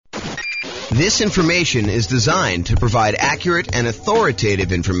This information is designed to provide accurate and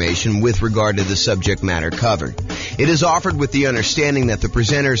authoritative information with regard to the subject matter covered. It is offered with the understanding that the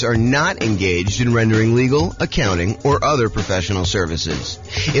presenters are not engaged in rendering legal, accounting, or other professional services.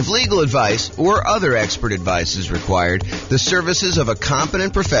 If legal advice or other expert advice is required, the services of a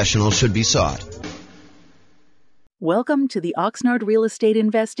competent professional should be sought. Welcome to the Oxnard Real Estate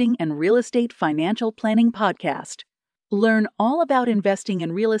Investing and Real Estate Financial Planning Podcast. Learn all about investing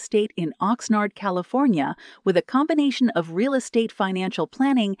in real estate in Oxnard, California, with a combination of real estate financial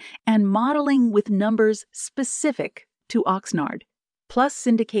planning and modeling with numbers specific to Oxnard, plus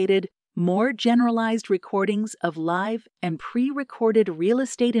syndicated, more generalized recordings of live and pre-recorded real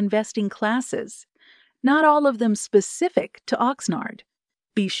estate investing classes, not all of them specific to Oxnard.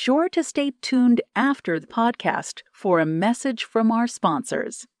 Be sure to stay tuned after the podcast for a message from our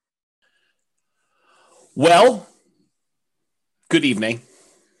sponsors. Well, good evening.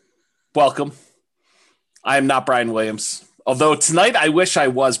 Welcome. I am not Brian Williams. Although tonight I wish I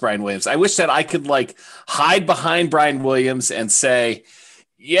was Brian Williams. I wish that I could hide behind Brian Williams and say,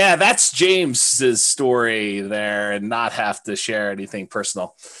 yeah, that's James's story there and not have to share anything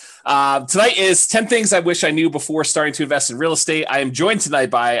personal. Tonight is 10 things I wish I knew before starting to invest in real estate. I am joined tonight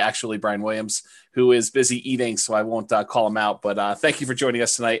by actually Brian Williams, who is busy eating, so I won't call him out. But thank you for joining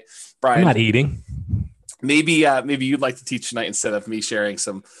us tonight, Brian. I'm not eating. Maybe you'd like to teach tonight instead of me sharing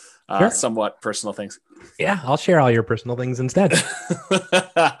some somewhat personal things. Yeah, I'll share all your personal things instead.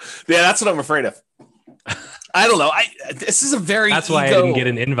 Yeah, that's what I'm afraid of. I don't know. This is a very That's why I didn't get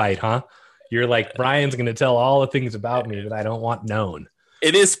an invite, huh? You're like, Brian's going to tell all the things about me that I don't want known.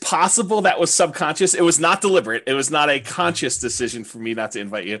 It is possible that was subconscious. It was not deliberate. It was not a conscious decision for me not to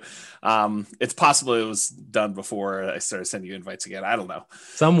invite you. It's possible it was done before I started sending you invites again. I don't know.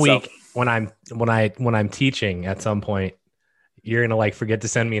 Some week when I'm teaching at some point, you're gonna forget to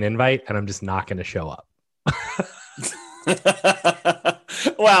send me an invite, and I'm just not gonna show up.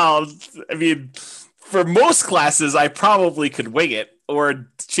 Well, I mean, for most classes, I probably could wing it or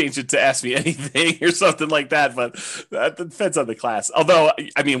change it to ask me anything or something like that. But that depends on the class. Although,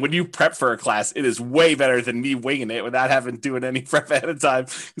 I mean, when you prep for a class, it is way better than me winging it without having to do any prep ahead of time.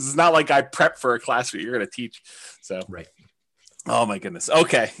 Because it's not like I prep for a class that you're going to teach. So, right. Oh my goodness.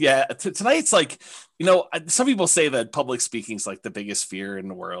 Okay. Yeah. Tonight's some people say that public speaking is the biggest fear in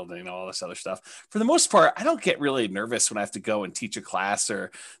the world and all this other stuff. For the most part, I don't get really nervous when I have to go and teach a class or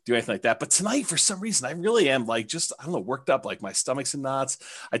do anything like that. But tonight, for some reason, I really am worked up. My stomach's in knots.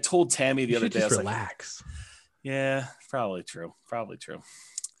 I told Tammy the other day, I was relax. Yeah, probably true.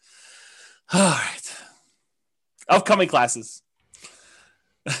 All right. Upcoming classes.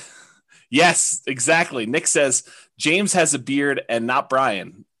 Yes, exactly. Nick says James has a beard and not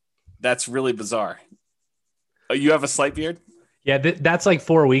Brian. That's really bizarre. Oh, you have a slight beard? Yeah, that's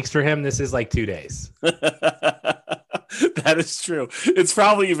 4 weeks for him. This is 2 days. That is true. It's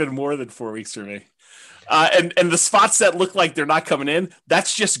probably even more than 4 weeks for me. And the spots that look like they're not coming in,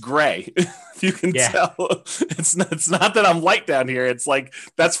 that's just gray. You can tell. It's not that I'm light down here. It's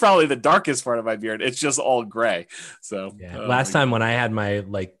that's probably the darkest part of my beard. It's just all gray. So last time when I had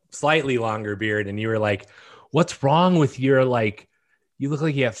my slightly longer beard and you were like, what's wrong with your you look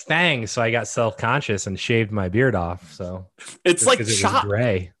like you have fangs. So I got self-conscious and shaved my beard off. So it's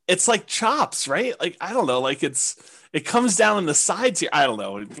gray. It's like chops, right? I don't know. It comes down on the sides here. I don't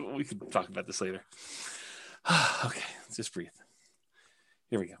know. We could talk about this later. Okay, let's just breathe.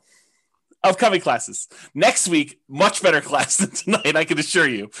 Here we go. Upcoming classes. Next week, much better class than tonight, I can assure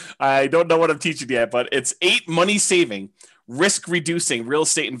you. I don't know what I'm teaching yet, but it's 8 money-saving, risk-reducing real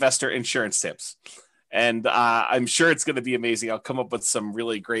estate investor insurance tips. And I'm sure it's going to be amazing. I'll come up with some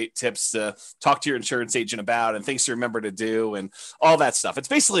really great tips to talk to your insurance agent about and things to remember to do and all that stuff. It's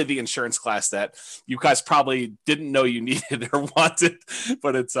basically the insurance class that you guys probably didn't know you needed or wanted,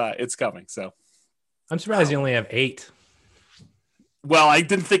 but it's coming. So I'm surprised you only have 8. Well, I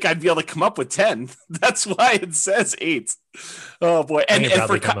didn't think I'd be able to come up with 10. That's why it says 8. Oh boy. And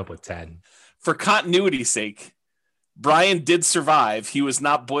probably come up with 10. For continuity's sake, Brian did survive. He was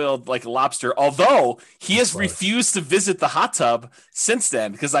not boiled like a lobster, although he has refused to visit the hot tub since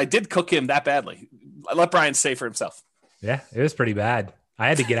then because I did cook him that badly. I let Brian say for himself. Yeah, it was pretty bad. I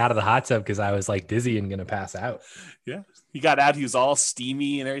had to get out of the hot tub because I was dizzy and going to pass out. Yeah. He got out. He was all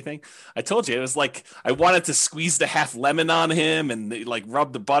steamy and everything. I told you, it was I wanted to squeeze the half lemon on him and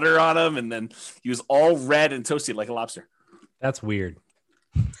rub the butter on him. And then he was all red and toasty like a lobster. That's weird.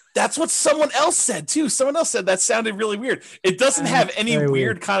 That's what someone else said too. Someone else said that sounded really weird. It doesn't have any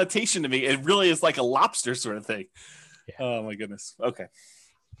weird connotation to me. It really is like a lobster sort of thing. Yeah. Oh my goodness. Okay.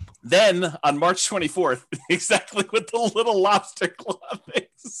 Then on March 24th, exactly what the little lobster club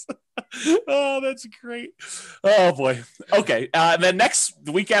is. That's great. Oh boy. Okay. And then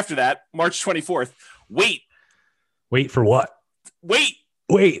the week after that, March 24th. Wait for what? Wait.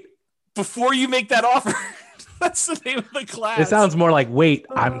 Before you make that offer. That's the name of the class. It sounds more like, wait,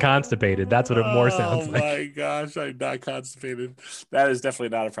 I'm constipated. That's what it more sounds like. Oh my gosh, I'm not constipated. That is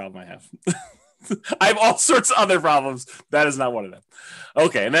definitely not a problem I have. I have all sorts of other problems. That is not one of them.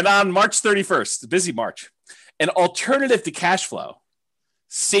 Okay, and then on March 31st, busy March, an alternative to cash flow,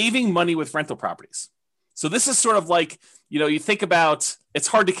 saving money with rental properties. So this is sort of like, you think about, it's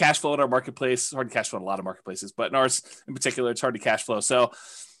hard to cash flow in our marketplace. It's hard to cash flow in a lot of marketplaces, but in ours in particular, it's hard to cash flow. So,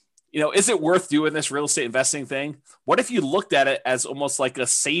 is it worth doing this real estate investing thing? What if you looked at it as almost like a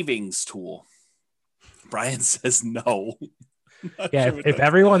savings tool? Brian says no. Yeah, if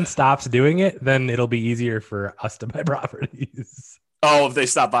everyone stops doing it, then it'll be easier for us to buy properties. Oh, if they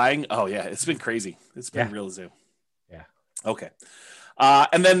stop buying? Oh, yeah. It's been crazy. It's been real zoo. Yeah. Okay.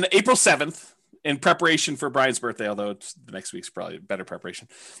 And then April 7th, in preparation for Brian's birthday, although the next week's probably better preparation,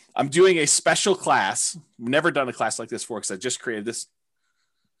 I'm doing a special class. Never done a class like this before because I just created this,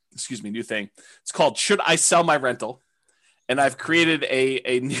 new thing. It's called Should I Sell My Rental? And I've created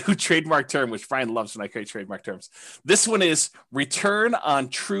a new trademark term, which Brian loves when I create trademark terms. This one is return on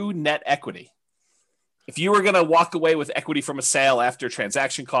true net equity. If you were going to walk away with equity from a sale after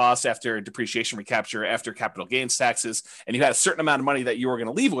transaction costs, after depreciation recapture, after capital gains taxes, and you had a certain amount of money that you were going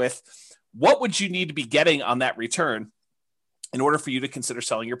to leave with, what would you need to be getting on that return in order for you to consider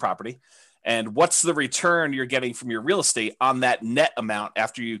selling your property? And what's the return you're getting from your real estate on that net amount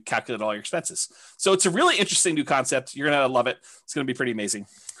after you calculate all your expenses? So it's a really interesting new concept. You're going to love it. It's going to be pretty amazing.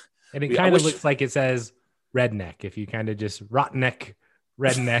 And it kind of looks like it says redneck. If you kind of just redneck.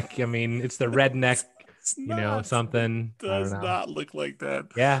 I mean, it's the redneck, something. It does not look like that.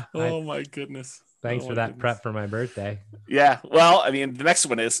 Yeah. Oh my goodness. Thanks for that prep for my birthday. Yeah. Well, I mean, the next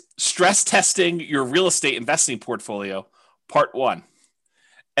one is stress testing your real estate investing portfolio, part 1.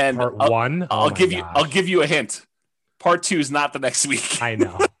 And part 1, I'll give you a hint. Part 2 is not the next week. I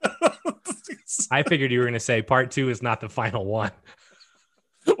know. I figured you were going to say part 2 is not the final one.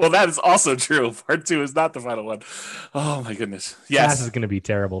 Well, that is also true. Part 2 is not the final one. Oh my goodness. Yes. Class is going to be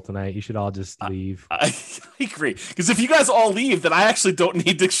terrible tonight. You should all just leave. I agree. Because if you guys all leave, then I actually don't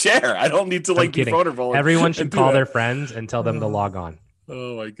need to share. I don't need to be vulnerable. Everyone should call their friends and tell them to log on.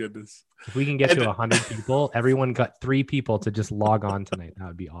 Oh my goodness. If we can get to 100 people, everyone got 3 people to just log on tonight. That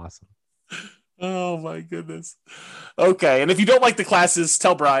would be awesome. Oh my goodness. Okay. And if you don't like the classes,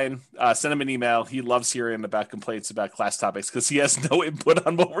 tell Brian, send him an email. He loves hearing about complaints about class topics because he has no input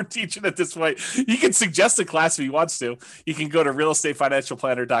on what we're teaching at this point. He can suggest a class if he wants to. You can go to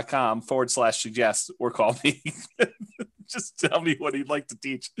realestatefinancialplanner.com/suggest or call me. Just tell me what he'd like to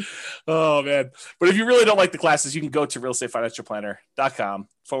teach. Oh man. But if you really don't like the classes, you can go to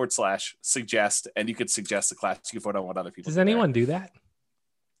realestatefinancialplanner.com/suggest and you could suggest a class. You can vote on what other people Does anyone do that?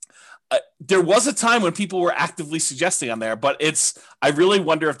 There was a time when people were actively suggesting on there, but I really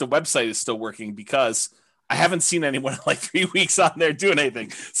wonder if the website is still working because I haven't seen anyone in like 3 weeks on there doing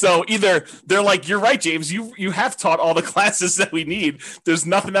anything. So either they're like, you're right, James, you have taught all the classes that we need. There's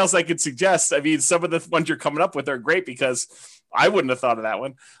nothing else I could suggest. I mean, some of the ones you're coming up with are great because I wouldn't have thought of that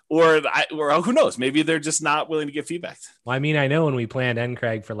one. Or who knows? Maybe they're just not willing to give feedback. Well, I mean, I know when we planned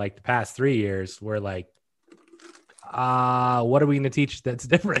NCRAG for like the past 3 years, we're like, what are we going to teach that's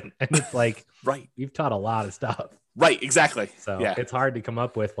different? And it's like, right, you've taught a lot of stuff. Right, exactly. So it's hard to come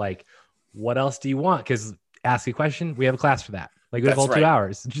up with like, what else do you want? Because ask a question, we have a class for that. Like we have all 2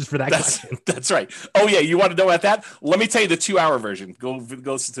 hours just for that question. That's right. Oh yeah, you want to know about that? Let me tell you the 2-hour version. Go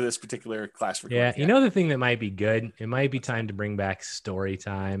listen to this particular class. Yeah, you know the thing that might be good? It might be time to bring back story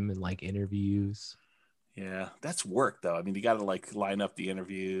time and like interviews. Yeah, that's work though. I mean, you got to like line up the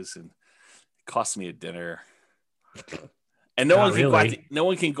interviews and it costs me a dinner. And no one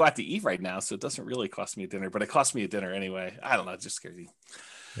can go out to eat right now, so it doesn't really cost me a dinner, but it costs me a dinner anyway. I don't know, it's just crazy.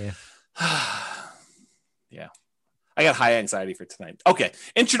 Yeah. Yeah. I got high anxiety for tonight. Okay.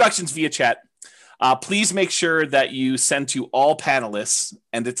 Introductions via chat. Please make sure that you send to all panelists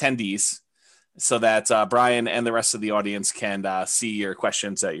and attendees so that Brian and the rest of the audience can see your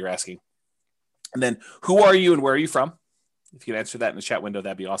questions that you're asking. And then who are you and where are you from? If you can answer that in the chat window,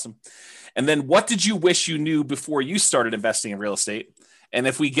 that'd be awesome. And then what did you wish you knew before you started investing in real estate? And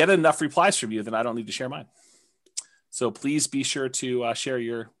if we get enough replies from you, then I don't need to share mine. So please be sure to share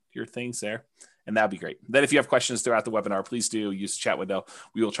your things there. And that'd be great. Then if you have questions throughout the webinar, please do use the chat window.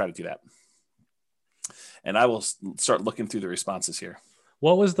 We will try to do that. And I will start looking through the responses here.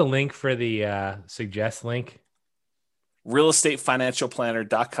 What was the link for the suggest link?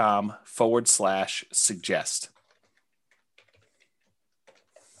 realestatefinancialplanner.com/suggest.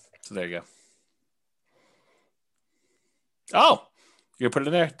 So there you go. Oh, you're going to put it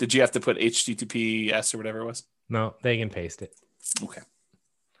in there? Did you have to put HTTPS or whatever it was? No, they can paste it. Okay.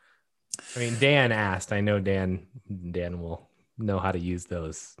 I mean, Dan asked. I know Dan will know how to use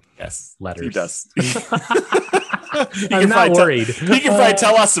those letters. He does. I'm not worried. He can probably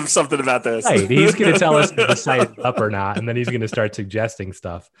tell us something about this. Right. He's going to tell us if the site is up or not, and then he's going to start suggesting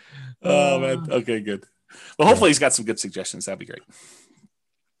stuff. Oh, man. Okay, good. Well, hopefully he's got some good suggestions. That'd be great.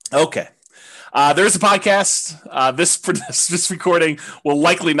 Okay. There is a podcast. This recording will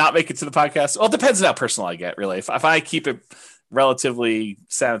likely not make it to the podcast. Well, it depends on how personal I get, really. If I keep it relatively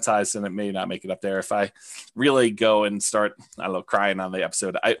sanitized, then it may not make it up there. If I really go and start, I don't know, crying on the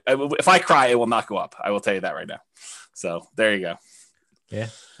episode, if I cry, it will not go up. I will tell you that right now. So there you go. Yeah.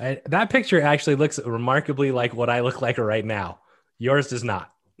 That picture actually looks remarkably like what I look like right now. Yours does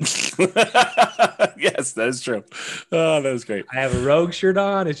not. Yes, that is true. Oh, that was great. I have a Rogue shirt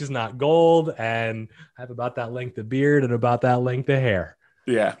on. It's just not gold. And I have about that length of beard and about that length of hair.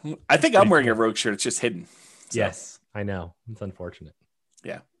 Yeah. I think I'm wearing a Rogue shirt. It's just hidden. So. Yes, I know. It's unfortunate.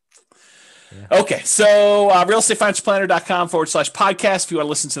 Yeah. Okay. So realestatefinancialplanner.com/podcast if you want to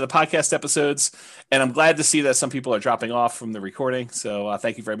listen to the podcast episodes. And I'm glad to see that some people are dropping off from the recording. So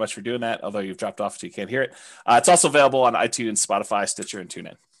thank you very much for doing that. Although you've dropped off so you can't hear it. It's also available on iTunes, Spotify, Stitcher, and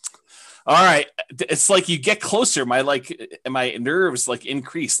TuneIn. All right. It's like you get closer. My nerves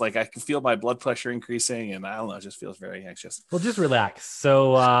increase. Like I can feel my blood pressure increasing, and I don't know, it just feels very anxious. Well, just relax.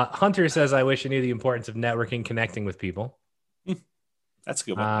 So Hunter says, I wish I knew the importance of networking, connecting with people. That's a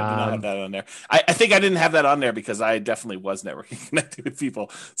good one. I did not have that on there. I think I didn't have that on there because I definitely was networking, connecting with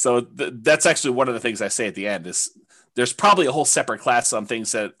people. So that's actually one of the things I say at the end is there's probably a whole separate class on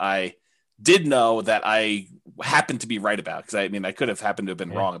things that I did know that I happened to be right about. Because I could have happened to have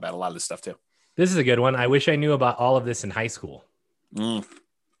been wrong about a lot of this stuff too. This is a good one. I wish I knew about all of this in high school.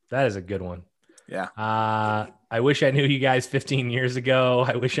 That is a good one. Yeah. I wish I knew you guys 15 years ago.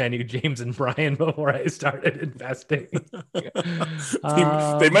 I wish I knew James and Brian before I started investing.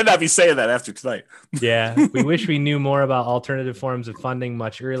 They might not be saying that after tonight. Yeah. We wish we knew more about alternative forms of funding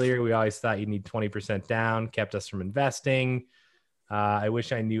much earlier. We always thought you need 20% down, kept us from investing. I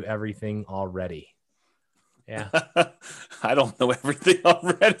wish I knew everything already. Yeah. I don't know everything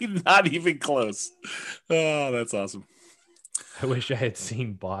already. Not even close. Oh, that's awesome. I wish I had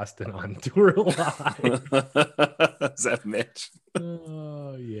seen Boston on tour live. Is that Mitch?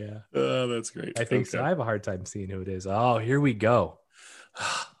 Oh, yeah. Oh, that's great. I think so. I have a hard time seeing who it is. Oh, here we go.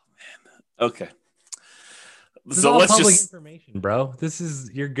 Oh, man. Okay. This so is all public information, bro.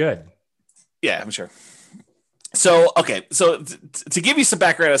 You're good. Yeah, I'm sure. So, okay. So to give you some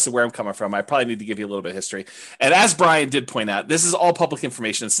background as to where I'm coming from, I probably need to give you a little bit of history. And as Brian did point out, this is all public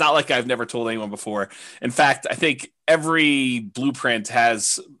information. It's not like I've never told anyone before. In fact, I think every blueprint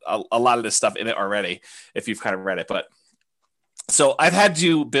has a lot of this stuff in it already, if you've kind of read it. But so I opted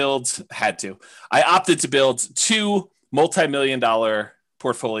to build 2 multi-million-dollar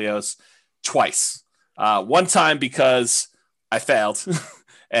portfolios twice. One time because I failed.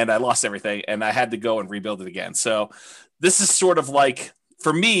 And I lost everything, and I had to go and rebuild it again. So this is sort of like,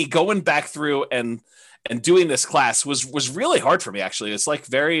 for me, going back through and doing this class was really hard for me, actually. It's like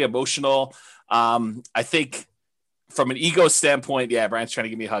very emotional. I think from an ego standpoint, yeah, Brian's trying to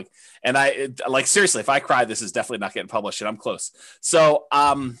give me a hug. And seriously, if I cry, this is definitely not getting published, and I'm close. So,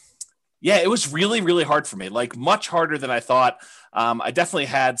 yeah, it was really, really hard for me, like much harder than I thought. I definitely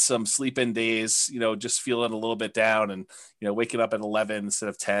had some sleep-in days, just feeling a little bit down and, waking up at 11 instead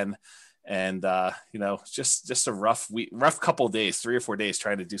of 10. And, just a rough couple of days, 3 or 4 days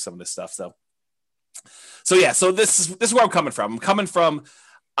trying to do some of this stuff. So yeah, so this is where I'm coming from. I'm coming from,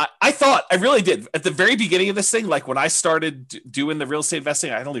 I thought, I really did at the very beginning of this thing, like when I started doing the real estate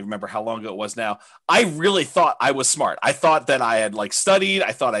investing, I don't even remember how long ago it was now. I really thought I was smart. I thought that I had studied.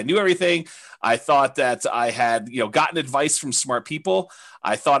 I thought I knew everything. I thought that I had, gotten advice from smart people.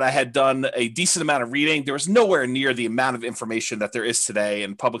 I thought I had done a decent amount of reading. There was nowhere near the amount of information that there is today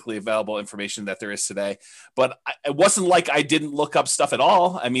and publicly available information that there is today. But it wasn't like I didn't look up stuff at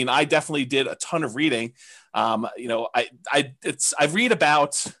all. I mean, I definitely did a ton of reading. I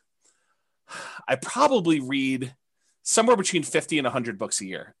probably read somewhere between 50 and 100 books a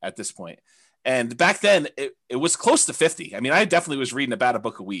year at this point. And back then it was close to 50. I mean, I definitely was reading about a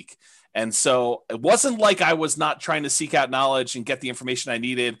book a week. And so it wasn't like I was not trying to seek out knowledge and get the information I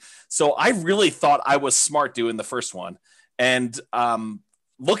needed. So I really thought I was smart doing the first one. And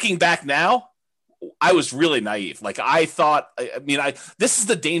looking back now, I was really naive. Like I thought, this is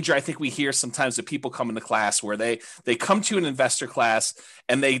the danger I think we hear sometimes that people come into class where they come to an investor class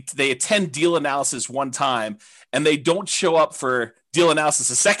and they attend deal analysis one time and they don't show up for deal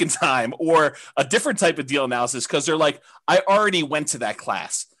analysis a second time or a different type of deal analysis because they're like, I already went to that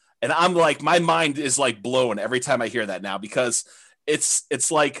class. And I'm like, my mind is like blown every time I hear that now because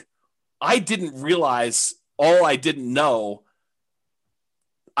it's like I didn't realize all I didn't know.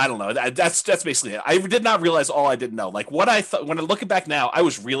 I don't know. That's basically it. I did not realize all I didn't know. Like what I thought when I look back now, I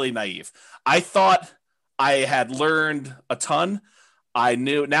was really naive. I thought I had learned a ton. I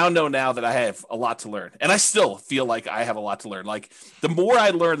know now that I have a lot to learn, and I still feel like I have a lot to learn. Like the more I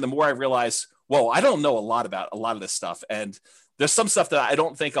learn, the more I realize, whoa, I don't know a lot about a lot of this stuff. And there's some stuff that I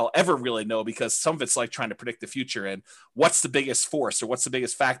don't think I'll ever really know because some of it's like trying to predict the future and what's the biggest force or what's the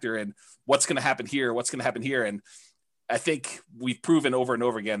biggest factor and what's going to happen here, what's going to happen here. And I think we've proven over and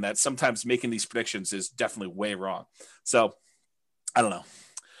over again that sometimes making these predictions is definitely way wrong. So I don't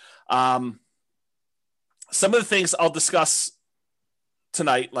know. Some of the things I'll discuss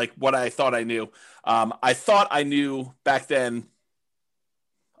tonight, like what I thought I knew. I thought I knew back then.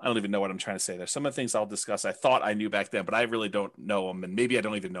 I don't even know what I'm trying to say there. Some of the things I'll discuss, I thought I knew back then, but I really don't know them. And maybe I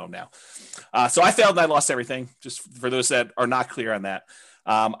don't even know them now. So I failed and I lost everything. Just for those that are not clear on that.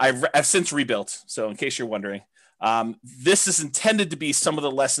 I've since rebuilt. So in case you're wondering, this is intended to be some of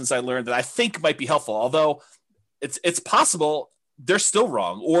the lessons I learned that I think might be helpful, although it's possible they're still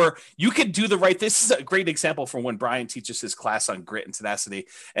wrong, or you could do the right. This is a great example from when Brian teaches his class on grit and tenacity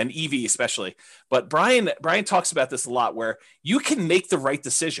and EV especially. But Brian talks about this a lot where you can make the right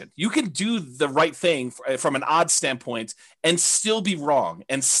decision. You can do the right thing from an odds standpoint and still be wrong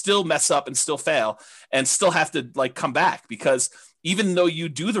and still mess up and still fail and still have to like come back because even though you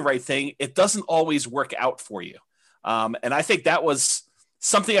do the right thing, it doesn't always work out for you. And I think that was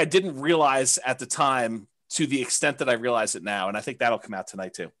something I didn't realize at the time to the extent that I realize it now. And I think that'll come out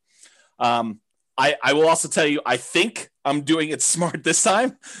tonight too. I will also tell you, I think I'm doing it smart this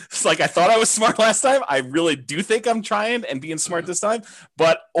time. It's like I thought I was smart last time. I really do think I'm trying and being smart this time,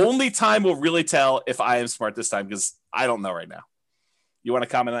 but only time will really tell if I am smart this time because I don't know right now. You want to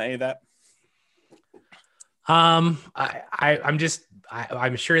comment on any of that? I'm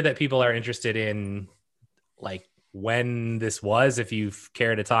sure that people are interested in like when this was, if you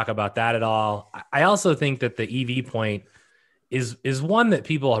care to talk about that at all. I also think that the EV point is one that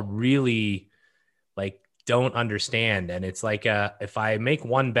people really like don't understand. And it's like, if I make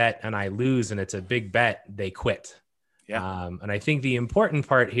one bet and I lose and it's a big bet, they quit. Yeah. And I think the important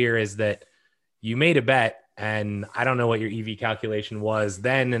part here is that you made a bet and I don't know what your EV calculation was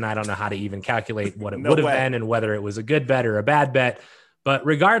then. And I don't know how to even calculate what it would have been and whether it was a good bet or a bad bet, but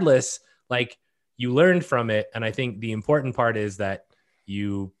regardless, like, you learned from it. And I think the important part is that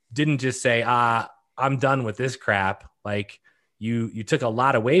you didn't just say, I'm done with this crap. Like you took a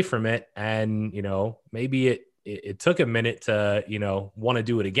lot away from it. And, you know, maybe it took a minute to, you know, want to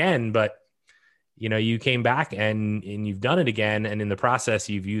do it again, but you know, you came back and you've done it again. And in the process,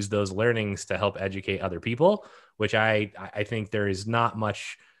 you've used those learnings to help educate other people, which I think there is not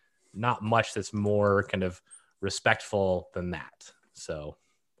much that's more kind of respectful than that. So,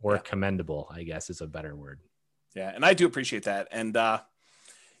 or commendable, I guess is a better word. Yeah. And I do appreciate that. And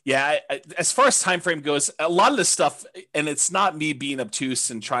as far as time frame goes, a lot of this stuff, and it's not me being obtuse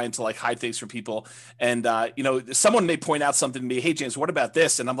and trying to like hide things from people. And, you know, someone may point out something to me, hey, James, what about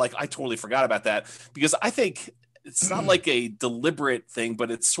this? And I'm like, I totally forgot about that because I think it's not like a deliberate thing, but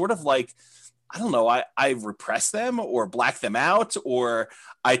it's sort of like, I don't know, I repress them or black them out, or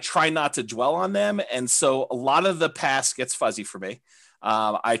I try not to dwell on them. And so a lot of the past gets fuzzy for me.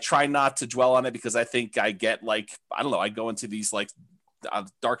 I try not to dwell on it because I think I get like, I don't know, I go into these like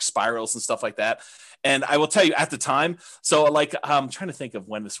dark spirals and stuff like that. And I will tell you at the time, so like, I'm trying to think of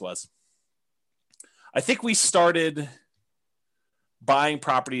when this was. I think we started buying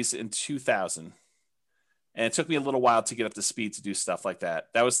properties in 2000. And it took me a little while to get up to speed to do stuff like that.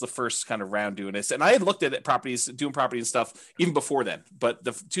 That was the first kind of round doing this. And I had looked at properties, doing property and stuff even before then, but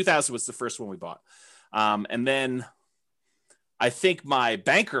the 2000 was the first one we bought. And then I think my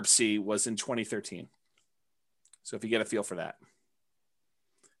bankruptcy was in 2013. So if you get a feel for that.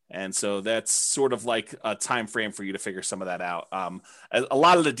 And so that's sort of like a time frame for you to figure some of that out. A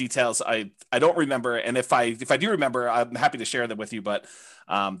lot of the details I don't remember. And if I do remember, I'm happy to share them with you. But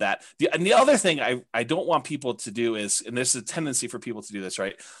and the other thing I don't want people to do is, and there's a tendency for people to do this,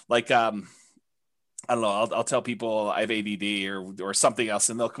 right? Like, I don't know, I'll tell people I have ADD or something else,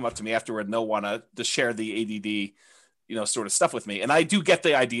 and they'll come up to me afterward and they'll want to share the ADD, you know, sort of stuff with me. And I do get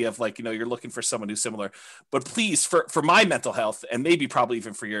the idea of like, you know, you're looking for someone who's similar, but please, for my mental health and maybe probably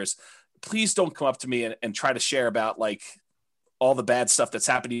even for yours, please don't come up to me and try to share about like all the bad stuff that's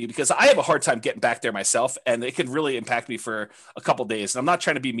happening to you, because I have a hard time getting back there myself, and it could really impact me for a couple days. And I'm not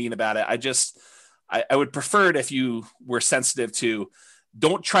trying to be mean about it. I would prefer it if you were sensitive to,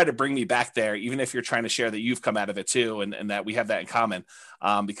 don't try to bring me back there, even if you're trying to share that you've come out of it too, and that we have that in common,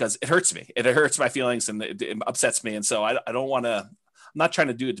 because it hurts me. It hurts my feelings, and it upsets me. And so I don't want to, I'm not trying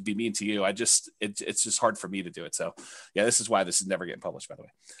to do it to be mean to you. It's just hard for me to do it. So yeah, this is why this is never getting published, by the way.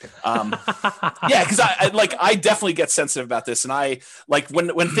 Yeah. Cause I definitely get sensitive about this. And I like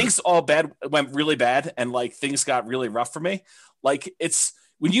when things all went really bad and like things got really rough for me, like it's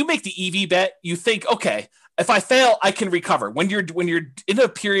when you make the EV bet, you think, okay, if I fail, I can recover. When you're in a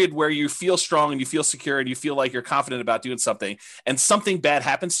period where you feel strong and you feel secure and you feel like you're confident about doing something, and something bad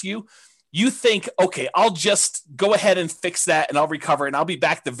happens to you, you think, okay, I'll just go ahead and fix that and I'll recover and I'll be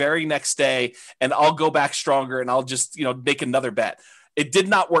back the very next day and I'll go back stronger and I'll just, make another bet. It did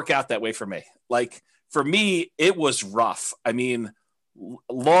not work out that way for me. Like for me, it was rough. I mean,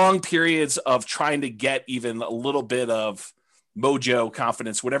 long periods of trying to get even a little bit of mojo,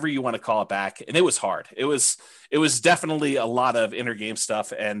 confidence, whatever you want to call it back. And it was hard. It was definitely a lot of inner game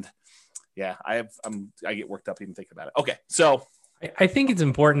stuff. And yeah, I get worked up even thinking about it. Okay. So I think it's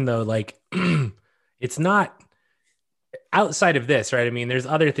important though, like it's not outside of this, right? I mean, there's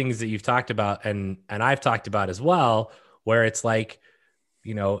other things that you've talked about and I've talked about as well, where it's like,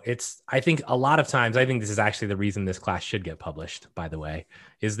 I think a lot of times, I think this is actually the reason this class should get published, by the way,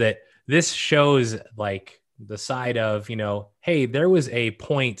 is that this shows like the side of, hey, there was a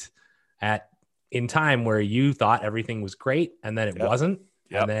point in time where you thought everything was great and then it wasn't.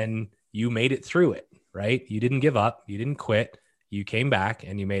 Yep. And then you made it through it, right? You didn't give up. You didn't quit. You came back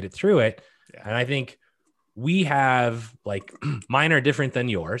and you made it through it. Yeah. And I think we have like, mine are different than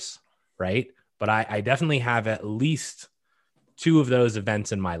yours, right? But I definitely have at least 2 of those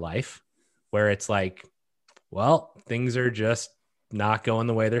events in my life where it's like, well, things are just not going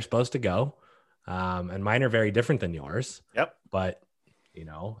the way they're supposed to go. And mine are very different than yours. Yep. But,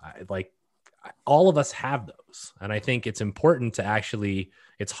 all of us have those. And I think it's important to actually,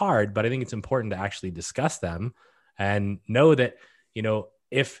 it's hard, but I think it's important to actually discuss them and know that,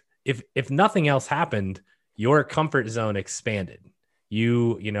 if nothing else happened, your comfort zone expanded.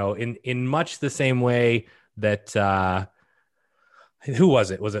 In much the same way that, who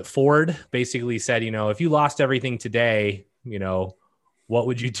was it? Was it Ford basically said, if you lost everything today, what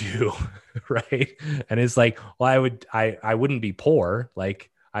would you do? Right. And it's like, well, I wouldn't be poor.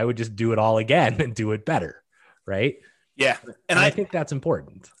 Like I would just do it all again and do it better. Right. Yeah. And I think that's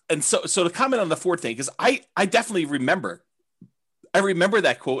important. And so to comment on the Ford thing, because I definitely remember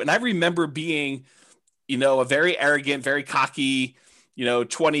that quote, and I remember being, a very arrogant, very cocky,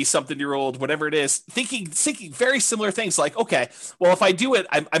 20-something-year-old, whatever it is, thinking very similar things like, okay, well, if I do it,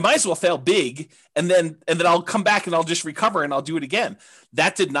 I might as well fail big, and then I'll come back and I'll just recover and I'll do it again.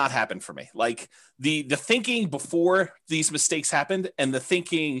 That did not happen for me. Like the thinking before these mistakes happened and the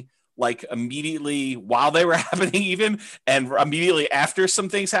thinking like immediately while they were happening even, and immediately after some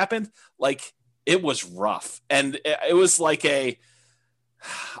things happened, like it was rough. And it was like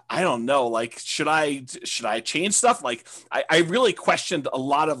I don't know, like, should I change stuff? Like I really questioned a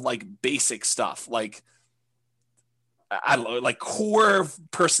lot of like basic stuff, like, I don't know, like core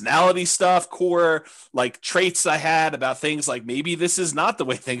personality stuff, core like traits I had about things like maybe this is not the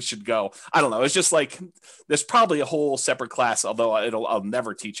way things should go. I don't know. It's just like, there's probably a whole separate class, although I'll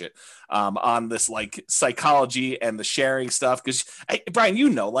never teach it on this like psychology and the sharing stuff. Cause Brian,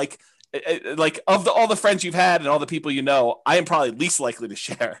 like of all the friends you've had and all the people, I am probably least likely to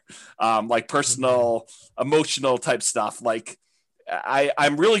share like personal, emotional type stuff. Like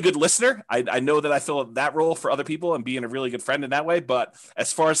I'm really good listener. I know that I fill that role for other people and being a really good friend in that way. But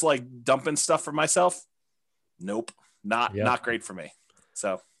as far as like dumping stuff for myself, nope, not great for me.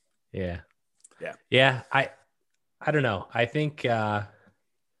 So, yeah. I don't know. I think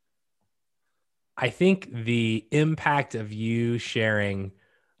the impact of you sharing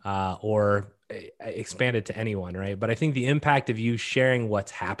or expand it to anyone, right? But I think the impact of you sharing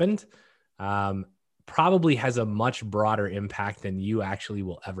what's happened probably has a much broader impact than you actually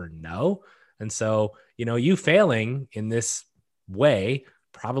will ever know. And so, you failing in this way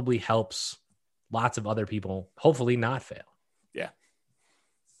probably helps lots of other people hopefully not fail.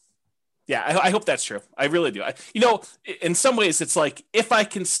 Yeah. I hope that's true. I really do. In some ways it's like, if I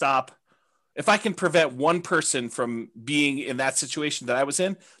can prevent one person from being in that situation that I was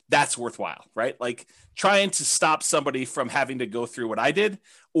in, that's worthwhile, right? Like trying to stop somebody from having to go through what I did,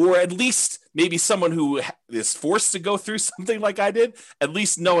 or at least maybe someone who is forced to go through something like I did, at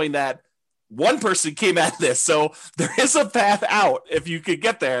least knowing that one person came at this, so there is a path out if you could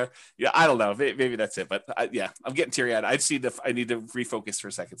get there. Yeah, I don't know. Maybe that's it, but yeah, I'm getting teary eyed. I need to refocus for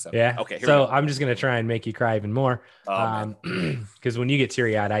a second. So yeah, okay. So I'm just gonna try and make you cry even more, Oh, because when you get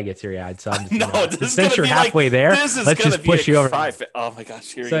teary eyed, I get teary eyed. So I'm just no, since you're halfway there, let's just push you over. Oh my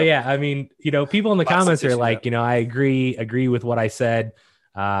gosh! Here we So go. yeah, I mean, people in the comments are like, I agree with what I said.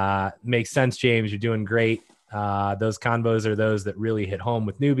 Makes sense, James. You're doing great. Those convos are those that really hit home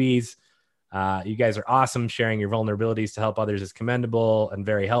with newbies. You guys are awesome. Sharing your vulnerabilities to help others is commendable and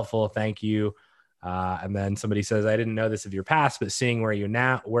very helpful. Thank you. And then somebody says, I didn't know this of your past, but seeing where you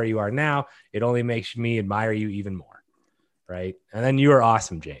are now, it only makes me admire you even more. Right. And then you are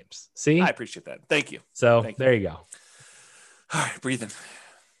awesome, James. See, I appreciate that. Thank you. So there you go. All right. Breathing.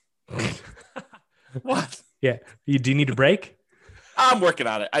 What? Yeah. Do you need a break? I'm working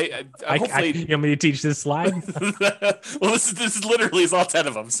on it. I hopefully you want me to teach this slide? Well, this is literally all 10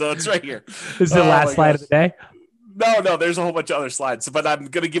 of them, so it's right here. This is the last slide of the day. No, there's a whole bunch of other slides, but I'm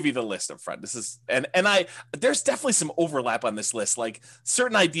going to give you the list up front. This is and there's definitely some overlap on this list. Like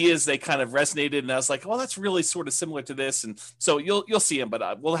certain ideas, they kind of resonated, and I was like, well, that's really sort of similar to this, and so you'll see them.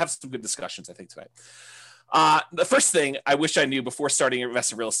 But we'll have some good discussions, I think, tonight. The first thing I wish I knew before starting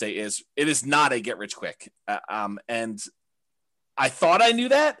investing in real estate is it is not a get rich quick, and I thought I knew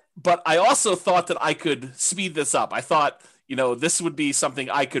that, but I also thought that I could speed this up. I thought, this would be something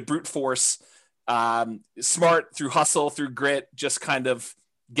I could brute force, smart through hustle, through grit, just kind of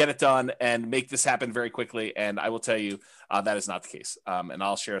get it done and make this happen very quickly. And I will tell you that is not the case. And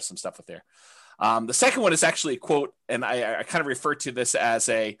I'll share some stuff with there. The second one is actually a quote, and I kind of refer to this as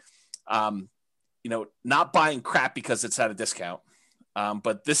not buying crap because it's at a discount.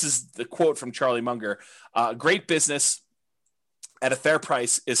 But this is the quote from Charlie Munger. Great business at a fair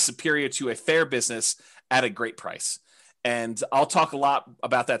price is superior to a fair business at a great price. And I'll talk a lot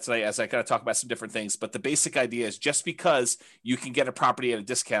about that today as I kind of talk about some different things. But the basic idea is just because you can get a property at a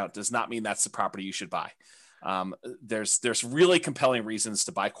discount does not mean that's the property you should buy. There's really compelling reasons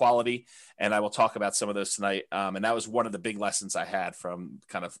to buy quality. And I will talk about some of those tonight. And that was one of the big lessons I had from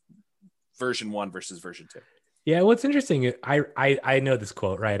kind of version 1 versus version 2. Yeah. What's interesting, I know this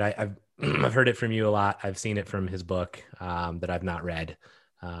quote, right? I've heard it from you a lot. I've seen it from his book that I've not read.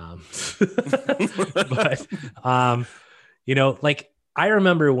 But, I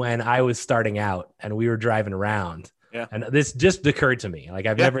remember when I was starting out and we were driving around, and this just occurred to me. Like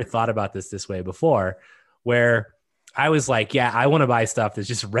I've never thought about this way before, where I was like, I want to buy stuff that's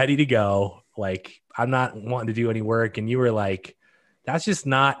just ready to go. Like I'm not wanting to do any work. And you were like, that's just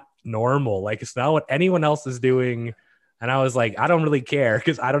not normal. Like it's not what anyone else is doing. And I was like, I don't really care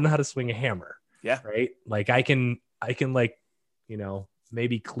because I don't know how to swing a hammer. Yeah. Right. Like I can like,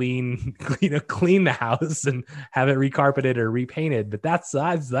 maybe clean the house and have it recarpeted or repainted, but that's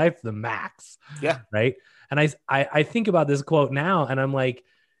the max. Yeah. Right. And I think about this quote now and I'm like,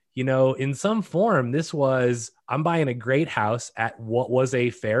 in some form, I'm buying a great house at what was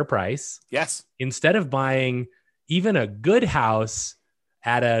a fair price. Yes. Instead of buying even a good house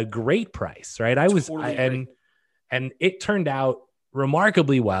at a great price. Right. And it turned out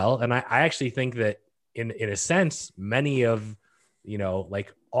remarkably well. And I actually think that in a sense, many of,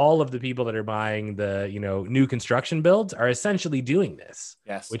 like all of the people that are buying the, new construction builds are essentially doing this.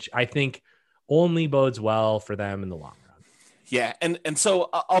 Yes. Which I think only bodes well for them in the long run. Yeah. And so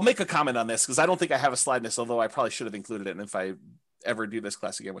I'll make a comment on this because I don't think I have a slide in this, although I probably should have included it. And if I ever do this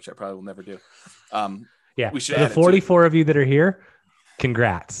class again, which I probably will never do. We should add the 44 of you that are here.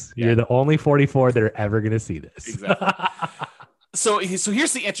 Congrats. Yeah. You're the only 44 that are ever going to see this. Exactly. So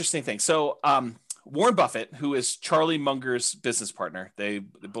here's the interesting thing. So Warren Buffett, who is Charlie Munger's business partner, they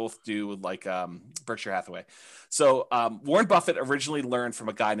both do like Berkshire Hathaway. So Warren Buffett originally learned from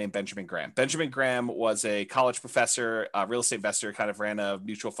a guy named Benjamin Graham. Benjamin Graham was a college professor, real estate investor, kind of ran a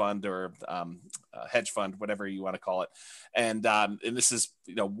mutual fund or hedge fund, whatever you want to call it. And this is,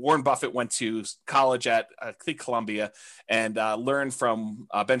 Warren Buffett went to college at, I think, Columbia and learned from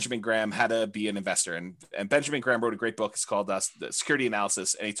Benjamin Graham how to be an investor. And Benjamin Graham wrote a great book. It's called The Security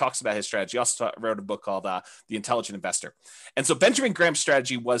Analysis. And he talks about his strategy. He also wrote a book called The Intelligent Investor. And so Benjamin Graham's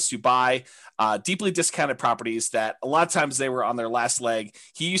strategy was to buy deeply discounted properties that a lot of times they were on their last leg.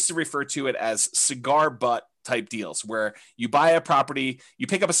 He used to refer to it as cigar butt type deals where you buy a property, you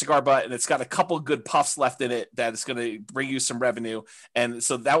pick up a cigar butt and it's got a couple good puffs left in it that is going to bring you some revenue. And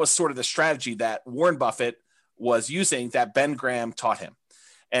so that was sort of the strategy that Warren Buffett was using that Ben Graham taught him.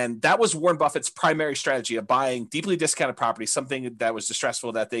 And that was Warren Buffett's primary strategy of buying deeply discounted properties, something that was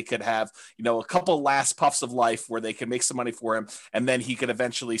distressful, that they could have, a couple last puffs of life where they could make some money for him. And then he could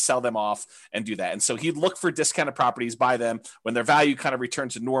eventually sell them off and do that. And so he'd look for discounted properties, buy them when their value kind of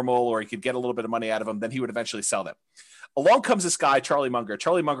returned to normal, or he could get a little bit of money out of them. Then he would eventually sell them. Along comes this guy, Charlie Munger.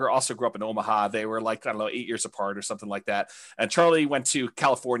 Charlie Munger also grew up in Omaha. They were 8 years apart or something like that. And Charlie went to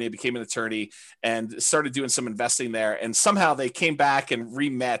California, became an attorney, and started doing some investing there. And somehow they came back and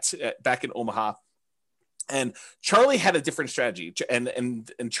re-met back in Omaha. And Charlie had a different strategy. And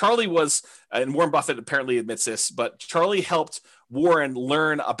Charlie was, and Warren Buffett apparently admits this, but Charlie helped Warren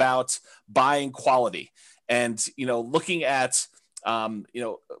learn about buying quality and, looking at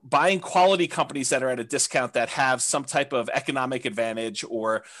buying quality companies that are at a discount that have some type of economic advantage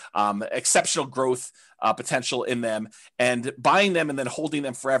or exceptional growth potential in them, and buying them and then holding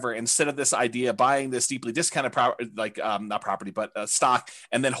them forever, instead of this idea of buying this deeply discounted stock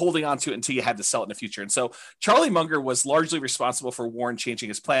and then holding on to it until you had to sell it in the future. And so Charlie Munger was largely responsible for Warren changing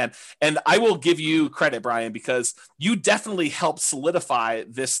his plan. And I will give you credit, Brian, because you definitely helped solidify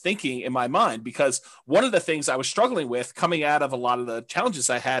this thinking in my mind, because one of the things I was struggling with coming out of a lot of the challenges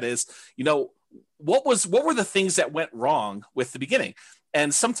I had is, what were the things that went wrong with the beginning?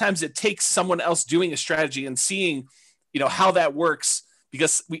 And sometimes it takes someone else doing a strategy and seeing, how that works,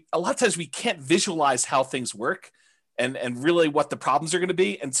 because a lot of times we can't visualize how things work and really what the problems are going to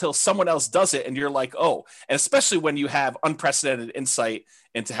be until someone else does it. And you're like, oh, and especially when you have unprecedented insight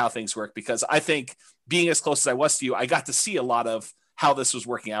into how things work, because I think being as close as I was to you, I got to see a lot of how this was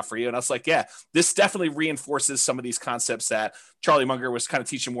working out for you. And I was like, yeah, this definitely reinforces some of these concepts that Charlie Munger was kind of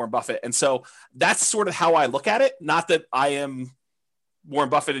teaching Warren Buffett. And so that's sort of how I look at it. Not that I am Warren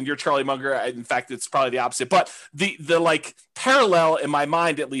Buffett and you're Charlie Munger. In fact, it's probably the opposite, but the parallel in my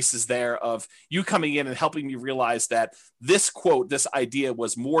mind, at least, is there of you coming in and helping me realize that this idea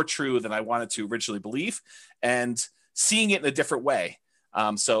was more true than I wanted to originally believe, and seeing it in a different way.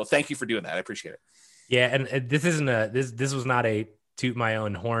 So thank you for doing that. I appreciate it. Yeah. And this isn't this was not a toot my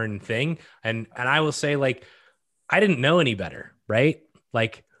own horn thing. And I will say, I didn't know any better, right?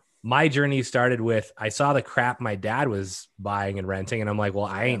 My journey started with, I saw the crap my dad was buying and renting. And I'm like, well,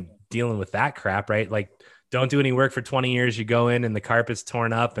 I ain't dealing with that crap, right? Don't do any work for 20 years. You go in and the carpet's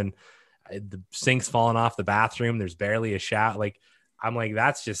torn up and the sink's falling off the bathroom. There's barely a shower. I'm like,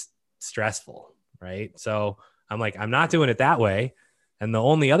 that's just stressful. Right. So I'm like, I'm not doing it that way. And the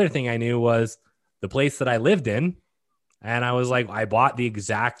only other thing I knew was the place that I lived in. And I was like, I bought the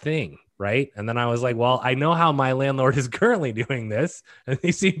exact thing. Right. And then I was like, well, I know how my landlord is currently doing this, and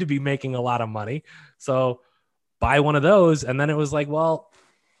they seem to be making a lot of money. So buy one of those. And then it was like, well,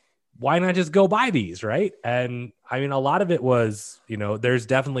 why not just go buy these? Right. And I mean, a lot of it was, there's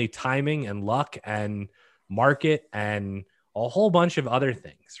definitely timing and luck and market and a whole bunch of other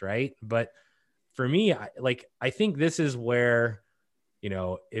things. Right. But for me, I think this is where,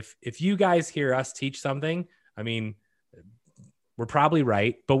 if you guys hear us teach something, I mean, we're probably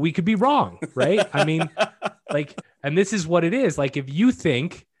right, but we could be wrong, right? I mean, and this is what it is. If you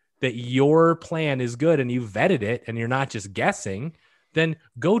think that your plan is good and you vetted it and you're not just guessing, then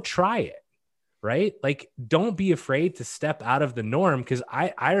go try it, right? Don't be afraid to step out of the norm. Cause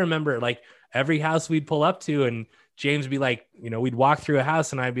I remember every house we'd pull up to, and James would be like, we'd walk through a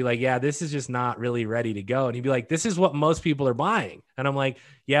house and I'd be like, yeah, this is just not really ready to go. And he'd be like, this is what most people are buying. And I'm like,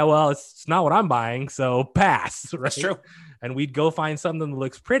 yeah, well, it's not what I'm buying. So pass. Right? That's true. And we'd go find something that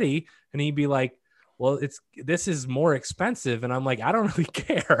looks pretty. And he'd be like, well, this is more expensive. And I'm like, I don't really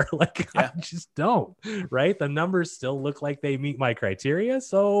care. I just don't. Right. The numbers still look like they meet my criteria.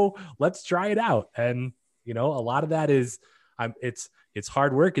 So let's try it out. And, a lot of that is, it's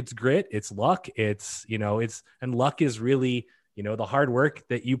hard work. It's grit. It's luck. And luck is really, the hard work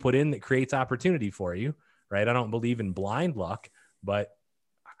that you put in that creates opportunity for you. Right. I don't believe in blind luck, but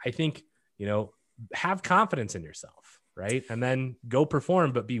I think, have confidence in yourself. Right. And then go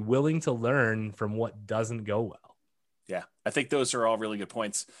perform, but be willing to learn from what doesn't go well. Yeah, I think those are all really good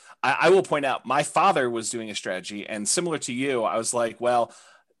points. I will point out, my father was doing a strategy, and similar to you, I was like, well,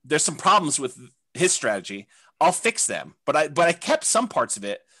 there's some problems with his strategy. I'll fix them. But I kept some parts of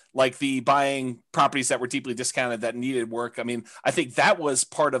it, like the buying properties that were deeply discounted that needed work. I mean, I think that was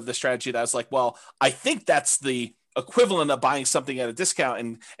part of the strategy that I was like, well, I think that's the equivalent of buying something at a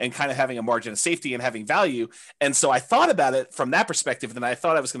discount and kind of having a margin of safety and having value. And so I thought about it from that perspective. And then I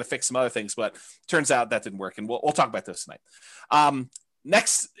thought I was going to fix some other things, but turns out that didn't work. And we'll talk about this tonight.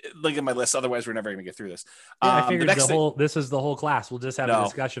 Next, look at my list. Otherwise, we're never going to get through this. I figured this is the whole class. We'll just have a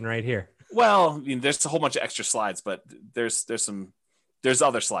discussion right here. Well, there's a whole bunch of extra slides, but there's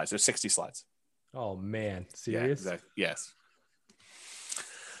other slides. There's 60 slides. Oh man. Serious? Yeah, exactly. Yes.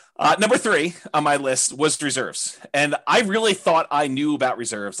 Number 3 on my list was reserves. And I really thought I knew about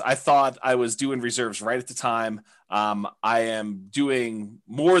reserves. I thought I was doing reserves right at the time. I am doing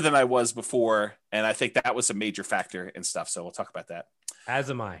more than I was before. And I think that was a major factor and stuff. So we'll talk about that. As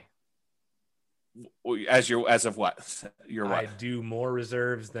am I. As of what? You're what? I do more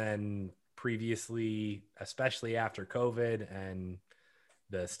reserves than previously, especially after COVID and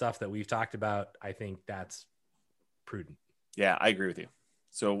the stuff that we've talked about. I think that's prudent. Yeah, I agree with you.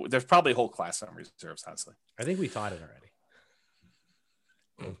 So there's probably a whole class on reserves, honestly. I think we taught it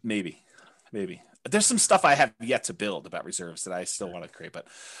already. Maybe. There's some stuff I have yet to build about reserves that I still want to create, but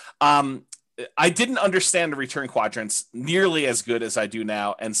I didn't understand the return quadrants nearly as good as I do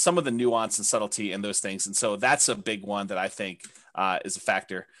now, and some of the nuance and subtlety in those things. And so that's a big one that I think is a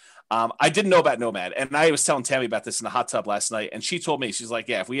factor. I didn't know about Nomad, and I was telling Tammy about this in the hot tub last night, and she told me, she's like,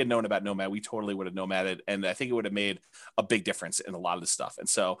 yeah, if we had known about Nomad, we totally would have nomaded, and I think it would have made a big difference in a lot of the stuff. And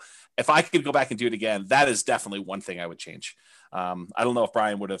so if I could go back and do it again, that is definitely one thing I would change. I don't know if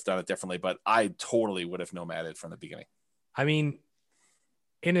Brian would have done it differently, but I totally would have nomaded from the beginning. I mean,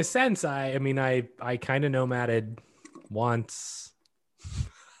 in a sense, I kind of nomaded once.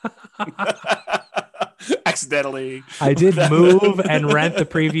 Accidentally. I did move and rent the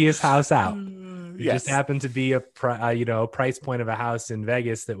previous house out. It Yes. just happened to be a price point of a house in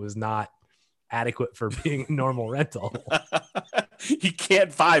Vegas that was not adequate for being a normal rental. You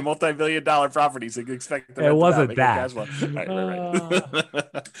can't buy multi-million-dollar properties and expect them. It wasn't that. Right.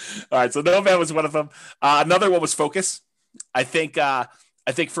 All right. So Nomad was one of them. Another one was Focus. I think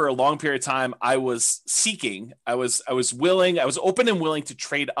for a long period of time, I was seeking. I was open and willing to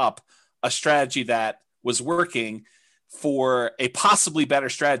trade up a strategy that was working for a possibly better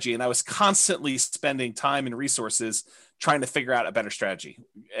strategy. And I was constantly spending time and resources trying to figure out a better strategy.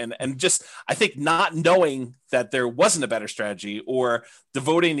 And just, I think not knowing that there wasn't a better strategy, or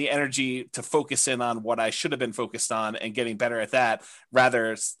devoting the energy to focus in on what I should have been focused on and getting better at that,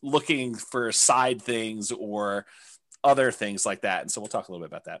 rather looking for side things or other things like that. And so we'll talk a little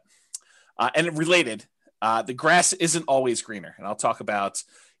bit about that. And related, the grass isn't always greener. And I'll talk about,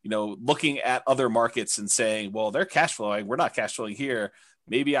 looking at other markets and saying, well, they're cash flowing, we're not cash flowing here.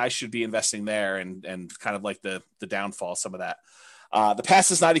 Maybe I should be investing there, and kind of like the downfall, some of that. The past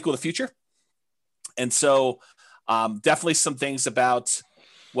is not equal to the future. And so definitely some things about,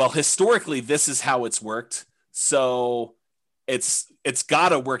 well, historically, this is how it's worked. So it's got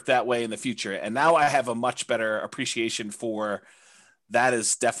to work that way in the future. And now I have a much better appreciation for that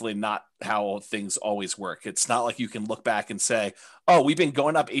is definitely not how things always work. It's not like you can look back and say, oh, we've been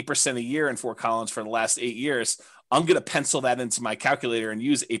going up 8% a year in Fort Collins for the last 8 years. I'm going to pencil that into my calculator and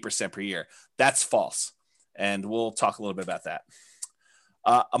use 8% per year. That's false. And we'll talk a little bit about that.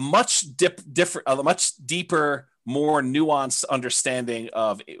 A much deeper, more nuanced understanding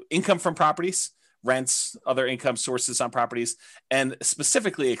of income from properties, rents, other income sources on properties, and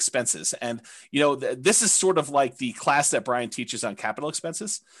specifically expenses. And, this is sort of like the class that Brian teaches on capital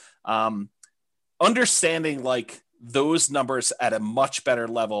expenses. Understanding like those numbers at a much better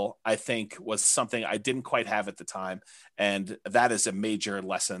level, I think, was something I didn't quite have at the time. And that is a major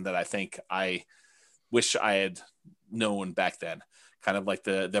lesson that I think I wish I had known back then. Kind of like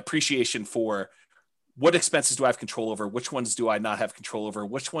the appreciation for what expenses do I have control over? Which ones do I not have control over?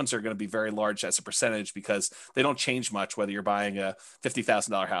 Which ones are going to be very large as a percentage because they don't change much, whether you're buying a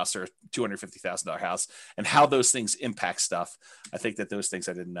 $50,000 house or $250,000 house, and how those things impact stuff. I think that those things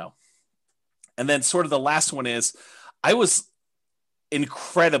I didn't know. And then sort of the last one is I was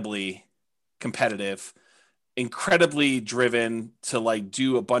incredibly competitive, incredibly driven to like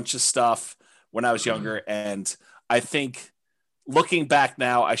do a bunch of stuff when I was younger. And I think looking back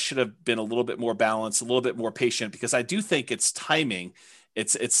now, I should have been a little bit more balanced, a little bit more patient, because I do think it's timing.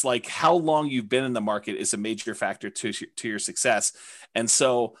 It's like how long you've been in the market is a major factor to your success. And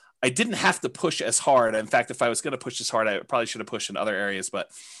so I didn't have to push as hard. In fact, if I was going to push as hard, I probably should have pushed in other areas, but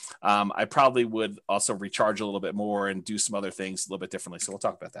I probably would also recharge a little bit more and do some other things a little bit differently. So we'll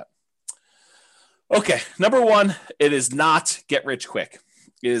talk about that. Okay. Number one, it is not get rich quick.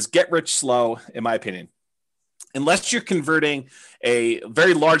 It is get rich slow, in my opinion. Unless you're converting a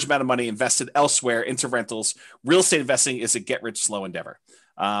very large amount of money invested elsewhere into rentals, real estate investing is a get rich slow endeavor.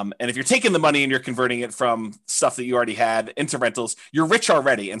 And if you're taking the money and you're converting it from stuff that you already had into rentals, you're rich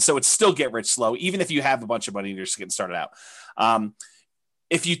already. And so it's still get rich slow, even if you have a bunch of money and you're just getting started out.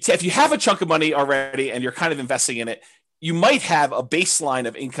 If you have a chunk of money already and you're kind of investing in it, you might have a baseline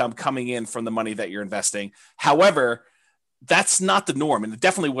of income coming in from the money that you're investing. However, that's not the norm. And it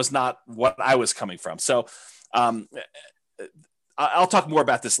definitely was not what I was coming from. So I'll talk more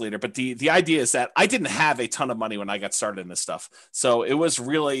about this later, but the idea is that I didn't have a ton of money when I got started in this stuff. So it was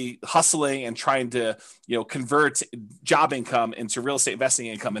really hustling and trying to, convert job income into real estate investing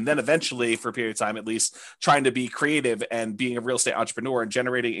income. And then eventually, for a period of time, at least, trying to be creative and being a real estate entrepreneur and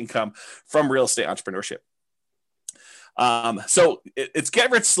generating income from real estate entrepreneurship. So it's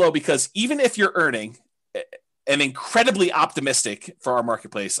get rich slow, because even if you're earning an incredibly optimistic, for our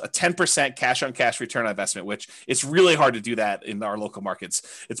marketplace, a 10% cash on cash return on investment, which it's really hard to do that in our local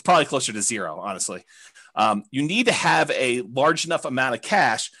markets. It's probably closer to zero, honestly. You need to have a large enough amount of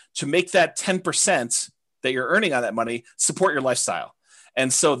cash to make that 10% that you're earning on that money support your lifestyle.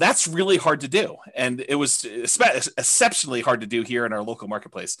 And so that's really hard to do. And it was exceptionally hard to do here in our local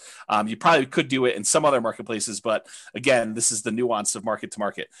marketplace. You probably could do it in some other marketplaces, but again, this is the nuance of market to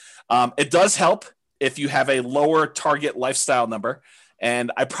market. It does help if you have a lower target lifestyle number.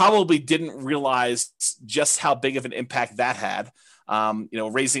 And I probably didn't realize just how big of an impact that had.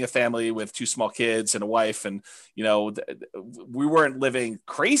 Raising a family with 2 small kids and a wife, and, we weren't living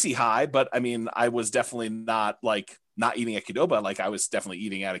crazy high, but I mean, I was definitely not eating at Qdoba. Like, I was definitely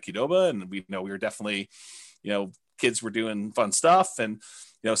eating out at Qdoba, and we were definitely, kids were doing fun stuff. And,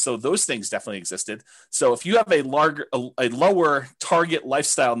 so those things definitely existed. So if you have a lower target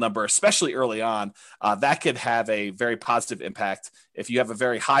lifestyle number, especially early on, that could have a very positive impact. If you have a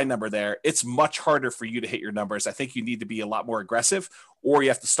very high number there, it's much harder for you to hit your numbers. I think you need to be a lot more aggressive, or you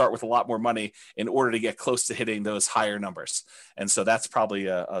have to start with a lot more money in order to get close to hitting those higher numbers. And so that's probably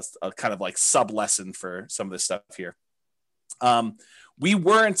a kind of like sub lesson for some of this stuff here. We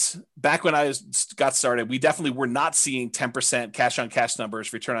weren't, back when I got started, we definitely were not seeing 10% cash on cash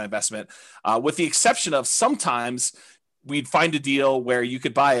numbers, return on investment, with the exception of sometimes we'd find a deal where you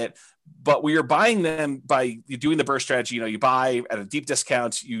could buy it, but we were buying them by doing the burst strategy. You buy at a deep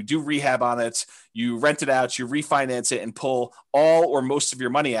discount, you do rehab on it, you rent it out, you refinance it and pull all or most of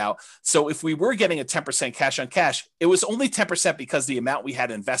your money out. So if we were getting a 10% cash on cash, it was only 10% because the amount we had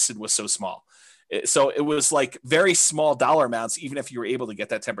invested was so small. So it was like very small dollar amounts, even if you were able to get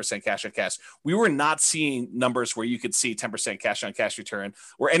that 10% cash on cash. We were not seeing numbers where you could see 10% cash on cash return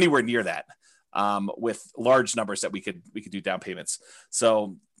or anywhere near that, with large numbers that we could do down payments.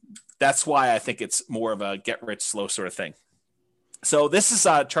 So that's why I think it's more of a get rich slow sort of thing. So this is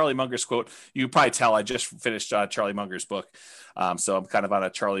Charlie Munger's quote. You can probably tell I just finished Charlie Munger's book. So I'm kind of on a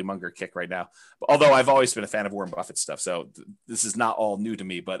Charlie Munger kick right now. Although I've always been a fan of Warren Buffett stuff. So this is not all new to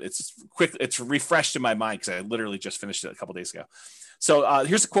me, but it's refreshed in my mind because I literally just finished it a couple days ago. So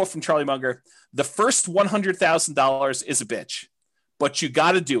here's a quote from Charlie Munger. "The first $100,000 is a bitch, but you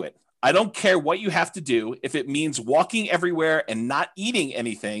got to do it. I don't care what you have to do. If it means walking everywhere and not eating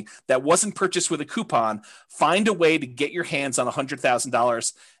anything that wasn't purchased with a coupon, find a way to get your hands on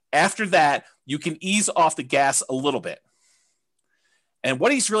 $100,000. After that, you can ease off the gas a little bit." And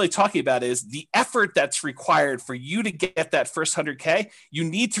what he's really talking about is the effort that's required for you to get that first 100K. You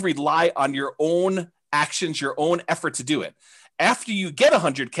need to rely on your own actions, your own effort to do it. After you get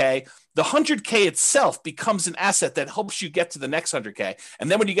 100K, the 100K itself becomes an asset that helps you get to the next 100K.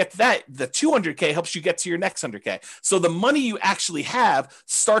 And then when you get to that, the 200K helps you get to your next 100K. So the money you actually have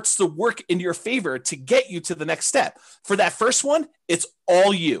starts to work in your favor to get you to the next step. For that first one, it's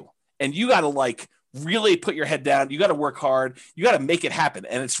all you. And you got to really put your head down. You got to work hard. You got to make it happen.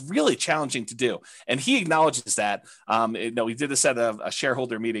 And it's really challenging to do. And he acknowledges that. He did this at a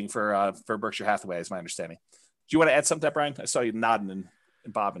shareholder meeting for Berkshire Hathaway, is my understanding. Do you want to add something to that, Brian? I saw you nodding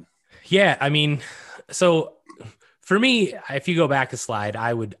and bobbing. Yeah. I mean, so for me, if you go back a slide,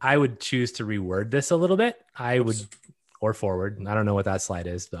 I would choose to reword this a little bit. Or forward. I don't know what that slide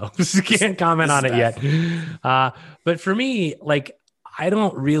is though. Can't comment on it yet. But for me, I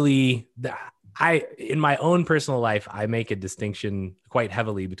don't really, in my own personal life, I make a distinction quite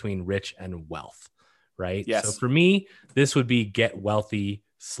heavily between rich and wealth, right? Yes. So for me, this would be get wealthy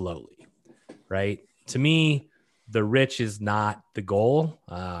slowly, right? To me, the rich is not the goal.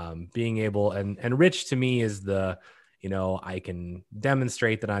 Being able, and rich to me is I can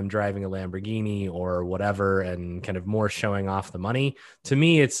demonstrate that I'm driving a Lamborghini or whatever, and kind of more showing off the money. To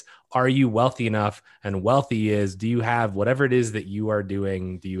me, it's, are you wealthy enough? And wealthy is, do you have whatever it is that you are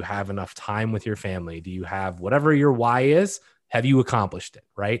doing? Do you have enough time with your family? Do you have whatever your why is? Have you accomplished it?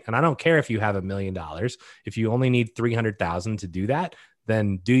 Right. And I don't care if you have $1 million. If you only need 300,000 to do that,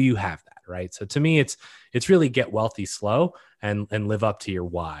 then do you have that? Right. So to me, it's really get wealthy slow and live up to your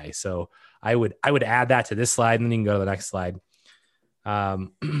why. So I would add that to this slide, and then you can go to the next slide.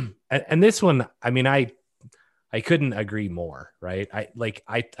 And this one, I mean, I couldn't agree more, right?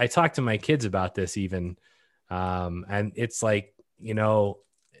 I talked to my kids about this even, and it's like,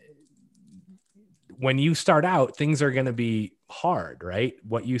 when you start out, things are going to be hard, right?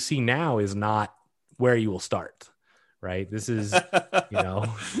 What you see now is not where you will start, right? This is,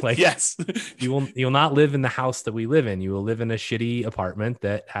 like, yes, you'll not live in the house that we live in. You will live in a shitty apartment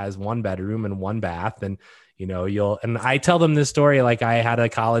that has 1 bedroom and 1 bath. And, and I tell them this story, like I had a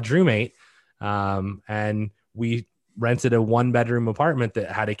college roommate, and we rented a 1-bedroom apartment that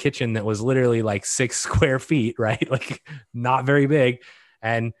had a kitchen that was literally like 6 square feet, right? Like not very big.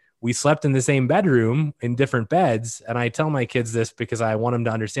 And we slept in the same bedroom in different beds. And I tell my kids this because I want them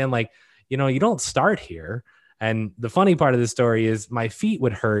to understand, like, you don't start here. And the funny part of the story is my feet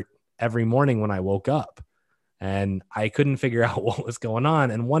would hurt every morning when I woke up, and I couldn't figure out what was going on.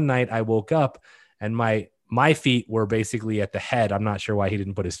 And one night I woke up and my feet were basically at the head. I'm not sure why he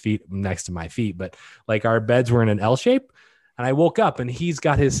didn't put his feet next to my feet, but like our beds were in an L shape. And I woke up and he's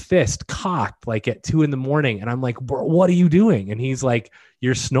got his fist cocked like at 2 a.m. And I'm like, bro, what are you doing? And he's like,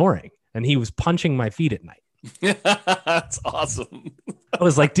 you're snoring. And he was punching my feet at night. That's awesome. I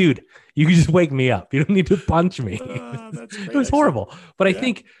was like, dude, you can just wake me up. You don't need to punch me. That's great, it was horrible. But yeah. I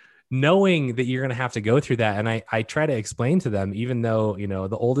think knowing that you're going to have to go through that. And I try to explain to them, even though,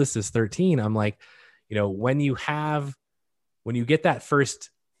 the oldest is 13, I'm like, when you get that first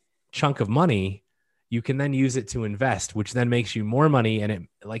chunk of money, you can then use it to invest, which then makes you more money. And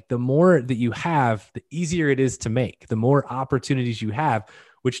the more that you have, the easier it is to make, the more opportunities you have,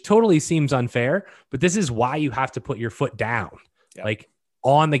 which totally seems unfair, but this is why you have to put your foot down, like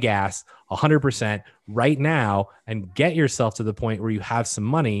on the gas 100% right now, and get yourself to the point where you have some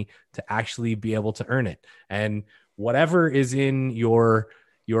money to actually be able to earn it. And whatever is in your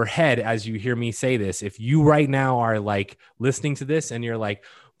head as you hear me say this, if you right now are like listening to this and you're like,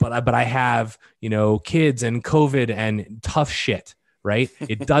 but I have, kids and COVID and tough shit, right?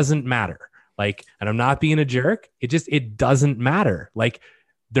 It doesn't matter. Like, and I'm not being a jerk. It doesn't matter. Like,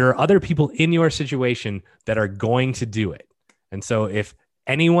 there are other people in your situation that are going to do it. And so if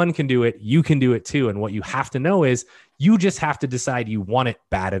anyone can do it, you can do it too. And what you have to know is you just have to decide you want it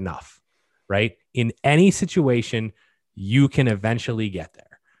bad enough, right? In any situation, you can eventually get there.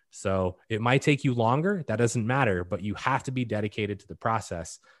 So it might take you longer. That doesn't matter, but you have to be dedicated to the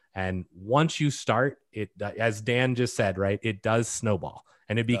process. And once you start it, as Dan just said, right, it does snowball,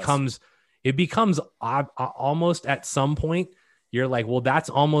 and it becomes almost at some point, you're like, well, that's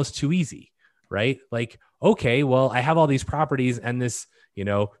almost too easy, right? Like, okay, well, I have all these properties and this,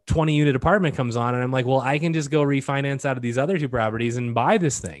 20-unit apartment comes on, and I'm like, well, I can just go refinance out of these other 2 properties and buy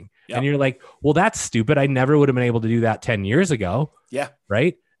this thing. Yep. And you're like, well, that's stupid. I never would have been able to do that 10 years ago. Yeah.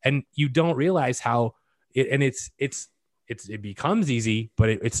 Right. And you don't realize how it becomes easy, but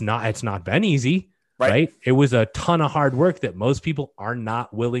it's not been easy. Right. It was a ton of hard work that most people are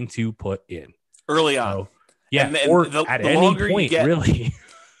not willing to put in early on. So, yeah. And or the at any point, really.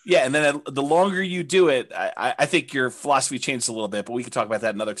 Yeah. And then the longer you do it, I think your philosophy changes a little bit, but we can talk about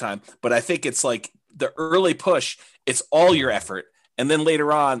that another time. But I think it's like the early push, it's all your effort. And then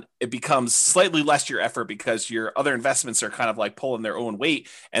later on, it becomes slightly less your effort because your other investments are kind of like pulling their own weight.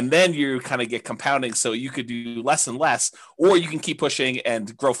 And then you kind of get compounding. So you could do less and less, or you can keep pushing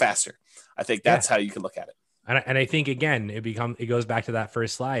and grow faster. I think that's how you can look at it. And I think, again, it goes back to that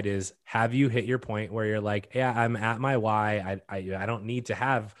first slide is, have you hit your point where you're like, yeah, I'm at my why. I don't need to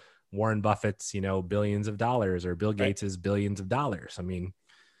have Warren Buffett's, billions of dollars, or Bill Gates's billions of dollars. I mean,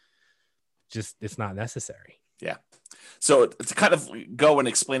 it's not necessary. Yeah. So to kind of go and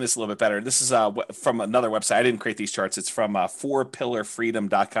explain this a little bit better, this is from another website. I didn't create these charts. It's from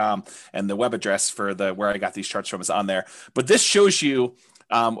 4pillarfreedom.com, and the web address for where I got these charts from is on there. But this shows you,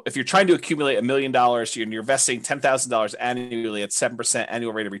 if you're trying to accumulate $1 million and you're investing $10,000 annually at 7%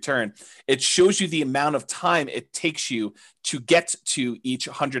 annual rate of return, it shows you the amount of time it takes you to get to each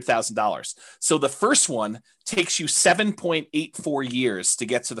 $100,000. So the first one takes you 7.84 years to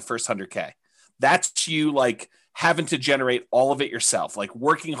get to the first 100K. That's you like having to generate all of it yourself, like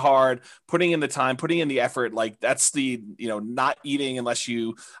working hard, putting in the time, putting in the effort. Like that's the, not eating unless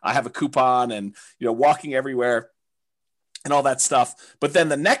you have a coupon, and, walking everywhere and all that stuff. But then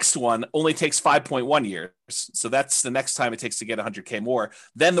the next one only takes 5.1 years. So that's the next time it takes to get 100K more.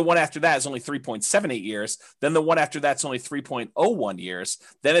 Then the one after that is only 3.78 years. Then the one after that's only 3.01 years.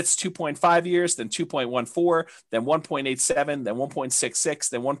 Then it's 2.5 years, then 2.14, then 1.87, then 1.66,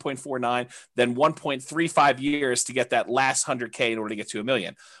 then 1.49, then 1.35 years to get that last 100K in order to get to $1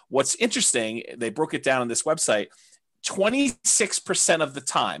 million. What's interesting, they broke it down on this website, 26% of the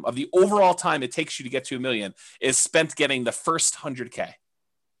time, of the overall time it takes you to get to $1 million, is spent getting the first 100K.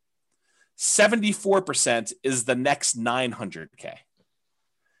 74% is the next 900K.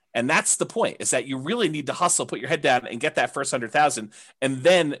 And that's the point, is that you really need to hustle, put your head down and get that first 100,000 and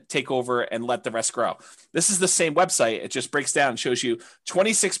then take over and let the rest grow. This is the same website. It just breaks down and shows you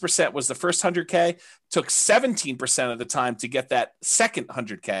 26% was the first 100K, took 17% of the time to get that second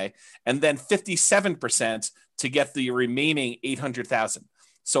 100K, and then 57% to get the remaining 800,000.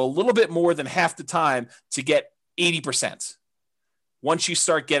 So a little bit more than half the time to get 80%. Once you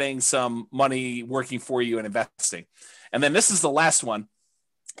start getting some money working for you and investing. And then this is the last one.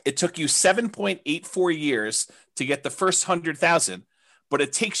 It took you 7.84 years to get the first 100,000, but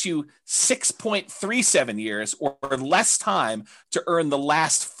it takes you 6.37 years or less time to earn the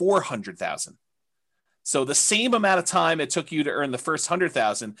last 400,000. So the same amount of time it took you to earn the first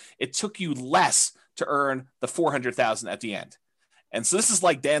 100,000, it took you less to earn the 400,000 at the end. And so this is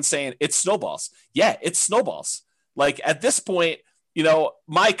like Dan saying, it's snowballs. Yeah, it's snowballs. Like at this point, you know,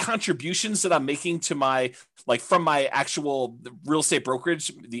 my contributions that I'm making to my, like from my actual real estate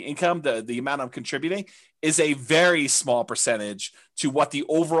brokerage, the income, the amount I'm contributing is a very small percentage to what the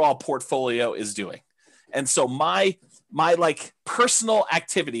overall portfolio is doing. And so my like personal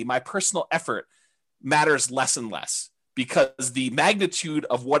activity, my personal effort matters less and less because the magnitude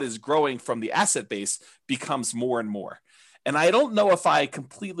of what is growing from the asset base becomes more and more. And I don't know if I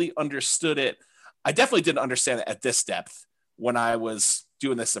completely understood it. I definitely didn't understand it at this depth when I was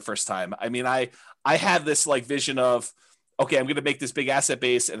doing this the first time. I mean, I had this like vision of, okay, I'm going to make this big asset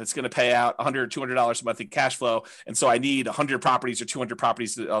base and it's going to pay out $100 or $200 a month in cash flow. And so I need 100 properties or 200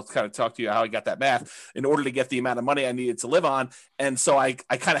 properties. I'll kind of talk to you how I got that math in order to get the amount of money I needed to live on. And so I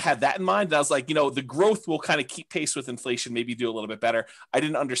kind of had that in mind. And I was like, you know, the growth will kind of keep pace with inflation, maybe do a little bit better. I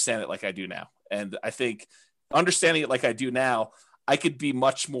didn't understand it like I do now. And I think understanding it like I do now, I could be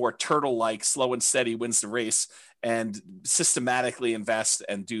much more turtle-like, slow and steady wins the race and systematically invest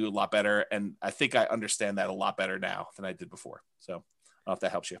and do a lot better. And I think I understand that a lot better now than I did before. So I don't know if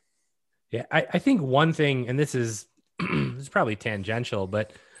that helps you. Yeah. I think one thing, and this is, this is probably tangential,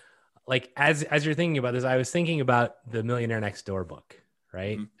 but like, as you're thinking about this, I was thinking about the Millionaire Next Door book,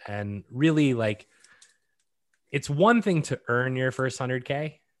 right? Mm-hmm. And really like, it's one thing to earn your first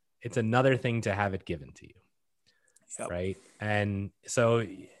 100K. It's another thing to have it given to you. Yep. Right. And so,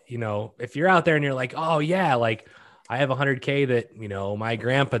 you know, if you're out there and you're like, oh yeah, like I have 100K that, you know, my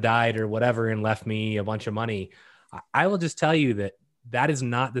grandpa died or whatever and left me a bunch of money. I will just tell you that that is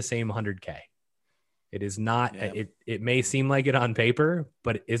not the same 100K. It is not, yeah. It may seem like it on paper,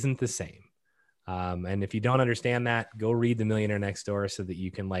 but it isn't the same. And if you don't understand that, go read The Millionaire Next Door so that you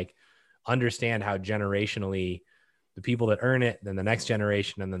can like understand how generationally the people that earn it, then the next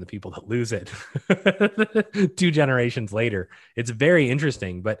generation, and then the people that lose it 2 generations later. It's very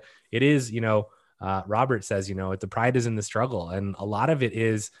interesting, but it is, you know, Robert says, you know, the pride is in the struggle. And a lot of it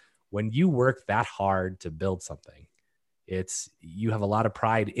is when you work that hard to build something, you have a lot of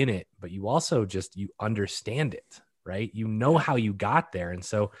pride in it, but you also you understand it, right? You know how you got there. And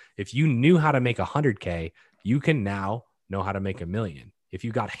so if you knew how to make 100K, you can now know how to make $1 million. If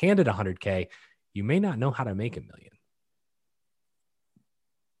you got handed 100K, you may not know how to make $1 million.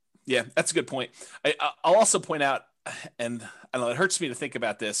 Yeah, that's a good point. I'll also point out, and I don't know, it hurts me to think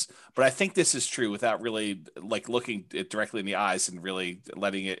about this, but I think this is true without really like looking it directly in the eyes and really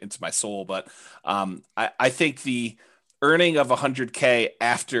letting it into my soul. But I think the earning of 100K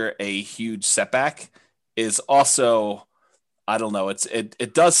after a huge setback is also, I don't know,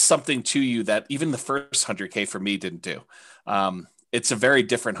 it does something to you that even the first 100K for me didn't do. It's a very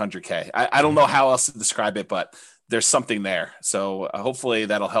different 100K. I don't know how else to describe it, but there's something there. So hopefully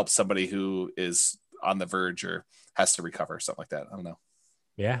that'll help somebody who is on the verge or has to recover or something like that. I don't know.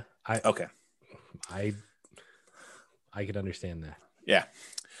 Yeah. Okay. I could understand that. Yeah.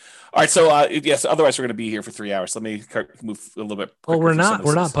 All right. So yes, otherwise we're going to be here for 3 hours. Let me move a little bit. Well, we're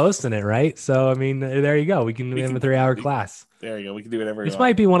not posting it, right? So, I mean, there you go. We have a 3-hour class. There you go. We can do whatever. This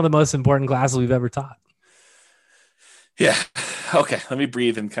might be one of the most important classes we've ever taught. Yeah. Okay. Let me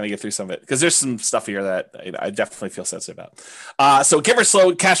breathe and kind of get through some of it because there's some stuff here that I definitely feel sensitive about. So give or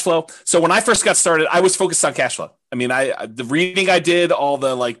slow cash flow. So when I first got started, I was focused on cash flow. I mean, the reading I did, all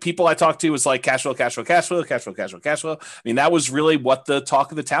the like people I talked to was like cash flow, cash flow, cash flow, cash flow, cash flow, cash flow. I mean, that was really what the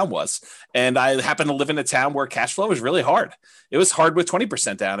talk of the town was. And I happened to live in a town where cash flow was really hard. It was hard with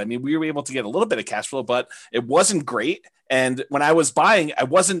 20% down. I mean, we were able to get a little bit of cash flow, but it wasn't great. And when I was buying, I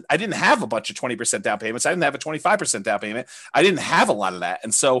didn't have a bunch of 20% down payments. I didn't have a 25% down payment. I didn't have a lot of that.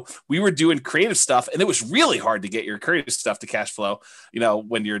 And so we were doing creative stuff and it was really hard to get your creative stuff to cash flow, you know,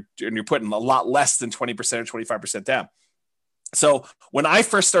 when you're putting a lot less than 20% or 25% down. So when I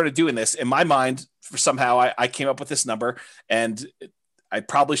first started doing this in my mind, somehow I came up with this number and I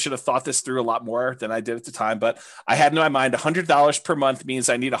probably should have thought this through a lot more than I did at the time, but I had in my mind $100 per month means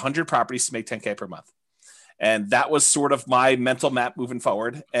I need 100 properties to make 10K per month. And that was sort of my mental map moving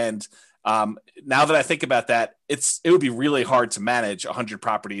forward. And now that I think about that, it would be really hard to manage 100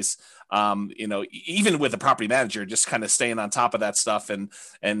 properties. Even with a property manager, just kind of staying on top of that stuff and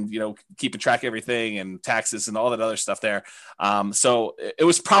keeping track of everything and taxes and all that other stuff there. So it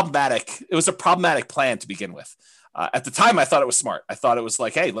was problematic. It was a problematic plan to begin with. At the time, I thought it was smart. I thought it was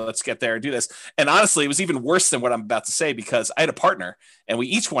like, hey, let's get there and do this. And honestly, it was even worse than what I'm about to say, because I had a partner and we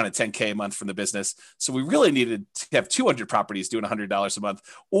each wanted 10K a month from the business. So we really needed to have 200 properties doing $100 a month,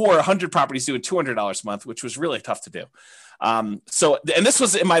 or 100 properties doing $200 a month, which was really tough to do. And this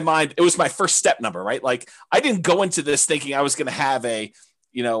was in my mind, it was my first step number, right? Like, I didn't go into this thinking I was going to have a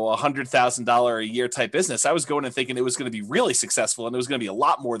 $100,000 a year type business. I was going and thinking it was going to be really successful, and it was going to be a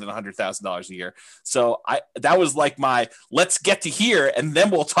lot more than $100,000 a year. So that was like let's get to here, and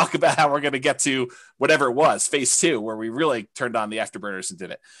then we'll talk about how we're going to get to whatever it was, phase 2, where we really turned on the afterburners and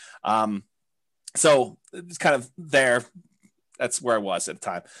did it. So it's kind of there. That's where I was at the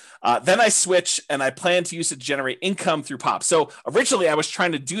time. Then I switched, and I planned to use it to generate income through POP. So originally I was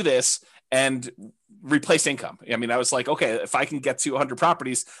trying to do this and replace income. I mean, I was like, okay, if I can get to 100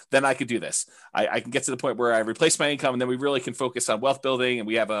 properties, then I could do this. I can get to the point where I replace my income, and then we really can focus on wealth building, and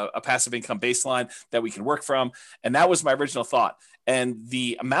we have a passive income baseline that we can work from. And that was my original thought. And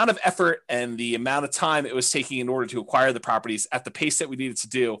the amount of effort and the amount of time it was taking in order to acquire the properties at the pace that we needed to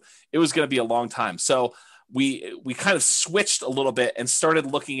do, it was going to be a long time. So we kind of switched a little bit and started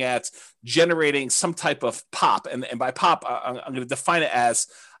looking at generating some type of POP. And by POP, I'm going to define it as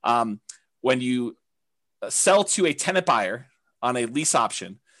when you sell to a tenant buyer on a lease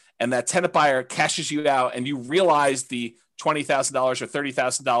option, and that tenant buyer cashes you out, and you realize the $20,000 or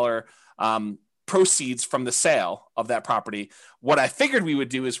 $30,000 proceeds from the sale of that property. What I figured we would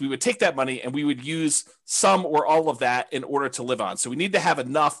do is we would take that money and we would use some or all of that in order to live on. So we need to have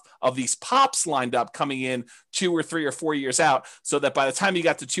enough of these POPs lined up coming in 2 or 3 or 4 years out, so that by the time you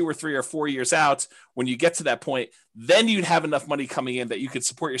got to 2 or 3 or 4 years out, when you get to that point, then you'd have enough money coming in that you could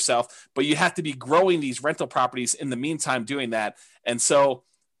support yourself, but you have to be growing these rental properties in the meantime doing that. And so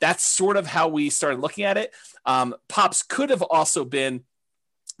that's sort of how we started looking at it. POPs could have also been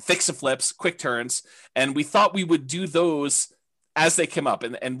fix and flips, quick turns. And we thought we would do those as they came up.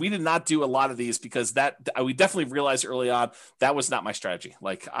 And we did not do a lot of these, because we definitely realized early on that was not my strategy.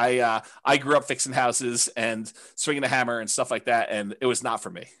 Like I grew up fixing houses and swinging a hammer and stuff like that, and it was not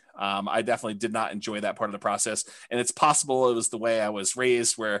for me. I definitely did not enjoy that part of the process, and it's possible it was the way I was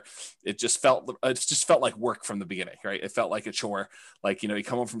raised, where it just felt like work from the beginning, right? It felt like a chore. Like, you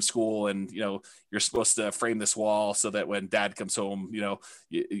come home from school and, you're supposed to frame this wall so that when dad comes home,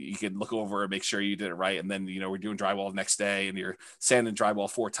 you can look over and make sure you did it right. And then, we're doing drywall the next day, and you're sanding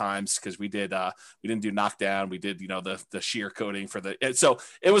drywall 4 times, because we didn't do knockdown. We did, the shear coating for so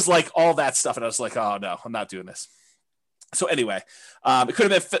it was like all that stuff. And I was like, oh no, I'm not doing this. So anyway, it could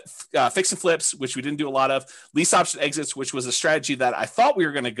have been fix and flips, which we didn't do a lot of, lease option exits, which was a strategy that I thought we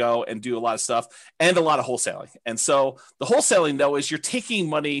were going to go and do a lot of stuff, and a lot of wholesaling. And so the wholesaling, though, is you're taking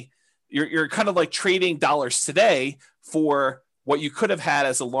money, you're kind of like trading dollars today for what you could have had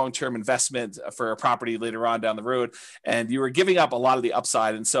as a long-term investment for a property later on down the road. And you were giving up a lot of the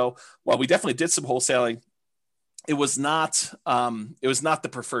upside. And so while we definitely did some wholesaling, it was not the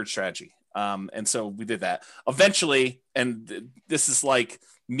preferred strategy. And so we did that eventually. And this is like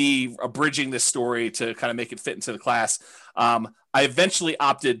me abridging this story to kind of make it fit into the class. I eventually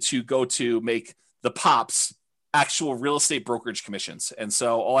opted to go to make the POPs actual real estate brokerage commissions. And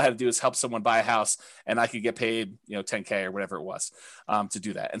so all I had to do is help someone buy a house, and I could get paid, $10K or whatever it was, to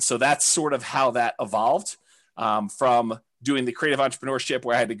do that. And so that's sort of how that evolved, from doing the creative entrepreneurship,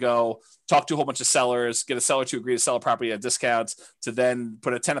 where I had to go talk to a whole bunch of sellers, get a seller to agree to sell a property at discounts, to then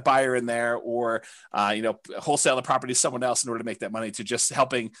put a tenant buyer in there, or, wholesale the property to someone else in order to make that money, to just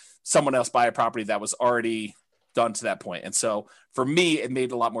helping someone else buy a property that was already done to that point. And so for me, it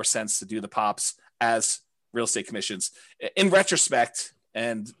made a lot more sense to do the POPs as real estate commissions. In retrospect,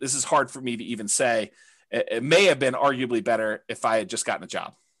 and this is hard for me to even say, it may have been arguably better if I had just gotten a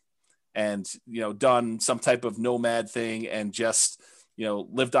job and, done some type of nomad thing and just,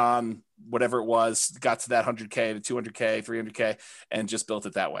 lived on whatever it was, got to that 100K to 200K, 300K, and just built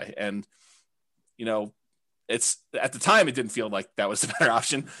it that way. And, it's at the time, it didn't feel like that was the better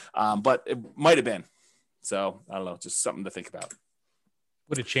option, but it might've been. So I don't know, just something to think about.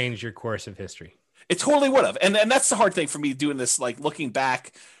 Would have changed your course of history. It totally would have. And that's the hard thing for me doing this, like looking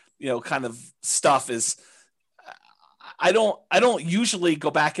back, kind of stuff is, I don't usually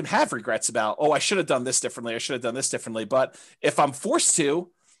go back and have regrets about, oh, I should have done this differently. I should have done this differently. But if I'm forced to,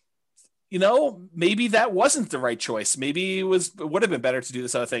 maybe that wasn't the right choice. Maybe it would have been better to do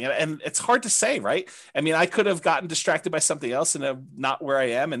this other thing. And it's hard to say, right? I mean, I could have gotten distracted by something else and I'm not where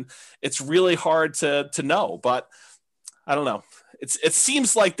I am. And it's really hard to know, but I don't know. It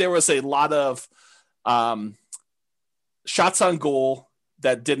seems like there was a lot of shots on goal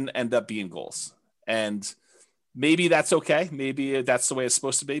that didn't end up being goals. And maybe that's okay. Maybe that's the way it's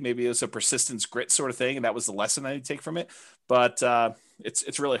supposed to be. Maybe it was a persistence, grit sort of thing. And that was the lesson I need to take from it. But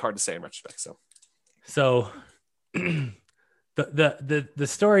it's really hard to say in retrospect. So the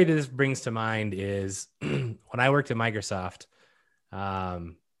story that this brings to mind is when I worked at Microsoft,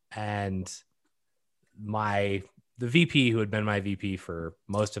 and the VP who had been my VP for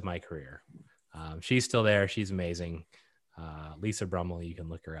most of my career, she's still there. She's amazing. Lisa Brummel, you can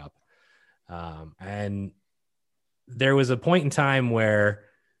look her up. And there was a point in time where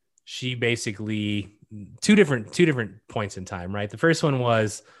she basically two different points in time, right? The first one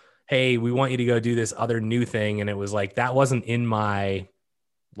was, hey, we want you to go do this other new thing. And it was like, that wasn't in my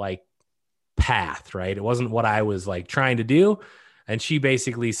path, right? It wasn't what I was trying to do. And she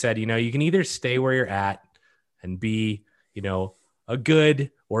basically said, you can either stay where you're at and be, a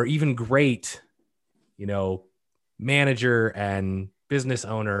good or even great, manager and business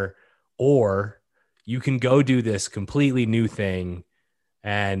owner, or you can go do this completely new thing.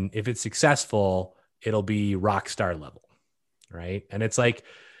 And if it's successful, it'll be rock star level. Right. And it's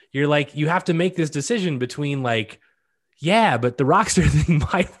you have to make this decision between yeah, but the rock star thing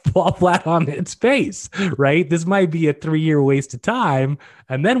might fall flat on its face, right? This might be a 3-year waste of time.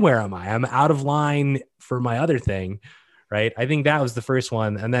 And then where am I? I'm out of line for my other thing. Right. I think that was the first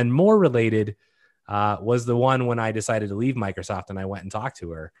one. And then more related was the one when I decided to leave Microsoft and I went and talked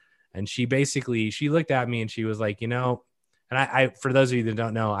to her. And she looked at me and she was like, and I, for those of you that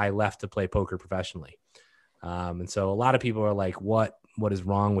don't know, I left to play poker professionally. And so a lot of people are like, what is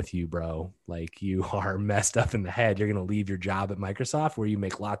wrong with you, bro? You are messed up in the head. You're going to leave your job at Microsoft where you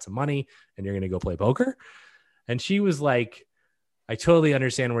make lots of money and you're going to go play poker. And she was like, I totally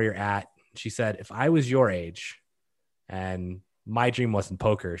understand where you're at. She said, if I was your age and my dream wasn't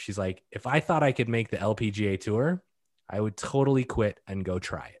poker, she's like, if I thought I could make the LPGA tour, I would totally quit and go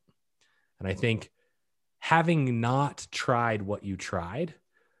try it. And I think having not tried what you tried,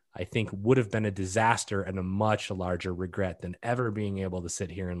 I think would have been a disaster and a much larger regret than ever being able to sit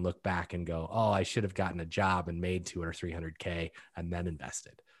here and look back and go, oh, I should have gotten a job and made 200 or 300K and then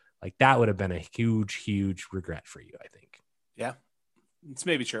invested. That would have been a huge, huge regret for you, I think. Yeah, it's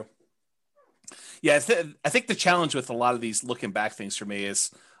maybe true. Yeah, I think the challenge with a lot of these looking back things for me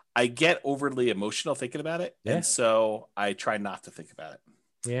is I get overly emotional thinking about it. Yeah. And so I try not to think about it.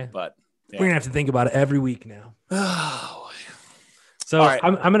 Yeah. But we're going to have to think about it every week now. So right.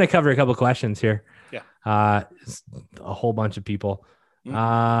 I'm going to cover a couple questions here. Yeah. A whole bunch of people.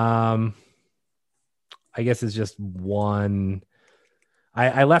 I guess it's just one.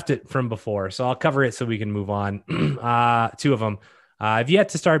 I left it from before, so I'll cover it so we can move on. Two of them. I've yet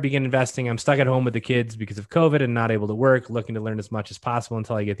to begin investing. I'm stuck at home with the kids because of COVID and not able to work, looking to learn as much as possible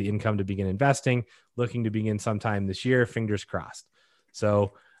until I get the income to begin investing, looking to begin sometime this year, fingers crossed.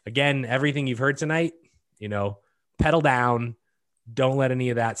 So again, everything you've heard tonight, pedal down. Don't let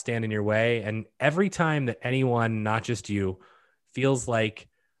any of that stand in your way. And every time that anyone, not just you, feels like,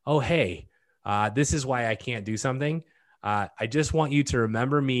 oh, hey, this is why I can't do something, I just want you to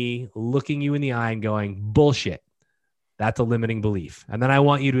remember me looking you in the eye and going, bullshit. That's a limiting belief. And then I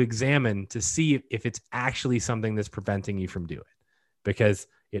want you to examine to see if it's actually something that's preventing you from doing it, because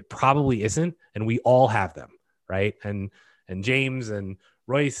it probably isn't. And we all have them, right? And James and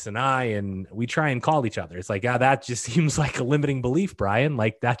Royce and and we try and call each other. It's that just seems like a limiting belief, Brian.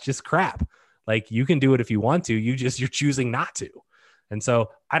 That's just crap. You can do it if you want to, you're choosing not to. And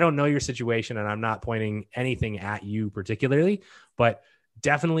so I don't know your situation and I'm not pointing anything at you particularly, but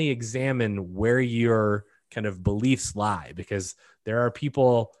definitely examine where your kind of beliefs lie, because there are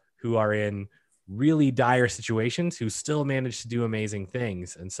people who are in really dire situations who still manage to do amazing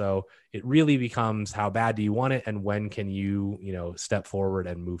things. And so it really becomes, how bad do you want it? And when can you, step forward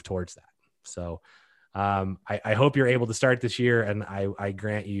and move towards that? So I hope you're able to start this year. And I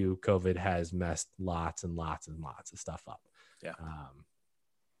grant you, COVID has messed lots and lots and lots of stuff up. Yeah.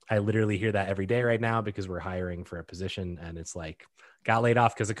 I literally hear that every day right now because we're hiring for a position and it's got laid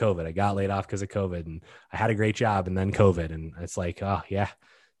off because of COVID. I got laid off because of COVID and I had a great job and then COVID. And it's oh yeah,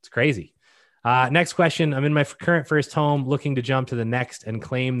 it's crazy. Next question. I'm in my current first home looking to jump to the next and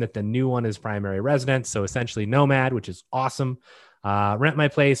claim that the new one is primary residence. So essentially nomad, which is awesome. Rent my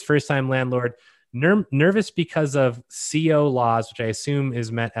place, first time landlord. Nervous because of CO laws, which I assume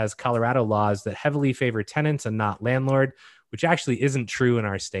is meant as Colorado laws that heavily favor tenants and not landlord, which actually isn't true in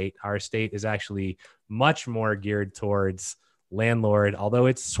our state. Our state is actually much more geared towards landlord, although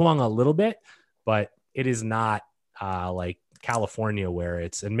it's swung a little bit, but it is not like California where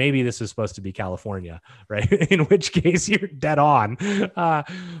it's, and maybe this is supposed to be California, right? In which case you're dead on.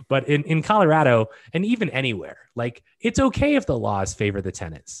 But in Colorado and even anywhere, like it's okay if the laws favor the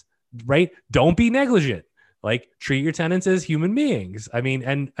tenants, right? Don't be negligent. Like treat your tenants as human beings. I mean,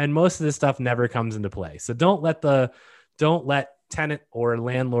 and most of this stuff never comes into play. So don't let tenant or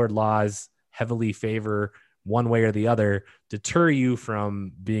landlord laws heavily favor one way or the other deter you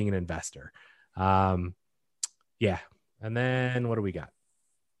from being an investor. Yeah. And then what do we got?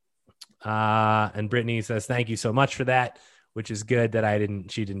 And Brittany says, thank you so much for that, which is good that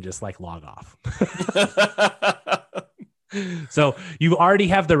she didn't just like log off. So you already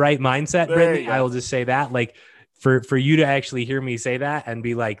have the right mindset, Brittany. I will just say that, like, for you to actually hear me say that and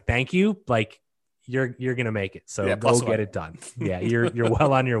be like, thank you, like you're going to make it. So yeah, go get it done. Yeah. You're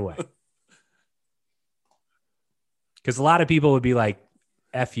well on your way. Cause a lot of people would be like,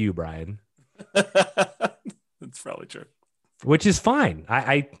 F you, Brian. That's probably true. Which is fine.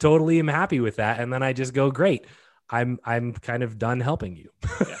 I totally am happy with that. And then I just go, great. I'm kind of done helping you.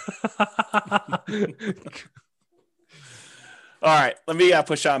 Yeah. All right, let me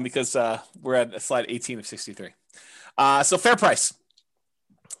push on because we're at slide 18 of 63. So fair price.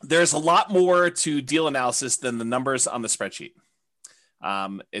 There's a lot more to deal analysis than the numbers on the spreadsheet.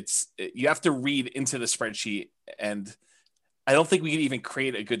 You have to read into the spreadsheet, and I don't think we can even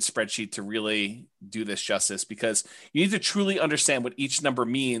create a good spreadsheet to really do this justice, because you need to truly understand what each number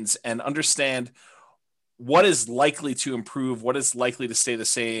means and understand what is likely to improve, what is likely to stay the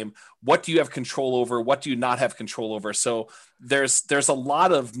same, what do you have control over, what do you not have control over. So there's a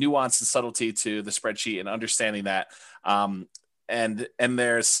lot of nuance and subtlety to the spreadsheet and understanding that. And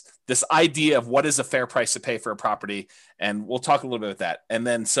there's this idea of what is a fair price to pay for a property. And we'll talk a little bit about that. And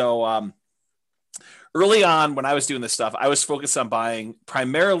then, so early on when I was doing this stuff, I was focused on buying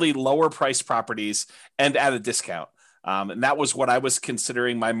primarily lower priced properties and at a discount. And that was what I was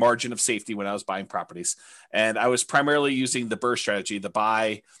considering my margin of safety when I was buying properties. And I was primarily using the BRRRR strategy, the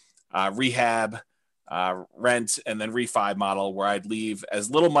buy, rehab, rent, and then refi model, where I'd leave as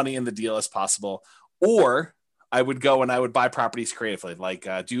little money in the deal as possible. Or I would go and I would buy properties creatively, like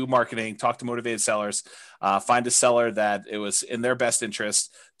do marketing, talk to motivated sellers, find a seller that it was in their best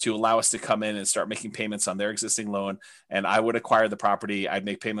interest to allow us to come in and start making payments on their existing loan. And I would acquire the property. I'd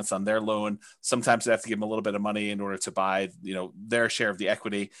make payments on their loan. Sometimes I'd have to give them a little bit of money in order to buy, their share of the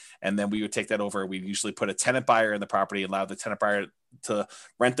equity. And then we would take that over. We'd usually put a tenant buyer in the property, allow the tenant buyer to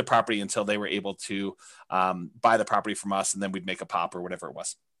rent the property until they were able to buy the property from us. And then we'd make a pop or whatever it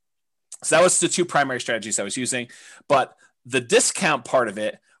was. So that was the two primary strategies I was using, but the discount part of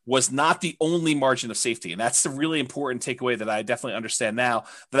it was not the only margin of safety. And that's the really important takeaway that I definitely understand now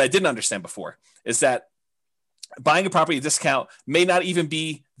that I didn't understand before, is that buying a property at a discount may not even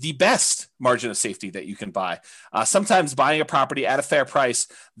be the best margin of safety that you can buy. Sometimes buying a property at a fair price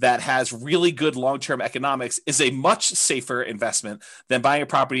that has really good long-term economics is a much safer investment than buying a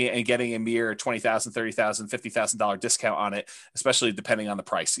property and getting a mere $20,000, $30,000, $50,000 discount on it, especially depending on the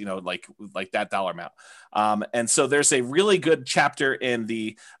price, like that dollar amount. And so there's a really good chapter in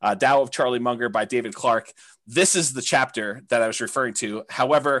the Tao of Charlie Munger by David Clark. This is the chapter that I was referring to.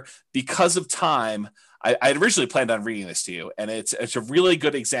 However, because of time, I originally planned on reading this to you, and it's a really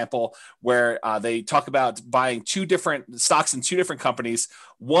good example where they talk about buying two different stocks in two different companies,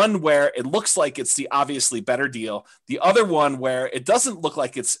 one where it looks like it's the obviously better deal, the other one where it doesn't look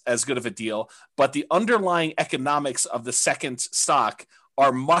like it's as good of a deal, but the underlying economics of the second stock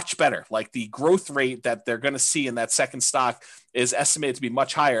are much better. Like the growth rate that they're going to see in that second stock is estimated to be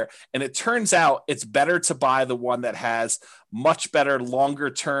much higher. And it turns out it's better to buy the one that has much better longer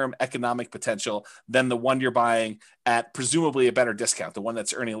term economic potential than the one you're buying at presumably a better discount, the one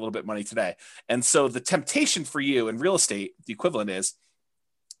that's earning a little bit of money today. And so the temptation for you in real estate, the equivalent is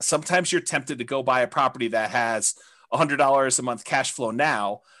sometimes you're tempted to go buy a property that has $100 a month cash flow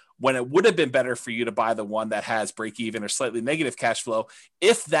now, when it would have been better for you to buy the one that has break even or slightly negative cash flow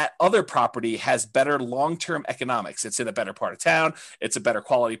if that other property has better long-term economics. It's in a better part of town. It's a better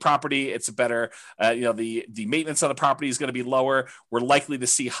quality property. It's a better, the maintenance on the property is going to be lower. We're likely to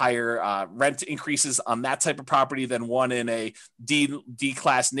see higher rent increases on that type of property than one in a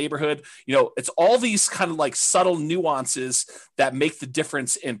D-class neighborhood. It's all these kind of like subtle nuances that make the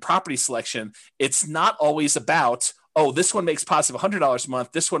difference in property selection. It's not always about, oh, this one makes positive $100 a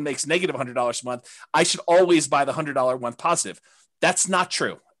month. This one makes negative $100 a month. I should always buy the $100 one positive. That's not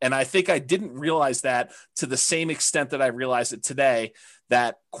true. And I think I didn't realize that to the same extent that I realized it today,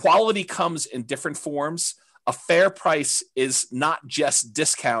 that quality comes in different forms. A fair price is not just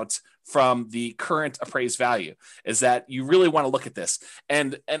discount from the current appraised value, is that you really want to look at this.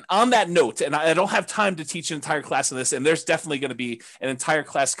 And on that note, and I don't have time to teach an entire class on this, and there's definitely going to be an entire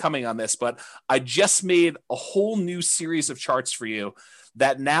class coming on this, but I just made a whole new series of charts for you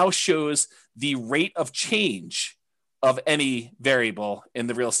that now shows the rate of change of any variable in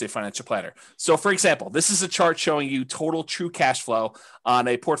the real estate financial planner. So for example, this is a chart showing you total true cash flow on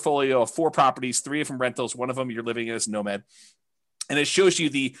a portfolio of 4 properties, 3 of them rentals, 1 of them you're living as a nomad. And it shows you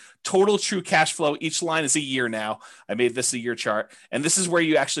the total true cash flow. Each line is a year now. I made this a year chart. And this is where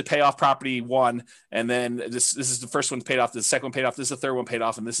you actually pay off property 1. And then this is the first one paid off. The second one paid off. This is the third one paid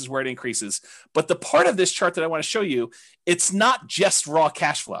off. And this is where it increases. But the part of this chart that I want to show you, it's not just raw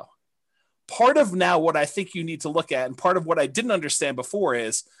cash flow. Part of now what I think you need to look at, and part of what I didn't understand before,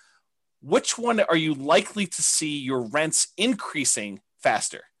 is which one are you likely to see your rents increasing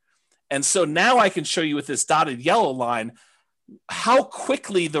faster? And so now I can show you with this dotted yellow line how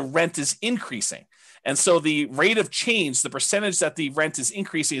quickly the rent is increasing. And so the rate of change, the percentage that the rent is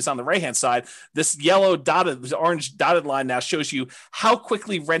increasing, is on the right-hand side. This yellow dotted, the orange dotted line now shows you how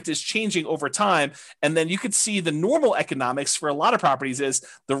quickly rent is changing over time. And then you could see the normal economics for a lot of properties is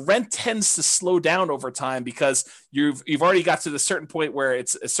the rent tends to slow down over time because you've already got to the certain point where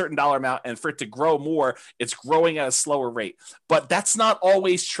it's a certain dollar amount, and for it to grow more, it's growing at a slower rate. But that's not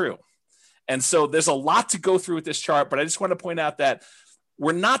always true. And so there's a lot to go through with this chart, but I just want to point out that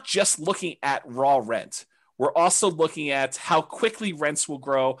we're not just looking at raw rent. We're also looking at how quickly rents will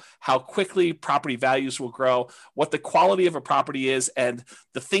grow, how quickly property values will grow, what the quality of a property is, and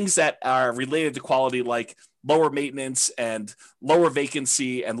the things that are related to quality, like lower maintenance and lower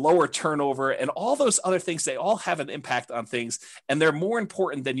vacancy and lower turnover and all those other things. They all have an impact on things, and they're more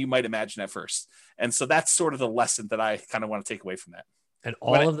important than you might imagine at first. And so that's sort of the lesson that I kind of want to take away from that. And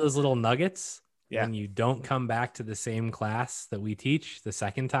all of those little nuggets, yeah, when you don't come back to the same class that we teach the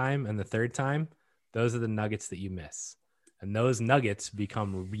second time and the third time, those are the nuggets that you miss. And those nuggets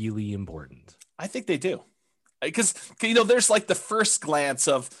become really important. I think they do. Because, there's like the first glance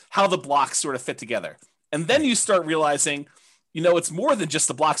of how the blocks sort of fit together. And then you start realizing, it's more than just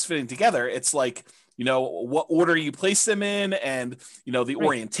the blocks fitting together. It's like, what order you place them in, and, the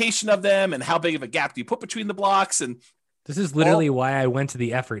orientation of them, and how big of a gap do you put between the blocks. And this is literally why I went to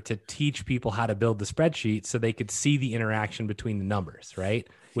the effort to teach people how to build the spreadsheet so they could see the interaction between the numbers, right?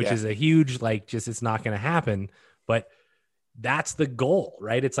 Which is a huge, it's not going to happen, but that's the goal,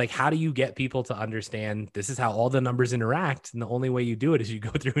 right? It's like, how do you get people to understand this is how all the numbers interact? And the only way you do it is you go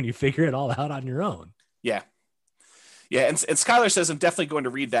through and you figure it all out on your own. Yeah. Yeah, and Skylar says, I'm definitely going to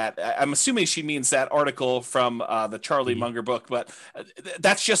read that. I'm assuming she means that article from the Charlie Munger book, but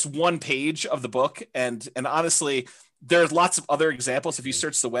that's just one page of the book. And honestly, there's lots of other examples. If you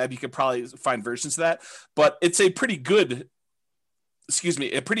search the web, you could probably find versions of that. But it's a pretty good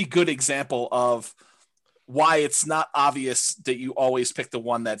example of why it's not obvious that you always pick the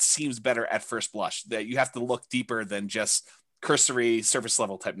one that seems better at first blush, that you have to look deeper than just cursory surface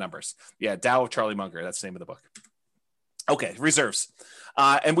level type numbers. Yeah, Tao of Charlie Munger, that's the name of the book. Okay, reserves.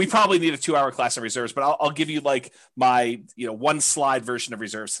 And we probably need a 2-hour class on reserves, but I'll give you like my, one slide version of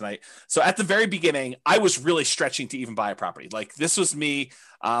reserves tonight. So at the very beginning, I was really stretching to even buy a property. Like this was me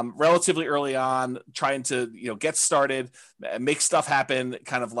relatively early on trying to, get started, make stuff happen,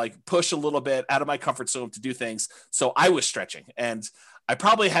 kind of like push a little bit out of my comfort zone to do things. So I was stretching, and I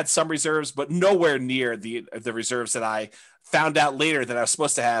probably had some reserves, but nowhere near the reserves that I found out later that I was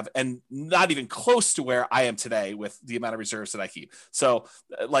supposed to have, and not even close to where I am today with the amount of reserves that I keep. So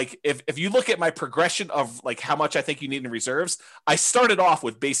like, if you look at my progression of like how much I think you need in reserves, I started off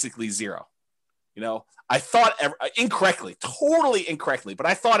with basically 0. I thought totally incorrectly, but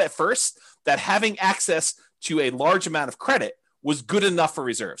I thought at first that having access to a large amount of credit was good enough for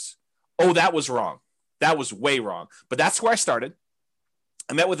reserves. Oh, that was wrong. That was way wrong. But that's where I started.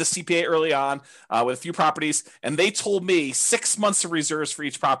 I met with a CPA early on with a few properties, and they told me 6 months of reserves for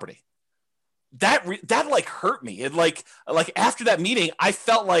each property. That like hurt me. It like after that meeting, I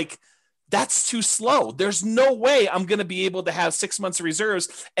felt like that's too slow. There's no way I'm going to be able to have 6 months of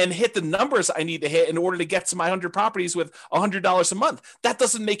reserves and hit the numbers I need to hit in order to get to my 100 properties with $100 a month. That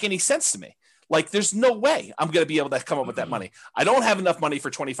doesn't make any sense to me. Like, there's no way I'm going to be able to come up with that money. I don't have enough money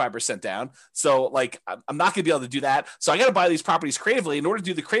for 25% down. So like, I'm not going to be able to do that. So I got to buy these properties creatively in order to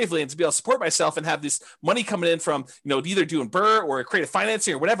do the creatively and to be able to support myself and have this money coming in from, either doing BRRRR or creative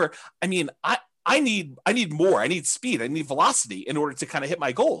financing or whatever. I mean, I need more. I need speed. I need velocity in order to kind of hit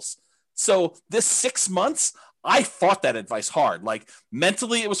my goals. So this 6 months, I fought that advice hard. Like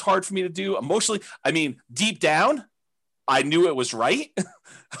mentally, it was hard for me to do. Emotionally, I mean, deep down, I knew it was right.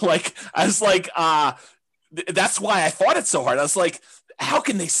 Like I was like, that's why I fought it so hard. I was like, how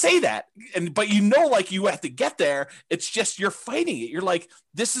can they say that? But like you have to get there. It's just, you're fighting it. You're like,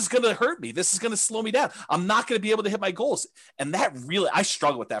 this is going to hurt me. This is going to slow me down. I'm not going to be able to hit my goals. And that really, I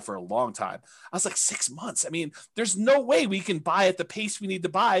struggled with that for a long time. I was like 6 months. I mean, there's no way we can buy at the pace we need to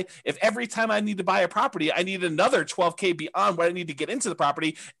buy. If every time I need to buy a property, I need another 12K beyond what I need to get into the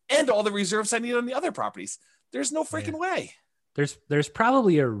property and all the reserves I need on the other properties. There's no freaking way. There's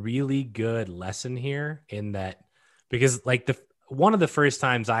probably a really good lesson here in that, because like one of the first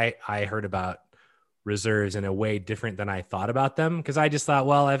times I heard about reserves in a way different than I thought about them, because I just thought,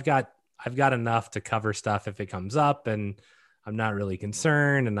 well, I've got enough to cover stuff if it comes up, and I'm not really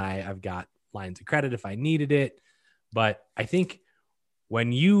concerned, and I've got lines of credit if I needed it. But I think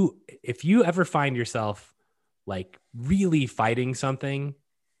if you ever find yourself like really fighting something,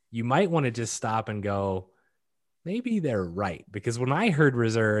 you might want to just stop and go, maybe they're right. Because when I heard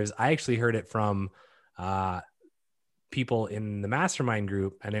reserves, I actually heard it from people in the mastermind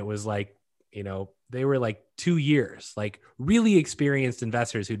group, and it was like, they were like 2 years, like really experienced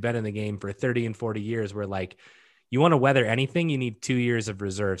investors who'd been in the game for 30 and 40 years were like, you want to weather anything, you need 2 years of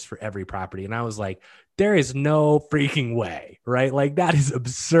reserves for every property. And I was like, there is no freaking way, right? Like that is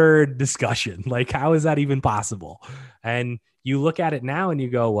absurd discussion. Like, how is that even possible? And you look at it now and you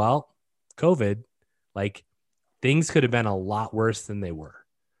go, well, COVID, like things could have been a lot worse than they were,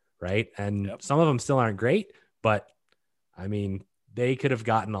 right? And some of them still aren't great, but I mean, they could have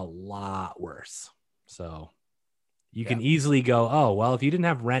gotten a lot worse. So you can easily go, oh, well, if you didn't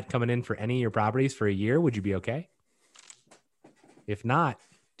have rent coming in for any of your properties for a year, would you be okay? If not,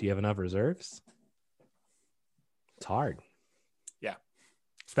 do you have enough reserves? It's hard. Yeah.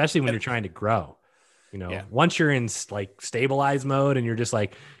 Especially when you're trying to grow. Once you're in like stabilized mode and you're just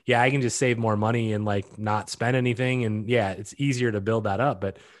like, I can just save more money and like not spend anything. And it's easier to build that up.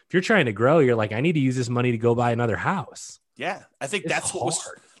 But if you're trying to grow, you're like, I need to use this money to go buy another house. Yeah. I think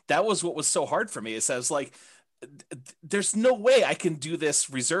that was what was so hard for me, is I was like, there's no way I can do this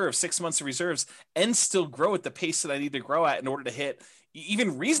 6 months of reserves and still grow at the pace that I need to grow at in order to hit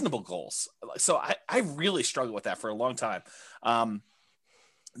even reasonable goals. So I really struggled with that for a long time.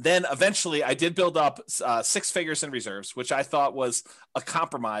 Then eventually I did build up 6 figures in reserves, which I thought was a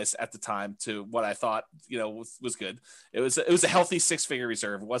compromise at the time to what I thought, was good. It was a healthy 6-figure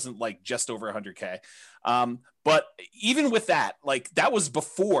reserve. It wasn't like just over 100K. But even with that, like that was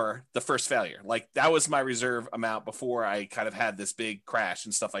before the first failure. Like that was my reserve amount before I kind of had this big crash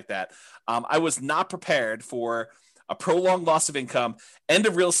and stuff like that. I was not prepared for a prolonged loss of income and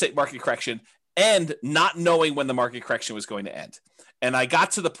a real estate market correction, and not knowing when the market correction was going to end. And I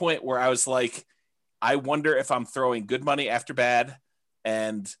got to the point where I was like, I wonder if I'm throwing good money after bad.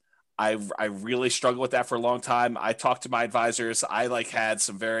 And I really struggled with that for a long time. I talked to my advisors. I had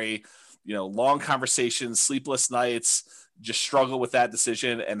some very, long conversations, sleepless nights, just struggle with that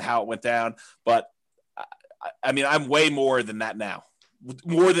decision and how it went down. But I mean, I'm way more than that now,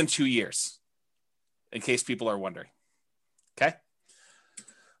 more than 2 years, in case people are wondering. Okay.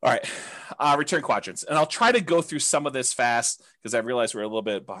 All right, return quadrants. And I'll try to go through some of this fast because I realize we're a little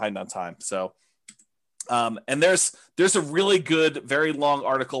bit behind on time. So, and there's a really good, very long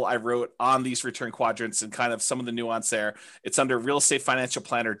article I wrote on these return quadrants and kind of some of the nuance there. It's under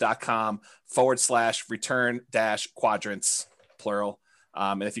realestatefinancialplanner.com/return-quadrants, plural.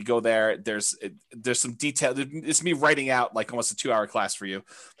 And if you go there, there's some detail. It's me writing out like almost a 2-hour class for you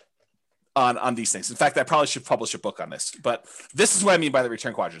on these things. In fact, I probably should publish a book on this, but this is what I mean by the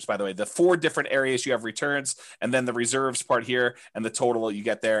return quadrants. By the way, the 4 different areas you have returns, and then the reserves part here, and the total you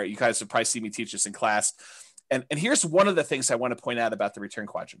get there. You guys have probably seen me teach this in class. And here's one of the things I want to point out about the return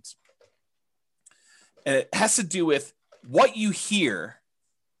quadrants. And it has to do with what you hear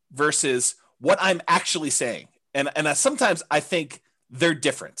versus what I'm actually saying. And sometimes I think they're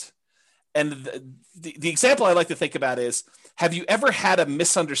different. And the example I like to think about is, have you ever had a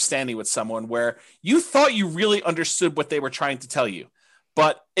misunderstanding with someone where you thought you really understood what they were trying to tell you,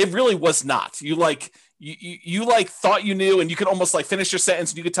 but it really was not? You thought you knew, and you could almost like finish your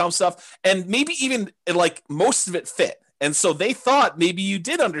sentence and you could tell them stuff, and maybe even like most of it fit. And so they thought maybe you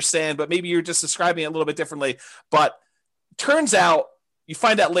did understand, but maybe you're just describing it a little bit differently. But turns out, you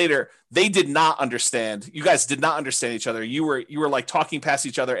find out later, they did not understand. You guys did not understand each other. You were like talking past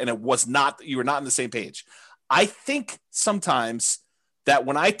each other, and you were not on the same page. I think sometimes that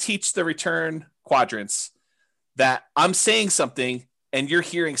when I teach the return quadrants, that I'm saying something and you're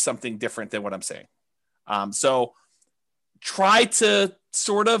hearing something different than what I'm saying. So try to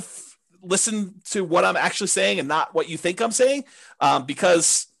sort of listen to what I'm actually saying and not what you think I'm saying,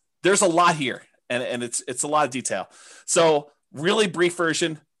 because there's a lot here, and it's a lot of detail. So really brief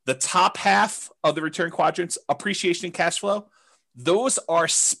version, the top half of the return quadrants, appreciation and cash flow, those are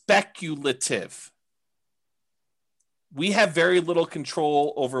speculative. We have very little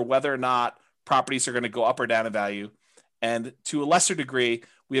control over whether or not properties are going to go up or down in value. And to a lesser degree,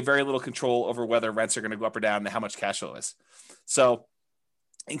 we have very little control over whether rents are going to go up or down and how much cash flow is. So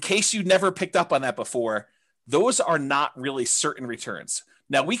in case you never picked up on that before, those are not really certain returns.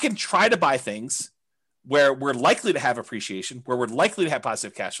 Now, we can try to buy things where we're likely to have appreciation, where we're likely to have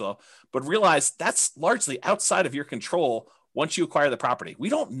positive cash flow, but realize that's largely outside of your control once you acquire the property. We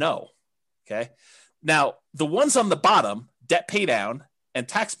don't know, okay? Now, the ones on the bottom, debt pay down and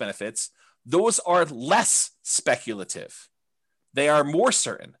tax benefits, those are less speculative. They are more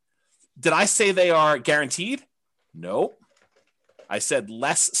certain. Did I say they are guaranteed? No. I said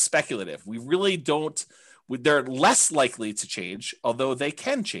less speculative. We really don't, they're less likely to change, although they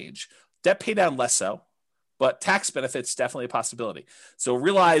can change. Debt pay down less so, but tax benefits definitely a possibility. So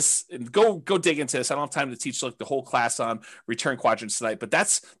realize, and go dig into this. I don't have time to teach like the whole class on return quadrants tonight, but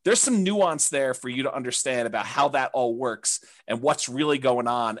there's some nuance there for you to understand about how that all works and what's really going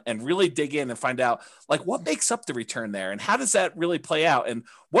on, and really dig in and find out like what makes up the return there and how does that really play out and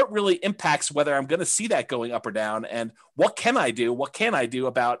what really impacts whether I'm going to see that going up or down, and what can I do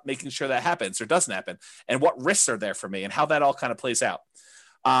about making sure that happens or doesn't happen, and what risks are there for me and how that all kind of plays out.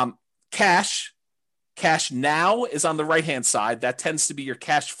 Cash now is on the right-hand side. That tends to be your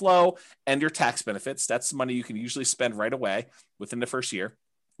cash flow and your tax benefits. That's money you can usually spend right away within the first year,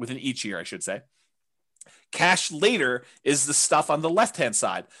 within each year, I should say. Cash later is the stuff on the left-hand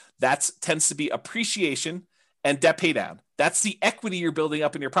side. That tends to be appreciation and debt pay down. That's the equity you're building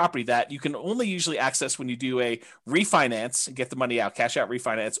up in your property that you can only usually access when you do a refinance and get the money out, cash out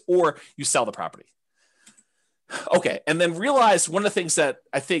refinance, or you sell the property. Okay, and then realize one of the things that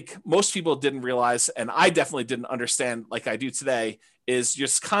I think most people didn't realize, and I definitely didn't understand like I do today, is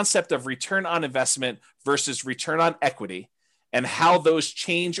this concept of return on investment versus return on equity and how those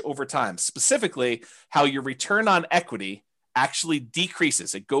change over time. Specifically, how your return on equity actually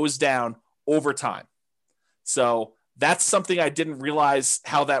decreases. It goes down over time. So that's something I didn't realize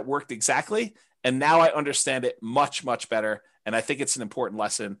how that worked exactly, and now I understand it much, much better, and I think it's an important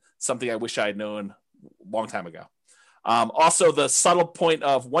lesson, something I wish I had known long time ago. Also, the subtle point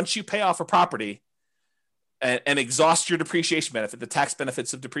of once you pay off a property and exhaust your depreciation benefit, the tax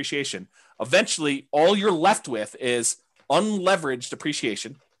benefits of depreciation, eventually all you're left with is unleveraged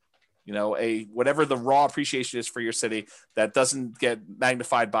depreciation, whatever the raw appreciation is for your city that doesn't get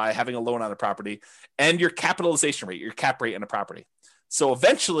magnified by having a loan on a property, and your capitalization rate, your cap rate in a property. So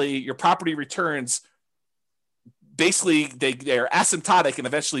eventually your property returns, basically they are asymptotic and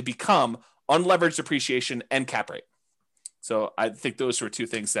eventually become unleveraged depreciation and cap rate. So I think those were two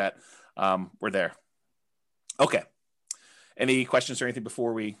things that were there. Okay. Any questions or anything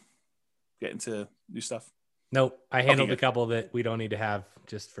before we get into new stuff? Nope. I handled a couple that we don't need to have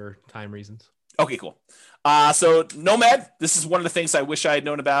just for time reasons. Okay, cool. So Nomad, this is one of the things I wish I had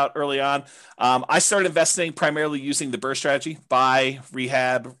known about early on. I started investing primarily using the BRRRR strategy, buy,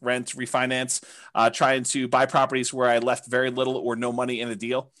 rehab, rent, refinance, trying to buy properties where I left very little or no money in a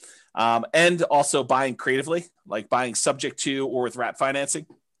deal. And also buying creatively, like buying subject to or with wrap financing.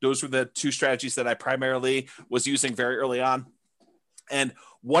 Those were the two strategies that I primarily was using very early on. And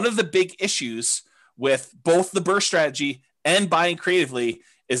one of the big issues with both the BRRRR strategy and buying creatively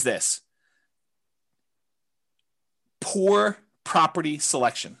is this: poor property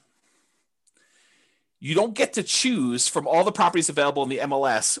selection. You don't get to choose from all the properties available in the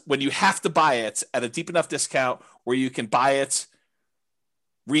MLS when you have to buy it at a deep enough discount where you can buy it,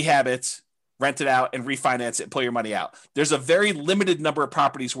 rehab it, rent it out, and refinance it and pull your money out. There's a very limited number of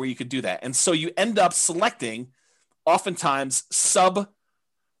properties where you could do that. And so you end up selecting oftentimes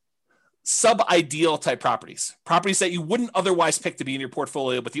sub-ideal type properties that you wouldn't otherwise pick to be in your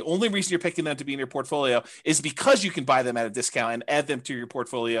portfolio, but the only reason you're picking them to be in your portfolio is because you can buy them at a discount and add them to your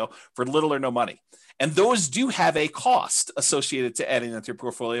portfolio for little or no money. And those do have a cost associated to adding them to your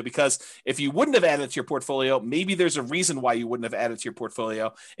portfolio, because if you wouldn't have added it to your portfolio, maybe there's a reason why you wouldn't have added to your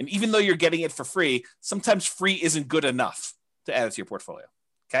portfolio. And even though you're getting it for free, sometimes free isn't good enough to add it to your portfolio.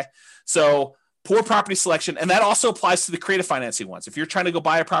 Okay. So poor property selection. And that also applies to the creative financing ones. If you're trying to go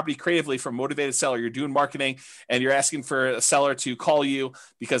buy a property creatively from a motivated seller, you're doing marketing and you're asking for a seller to call you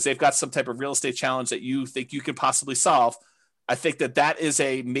because they've got some type of real estate challenge that you think you can possibly solve. I think that is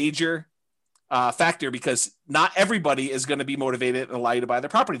a major factor, because not everybody is going to be motivated and allow you to buy their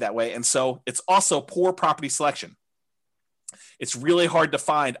property that way. And so it's also poor property selection. It's really hard to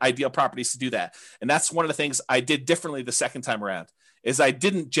find ideal properties to do that. And that's one of the things I did differently the second time around is I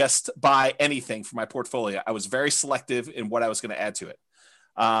didn't just buy anything for my portfolio. I was very selective in what I was going to add to it.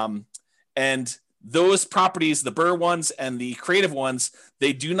 And those properties, the BRRRR ones and the creative ones,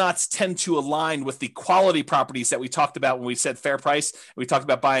 they do not tend to align with the quality properties that we talked about when we said fair price. We talked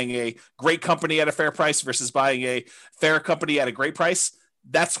about buying a great company at a fair price versus buying a fair company at a great price.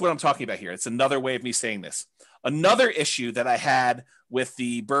 That's what I'm talking about here. It's another way of me saying this. Another issue that I had with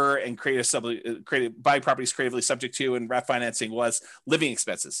the BRRRR and creative buying properties creatively subject to and wrap financing was living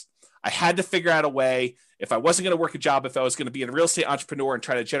expenses. I had to figure out a way, if I wasn't going to work a job, if I was going to be a real estate entrepreneur and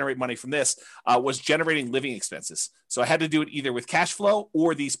try to generate money from this, was generating living expenses. So I had to do it either with cash flow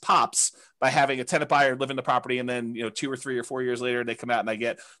or these pops by having a tenant buyer live in the property. And then, 2 or 3 or 4 years later, they come out and I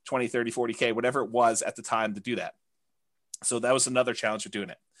get 20, 30, 40K, whatever it was at the time to do that. So that was another challenge of doing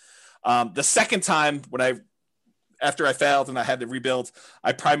it. The second time after I failed and I had to rebuild,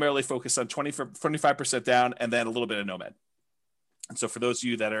 I primarily focused on 25% down and then a little bit of Nomad. And so for those of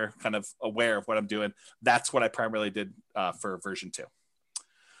you that are kind of aware of what I'm doing, that's what I primarily did for version 2.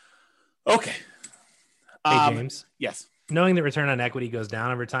 Okay. Hey, James. Yes. Knowing that return on equity goes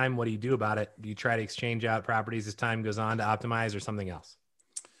down over time, what do you do about it? Do you try to exchange out properties as time goes on to optimize or something else?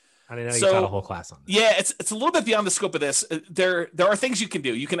 I know you taught a whole class on this. Yeah, it's a little bit beyond the scope of this. There are things you can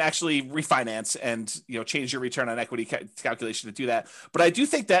do. You can actually refinance and change your return on equity calculation to do that. But I do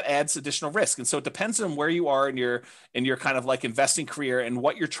think that adds additional risk, and so it depends on where you are in your kind of like investing career and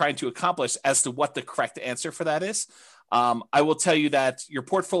what you're trying to accomplish as to what the correct answer for that is. I will tell you that your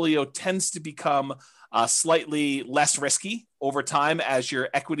portfolio tends to become slightly less risky over time as your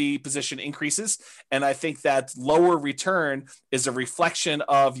equity position increases. And I think that lower return is a reflection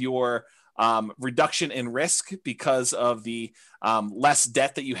of your reduction in risk because of the less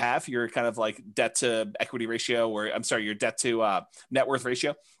debt that you have. Your kind of like debt to equity ratio, your debt to net worth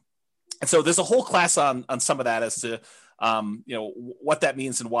ratio. And so there's a whole class on some of that as to what that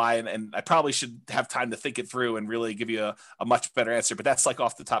means and why. And I probably should have time to think it through and really give you a much better answer. But that's like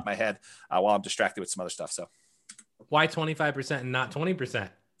off the top of my head while I'm distracted with some other stuff. So why 25% and not 20%?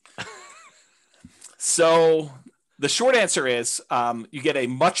 So the short answer is you get a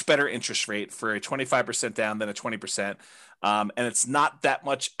much better interest rate for a 25% down than a 20%. And it's not that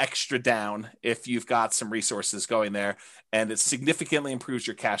much extra down if you've got some resources going there, and it significantly improves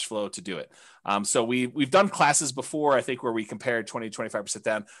your cash flow to do it. So we've done classes before, I think, where we compared 20 to 25%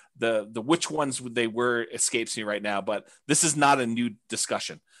 down. The which ones they were escapes me right now, but this is not a new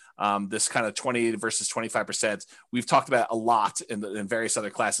discussion. This kind of 20 versus 25%, we've talked about a lot in various other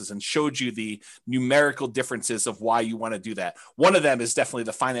classes and showed you the numerical differences of why you want to do that. One of them is definitely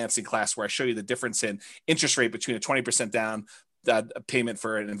the financing class, where I show you the difference in interest rate between a 20% down payment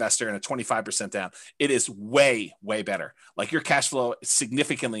for an investor and a 25% down. It is way, way better. Like your cash flow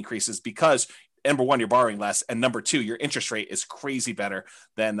significantly increases because number one, you're borrowing less. And number two, your interest rate is crazy better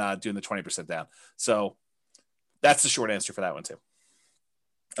than doing the 20% down. So that's the short answer for that one too.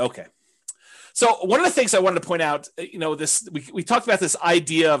 Okay. So one of the things I wanted to point out, we talked about this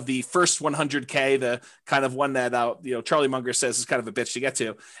idea of the first 100K, the kind of one that, Charlie Munger says is kind of a bitch to get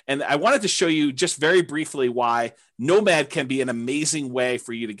to. And I wanted to show you just very briefly why Nomad can be an amazing way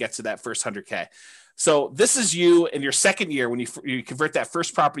for you to get to that first 100K. So this is you in your second year when you convert that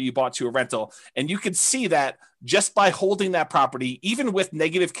first property you bought to a rental. And you can see that just by holding that property, even with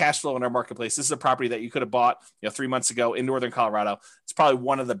negative cash flow in our marketplace, this is a property that you could have bought 3 months ago in Northern Colorado. It's probably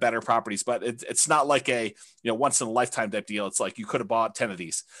one of the better properties, but it's not like a once in a lifetime type deal. It's like you could have bought 10 of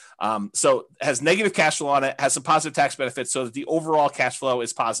these. So it has negative cash flow on it, has some positive tax benefits so that the overall cash flow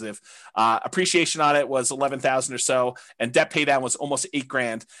is positive. Appreciation on it was 11,000 or so, and debt pay down was almost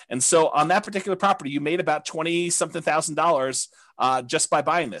 $8,000. And so on that particular property, you made about $20-something thousand just by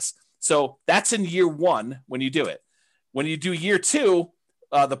buying this. So that's in year one when you do it. When you do year two,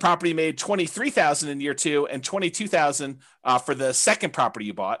 the property made $23,000 in year two and $22,000 for the second property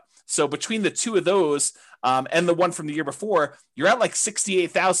you bought. So between the two of those and the one from the year before, you're at like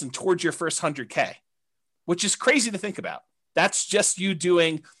 $68,000 towards your first 100K, which is crazy to think about. That's just you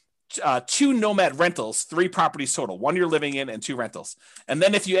doing 2 Nomad rentals, 3 properties total, 1 you're living in and 2 rentals. And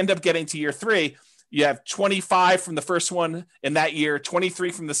then if you end up getting to year 3, you have 25 from the first one in that year,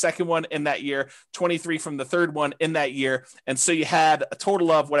 23 from the second one in that year, 23 from the third one in that year. And so you had a total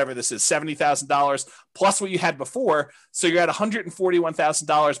of whatever this is, $70,000 plus what you had before. So you're at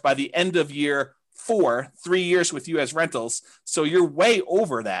 $141,000 by the end of year 4, 3 years with you as rentals. So you're way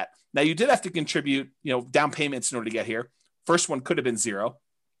over that. Now you did have to contribute, down payments in order to get here. First one could have been 0,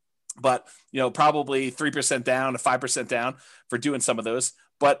 but probably 3% down, 5% down for doing some of those.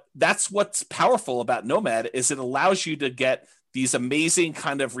 But that's what's powerful about Nomad is it allows you to get these amazing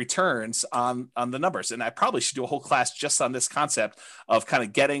kind of returns on the numbers. And I probably should do a whole class just on this concept of kind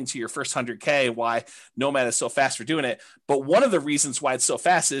of getting to your first 100K, why Nomad is so fast for doing it. But one of the reasons why it's so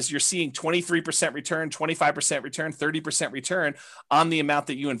fast is you're seeing 23% return, 25% return, 30% return on the amount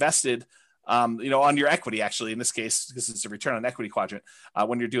that you invested, on your equity, actually, in this case, because it's a return on equity quadrant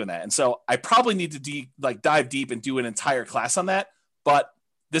when you're doing that. And so I probably need to dive deep and do an entire class on that. But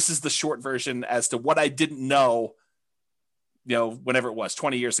this is the short version as to what I didn't know, whenever it was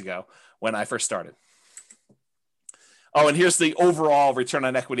 20 years ago when I first started. Oh, and here's the overall return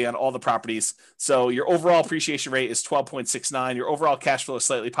on equity on all the properties. So your overall appreciation rate is 12.69. Your overall cash flow is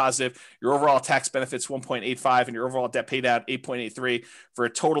slightly positive. Your overall tax benefits 1.85, and your overall debt pay down 8.83 for a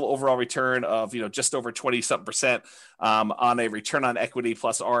total overall return of just over 20-something% on a return on equity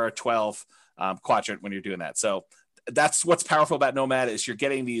plus R12 quadrant when you're doing that. So that's what's powerful about Nomad is you're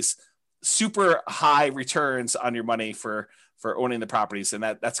getting these super high returns on your money for owning the properties, and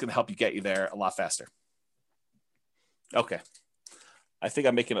that's going to help you get you there a lot faster. Okay. I think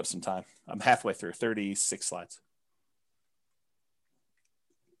I'm making up some time. I'm halfway through, 36 slides.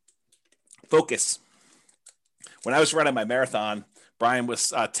 Focus. When I was running my marathon, Brian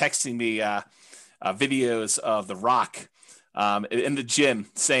was texting me videos of The Rock in the gym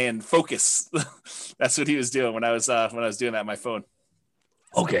saying focus. That's what he was doing when I was doing that on my phone.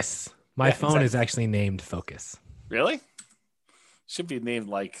 Focus. My phone exactly. Is actually named Focus. Really? Should be named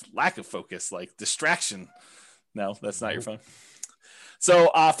like lack of focus, like distraction. No, that's not your phone. So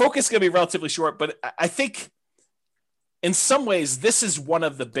focus is going to be relatively short, but I think in some ways this is one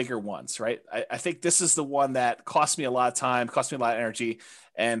of the bigger ones, right? I think this is the one that cost me a lot of time, cost me a lot of energy,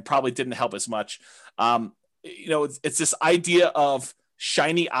 and probably didn't help as much. It's this idea of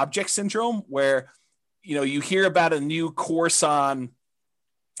shiny object syndrome where, you hear about a new course on,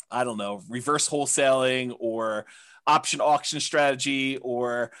 I don't know, reverse wholesaling or option auction strategy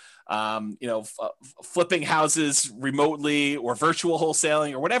or, flipping houses remotely or virtual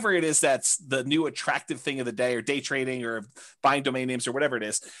wholesaling or whatever it is that's the new attractive thing of the day, or day trading or buying domain names or whatever it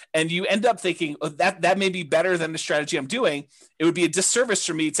is. And you end up thinking that may be better than the strategy I'm doing. It would be a disservice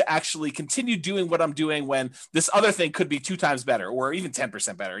for me to actually continue doing what I'm doing when this other thing could be 2 times better or even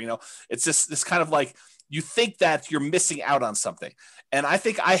 10% better. It's just this kind of like, you think that you're missing out on something. And I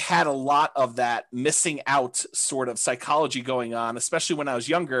think I had a lot of that missing out sort of psychology going on, especially when I was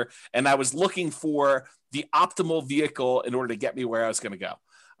younger, and I was looking for the optimal vehicle in order to get me where I was going to go.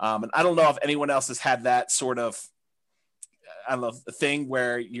 And I don't know if anyone else has had that sort of, thing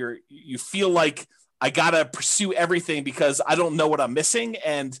where you feel like I got to pursue everything because I don't know what I'm missing.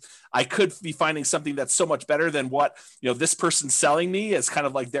 And I could be finding something that's so much better than what, this person's selling me as kind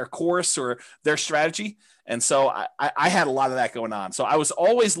of like their course or their strategy. And so I had a lot of that going on. So I was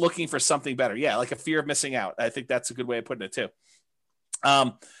always looking for something better. Yeah. Like a fear of missing out. I think that's a good way of putting it too.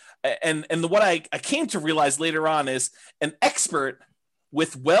 What I came to realize later on is an expert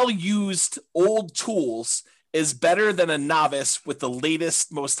with well-used old tools is better than a novice with the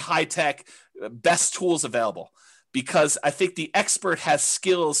latest, most high-tech, best tools available, because I think the expert has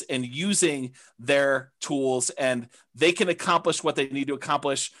skills in using their tools and they can accomplish what they need to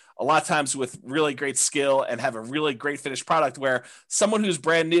accomplish a lot of times with really great skill and have a really great finished product, where someone who's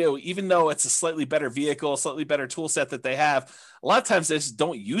brand new, even though it's a slightly better vehicle, slightly better tool set that they have, a lot of times they just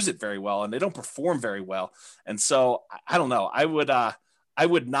don't use it very well and they don't perform very well. And so I don't know, I would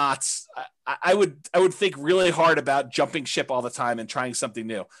think really hard about jumping ship all the time and trying something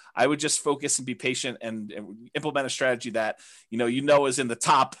new. I would just focus and be patient and implement a strategy that, is in the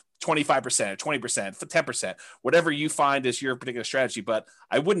top 25%, 20%, 10%, whatever you find is your particular strategy. But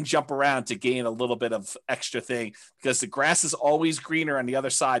I wouldn't jump around to gain a little bit of extra thing, because the grass is always greener on the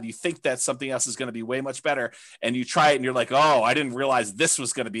other side. You think that something else is going to be way much better, and you try it and you're like, oh, I didn't realize this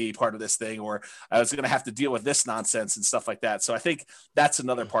was going to be part of this thing, or I was going to have to deal with this nonsense and stuff like that. So I think that's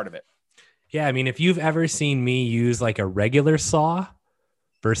another part of it. Yeah. I mean, if you've ever seen me use like a regular saw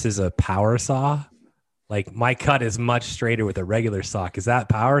versus a power saw, like my cut is much straighter with a regular saw, because that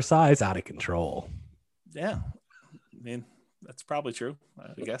power saw is out of control. Yeah. I mean, that's probably true,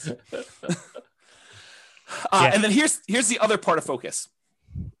 I guess. And then here's the other part of focus.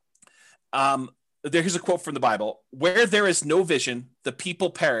 Here's a quote from the Bible: "Where there is no vision, the people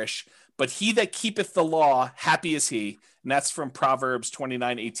perish, but he that keepeth the law, happy is he." And that's from Proverbs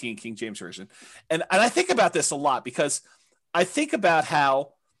 29:18, King James Version. And I think about this a lot, because I think about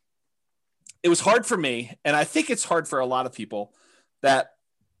how it was hard for me, and I think it's hard for a lot of people, that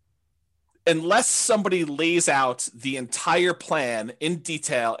unless somebody lays out the entire plan in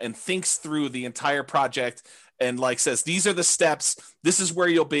detail and thinks through the entire project and like says, these are the steps. This is where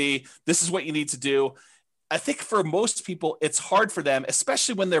you'll be. This is what you need to do. I think for most people, it's hard for them,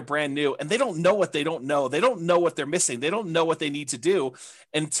 especially when they're brand new and they don't know what they don't know. They don't know what they're missing. They don't know what they need to do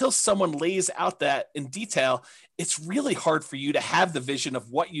until someone lays out that in detail. It's really hard for you to have the vision of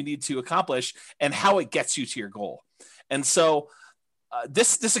what you need to accomplish and how it gets you to your goal. And so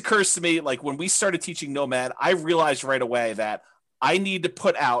this occurs to me, like when we started teaching Nomad, I realized right away that I need to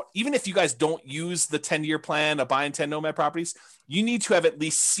put out, even if you guys don't use the 10-year plan of buying 10 Nomad properties, you need to have at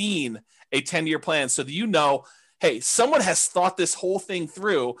least seen a 10-year plan so that you know, hey, someone has thought this whole thing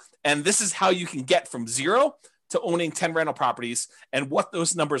through, and this is how you can get from 0 to owning 10 rental properties and what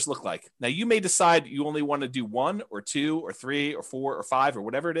those numbers look like. Now, you may decide you only want to do 1 or 2 or 3 or 4 or 5 or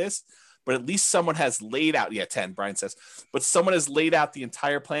whatever it is, but at least someone has laid out, 10, Brian says, but someone has laid out the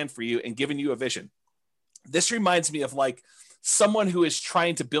entire plan for you and given you a vision. This reminds me of like someone who is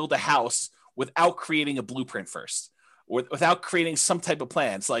trying to build a house without creating a blueprint first, or without creating some type of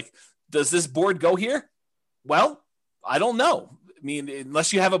plan. It's like, does this board go here? Well, I don't know. I mean,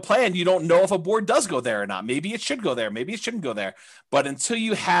 unless you have a plan, you don't know if a board does go there or not. Maybe it should go there. Maybe it shouldn't go there. But until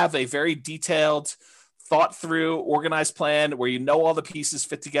you have a very detailed, thought through, organized plan where you know all the pieces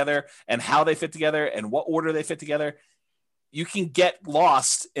fit together and how they fit together and what order they fit together, you can get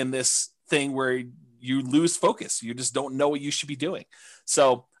lost in this thing where you lose focus. You just don't know what you should be doing.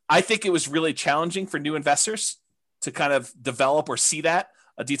 So I think it was really challenging for new investors to kind of develop or see that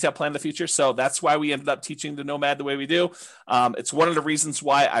a detailed plan in the future. So that's why we ended up teaching the Nomad the way we do. It's one of the reasons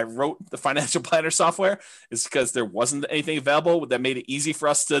why I wrote the financial planner software, is because there wasn't anything available that made it easy for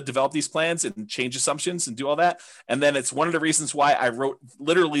us to develop these plans and change assumptions and do all that. And then it's one of the reasons why I wrote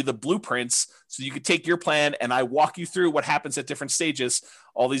literally the blueprints, so you could take your plan and I walk you through what happens at different stages,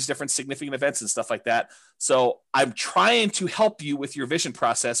 all these different significant events and stuff like that. So I'm trying to help you with your vision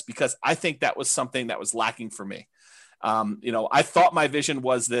process, because I think that was something that was lacking for me. I thought my vision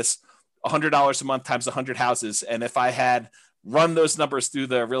was this $100 a month times 100 houses. And if I had run those numbers through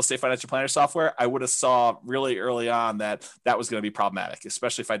the real estate financial planner software, I would have saw really early on that that was going to be problematic,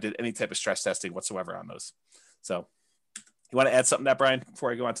 especially if I did any type of stress testing whatsoever on those. So you want to add something to that, Brian,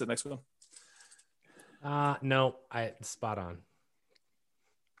 before I go on to the next one? No, spot on.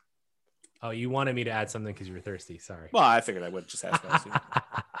 Oh, you wanted me to add something because you were thirsty. Sorry. Well, I figured I would just ask that.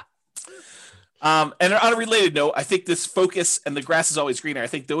 And on a related note, I think this focus and the grass is always greener, I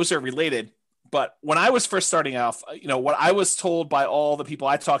think those are related. But when I was first starting off, what I was told by all the people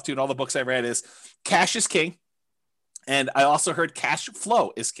I talked to and all the books I read is cash is king. And I also heard cash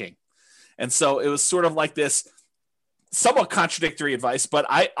flow is king. And so it was sort of like this somewhat contradictory advice, but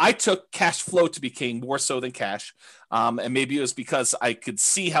I took cash flow to be king more so than cash. And maybe it was because I could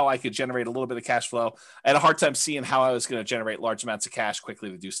see how I could generate a little bit of cash flow. I had a hard time seeing how I was going to generate large amounts of cash quickly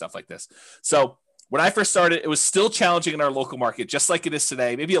to do stuff like this. So when I first started, it was still challenging in our local market, just like it is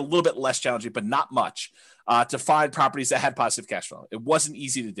today, maybe a little bit less challenging, but not much, to find properties that had positive cash flow. It wasn't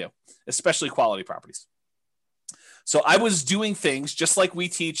easy to do, especially quality properties. So I was doing things just like we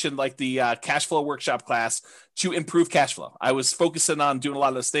teach in like the cash flow workshop class to improve cash flow. I was focusing on doing a lot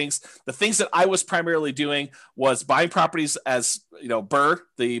of those things. The things that I was primarily doing was buying properties as, BRRRR,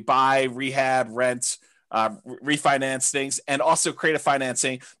 the buy, rehab, rent, refinance things, and also creative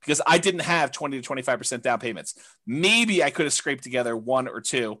financing, because I didn't have 20 to 25% down payments. Maybe I could have scraped together 1 or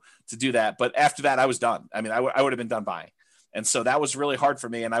 2 to do that. But after that, I was done. I mean, I would have been done buying. And so that was really hard for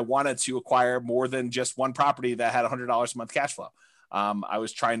me. And I wanted to acquire more than just one property that had $100 a month cash flow. I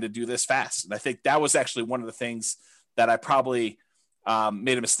was trying to do this fast. And I think that was actually one of the things that I probably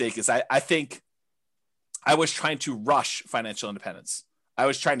made a mistake, is I think I was trying to rush financial independence. I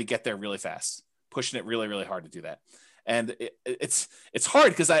was trying to get there really fast, pushing it really, really hard to do that. And it's hard,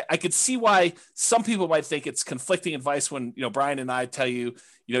 because I could see why some people might think it's conflicting advice when, Brian and I tell you,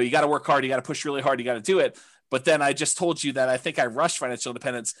 you got to work hard, you got to push really hard, you got to do it. But then I just told you that I think I rushed financial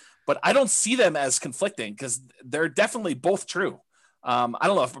independence, but I don't see them as conflicting, because they're definitely both true. I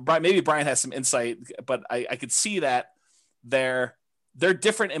don't know if maybe Brian has some insight, but I could see that they're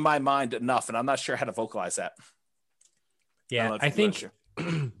different in my mind enough, and I'm not sure how to vocalize that. Yeah, I think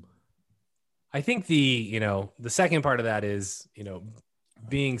I think the second part of that is,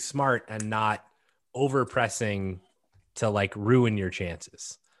 being smart and not over pressing to like ruin your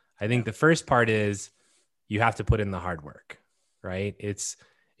chances. I think the first part is you have to put in the hard work, right? It's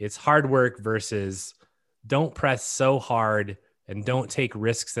hard work versus don't press so hard and don't take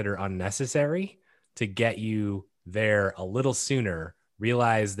risks that are unnecessary to get you there a little sooner.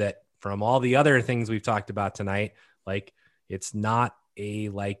 Realize that from all the other things we've talked about tonight, like it's not a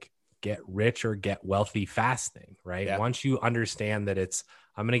like get rich or get wealthy fast thing, right? Yeah. Once you understand that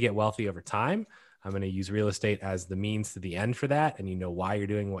I'm going to get wealthy over time, I'm going to use real estate as the means to the end for that, and you know why you're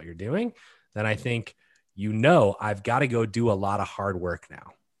doing what you're doing, then I think, I've got to go do a lot of hard work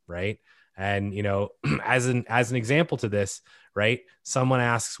now, right? And, as an example to this, right? Someone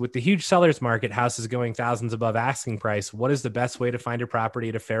asks, with the huge seller's market, houses going thousands above asking price, what is the best way to find a property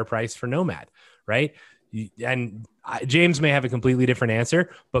at a fair price for Nomad, right? And James may have a completely different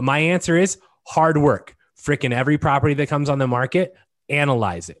answer, but my answer is hard work. Freaking every property that comes on the market,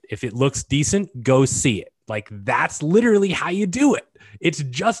 analyze it. If it looks decent, go see it. Like, that's literally how you do it. It's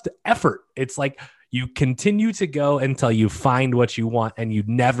just effort. It's like you continue to go until you find what you want and you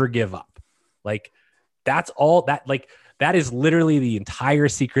never give up. Like, that's all that, like, that is literally the entire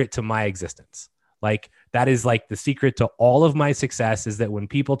secret to my existence. Like, that is like the secret to all of my success, is that when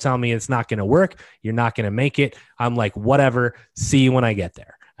people tell me it's not going to work, you're not going to make it, I'm like, whatever, see you when I get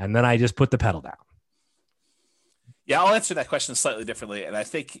there. And then I just put the pedal down. Yeah, I'll answer that question slightly differently. And I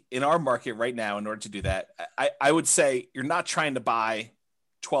think in our market right now, in order to do that, I would say you're not trying to buy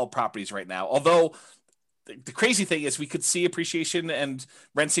 12 properties right now. Although the crazy thing is we could see appreciation and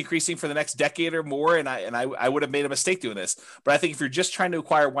rents increasing for the next decade or more. And I would have made a mistake doing this. But I think if you're just trying to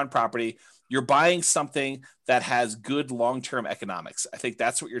acquire one property, you're buying something that has good long-term economics. I think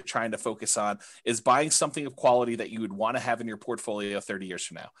that's what you're trying to focus on, is buying something of quality that you would want to have in your portfolio 30 years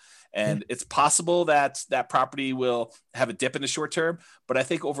from now. And it's possible that that property will have a dip in the short term, but I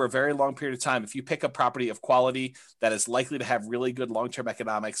think over a very long period of time, if you pick a property of quality that is likely to have really good long-term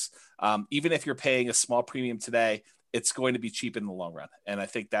economics, even if you're paying a small premium today, it's going to be cheap in the long run. And I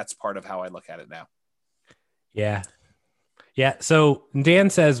think that's part of how I look at it now. Yeah. Yeah. So Dan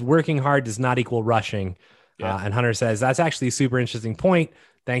says working hard does not equal rushing. Yeah. And Hunter says, that's actually a super interesting point.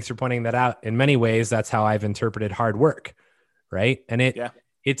 Thanks for pointing that out. In many ways, that's how I've interpreted hard work. Right. And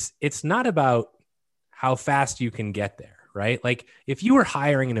it's not about how fast you can get there, right? Like, if you were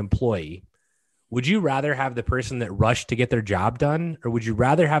hiring an employee, would you rather have the person that rushed to get their job done, or would you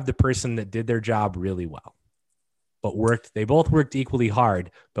rather have the person that did their job really well, but they both worked equally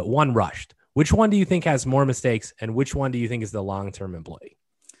hard, but one rushed? Which one do you think has more mistakes, and which one do you think is the long-term employee?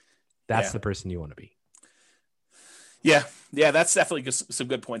 That's the person you want to be. Yeah. Yeah. That's definitely some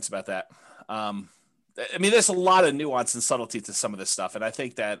good points about that. I mean, there's a lot of nuance and subtlety to some of this stuff. And I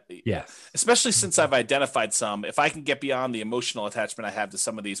think that, especially since I've identified some, if I can get beyond the emotional attachment I have to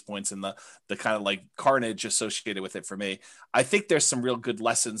some of these points and the kind of like carnage associated with it for me, I think there's some real good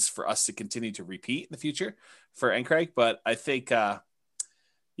lessons for us to continue to repeat in the future for NCRAG. But I think, I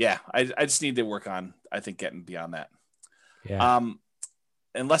just need to work on, I think, getting beyond that. Yeah.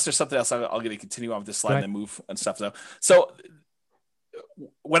 Unless there's something else, I'll get to continue on with this slide and then move and stuff. So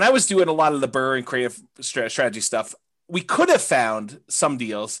when I was doing a lot of the BRRRR and creative strategy stuff, we could have found some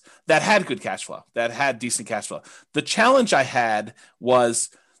deals that had good cash flow, that had decent cash flow. The challenge I had was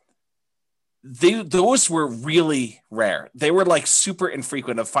those were really rare. They were like super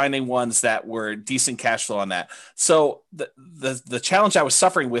infrequent of finding ones that were decent cash flow on that. So the challenge I was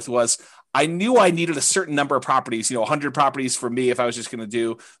suffering with was I knew I needed a certain number of properties, 100 properties for me if I was just going to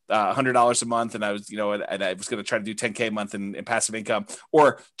do $100 a month, and I was, and I was going to try to do 10K a month in passive income,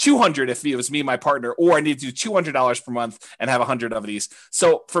 or 200 if it was me and my partner, or I need to do $200 per month and have 100 of these.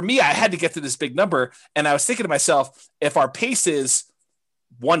 So for me, I had to get to this big number, and I was thinking to myself, if our pace is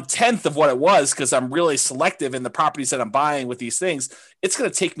 1/10 of what it was, because I'm really selective in the properties that I'm buying with these things, it's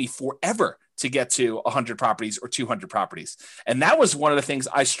going to take me forever to get to 100 properties or 200 properties. And that was one of the things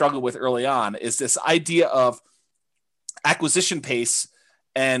I struggled with early on, is this idea of acquisition pace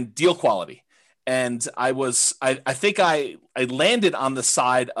and deal quality. And I think I landed on the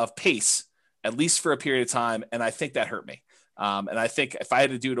side of pace, at least for a period of time. And I think that hurt me. And I think if I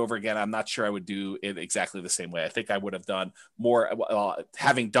had to do it over again, I'm not sure I would do it exactly the same way. I think I would have done more,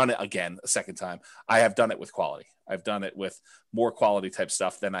 having done it again a second time. I have done it with quality. I've done it with more quality type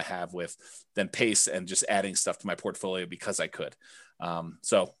stuff than I have than pace and just adding stuff to my portfolio because I could.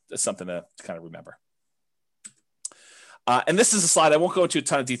 So that's something to kind of remember. And this is a slide. I won't go into a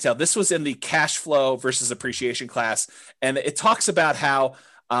ton of detail. This was in the cash flow versus appreciation class. And it talks about how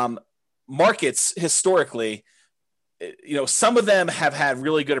markets historically, some of them have had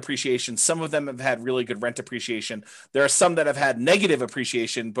really good appreciation. Some of them have had really good rent appreciation. There are some that have had negative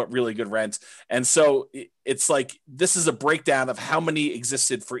appreciation, but really good rent. And so it's like, this is a breakdown of how many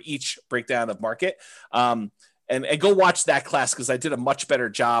existed for each breakdown of market. And go watch that class, because I did a much better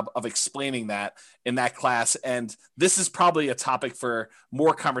job of explaining that in that class. And this is probably a topic for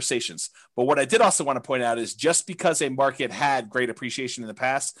more conversations. But what I did also want to point out is, just because a market had great appreciation in the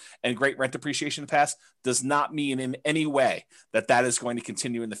past and great rent appreciation in the past does not mean in any way that is going to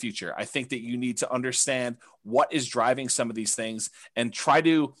continue in the future. I think that you need to understand what is driving some of these things and try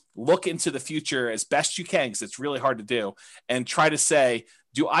to look into the future as best you can, because it's really hard to do, and try to say,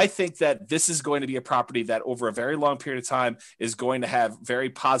 do I think that this is going to be a property that over a very long period of time is going to have very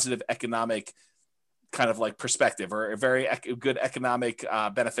positive economic kind of like perspective, or a very good economic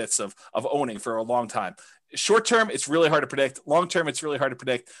benefits of owning for a long time? Short term, it's really hard to predict. Long term, it's really hard to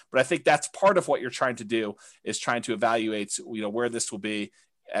predict. But I think that's part of what you're trying to do, is trying to evaluate, where this will be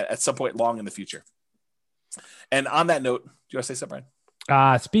at some point long in the future. And on that note, do you want to say something,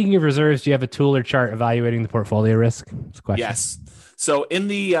 Brian? Speaking of reserves, do you have a tool or chart evaluating the portfolio risk? Yes. So in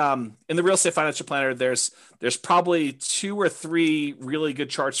the Real Estate Financial Planner, there's probably 2 or 3 really good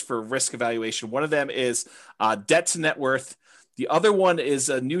charts for risk evaluation. One of them is debt to net worth. The other one is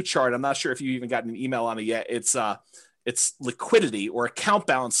a new chart. I'm not sure if you even got an email on it yet. It's liquidity, or account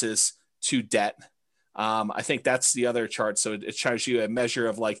balances to debt. I think that's the other chart. So it shows you a measure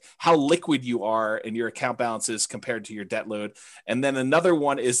of like how liquid you are in your account balances compared to your debt load. And then another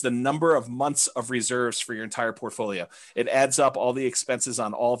one is the number of months of reserves for your entire portfolio. It adds up all the expenses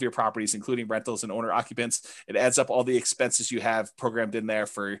on all of your properties, including rentals and owner occupants. It adds up all the expenses you have programmed in there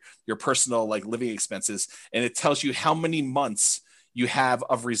for your personal like living expenses. And it tells you how many months you have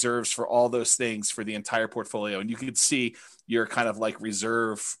of reserves for all those things for the entire portfolio. And you can see your kind of like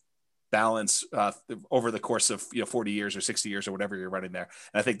reserve balance over the course of 40 years or 60 years or whatever you're running there.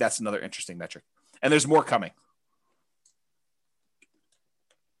 And I think that's another interesting metric. And there's more coming.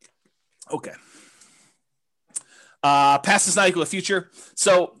 Okay. Past is not equal to future.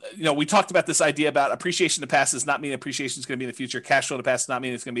 So, we talked about this idea about appreciation in the past does not mean appreciation is going to be in the future. Cash flow in the past does not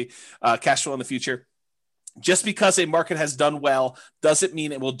mean it's going to be cash flow in the future. Just because a market has done well doesn't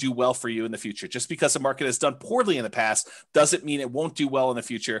mean it will do well for you in the future. Just because a market has done poorly in the past doesn't mean it won't do well in the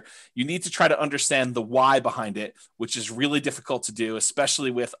future. You need to try to understand the why behind it, which is really difficult to do,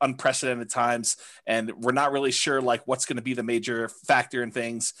 especially with unprecedented times. And we're not really sure like what's going to be the major factor in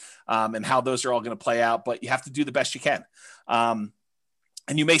things and how those are all going to play out, but you have to do the best you can. And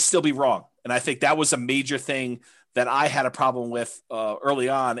you may still be wrong. And I think that was a major thing that I had a problem with early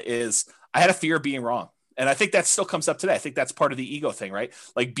on, is I had a fear of being wrong. And I think that still comes up today. I think that's part of the ego thing, right?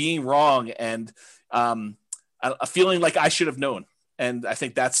 Like being wrong and a feeling like I should have known. And I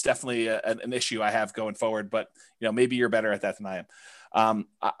think that's definitely an issue I have going forward. But, maybe you're better at that than I am.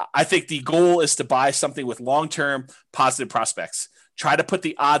 I think the goal is to buy something with long-term positive prospects. Try to put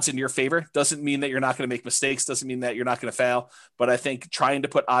the odds in your favor. Doesn't mean that you're not going to make mistakes. Doesn't mean that you're not going to fail. But I think trying to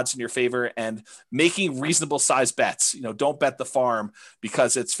put odds in your favor and making reasonable size bets. Don't bet the farm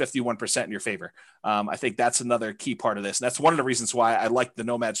because it's 51% in your favor. I think that's another key part of this. And that's one of the reasons why I like the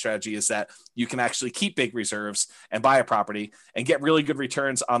nomad strategy, is that you can actually keep big reserves and buy a property and get really good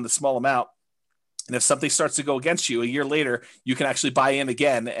returns on the small amount. And if something starts to go against you a year later, you can actually buy in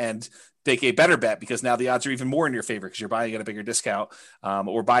again and take a better bet, because now the odds are even more in your favor because you're buying at a bigger discount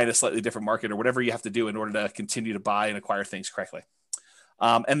or buying a slightly different market or whatever you have to do in order to continue to buy and acquire things correctly.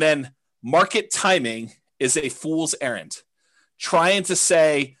 And then market timing is a fool's errand. Trying to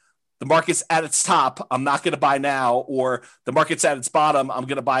say the market's at its top, I'm not going to buy now, or the market's at its bottom, I'm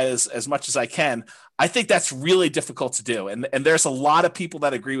going to buy as much as I can. I think that's really difficult to do. And there's a lot of people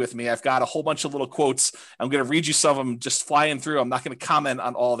that agree with me. I've got a whole bunch of little quotes. I'm going to read you some of them just flying through. I'm not going to comment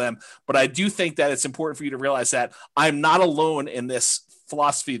on all of them, but I do think that it's important for you to realize that I'm not alone in this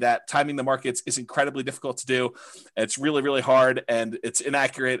philosophy that timing the markets is incredibly difficult to do. It's really, really hard, and it's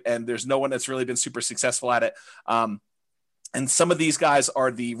inaccurate, and there's no one that's really been super successful at it. And some of these guys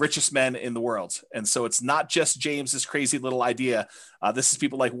are the richest men in the world. And so it's not just James's crazy little idea. This is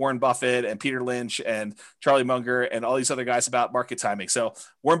people like Warren Buffett and Peter Lynch and Charlie Munger and all these other guys about market timing. So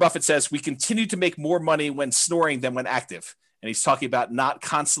Warren Buffett says, we continue to make more money when snoring than when active. And he's talking about not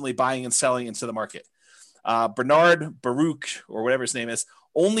constantly buying and selling into the market. Bernard Baruch, or whatever his name is,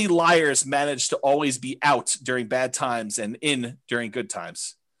 only liars manage to always be out during bad times and in during good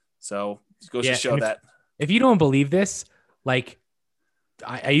times. So it goes to show that. If you don't believe this, like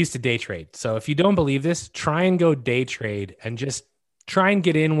I used to day trade. So if you don't believe this, try and go day trade and just try and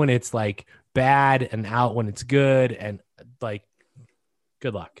get in when it's like bad and out when it's good, and like,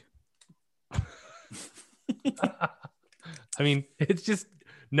 good luck. I mean, it's just,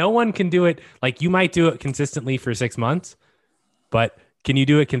 no one can do it. Like, you might do it consistently for 6 months, but can you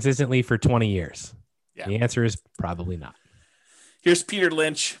do it consistently for 20 years? Yeah. The answer is probably not. Here's Peter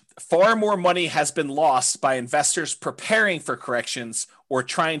Lynch. Far more money has been lost by investors preparing for corrections or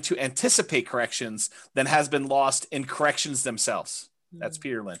trying to anticipate corrections than has been lost in corrections themselves. That's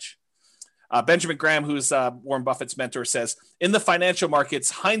Peter Lynch. Benjamin Graham, who's Warren Buffett's mentor, says, in the financial markets,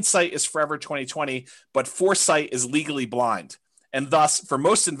 hindsight is forever 20/20, but foresight is legally blind. And thus, for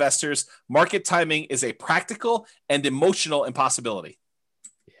most investors, market timing is a practical and emotional impossibility.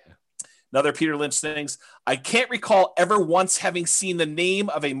 Yeah. Another Peter Lynch things. I can't recall ever once having seen the name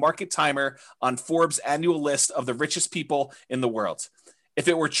of a market timer on Forbes' annual list of the richest people in the world. If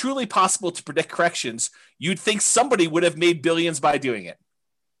it were truly possible to predict corrections, you'd think somebody would have made billions by doing it.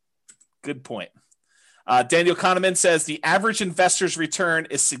 Good point. Daniel Kahneman says the average investor's return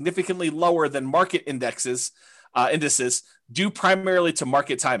is significantly lower than market indices due primarily to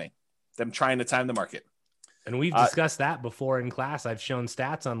market timing, them trying to time the market. And we've discussed that before in class. I've shown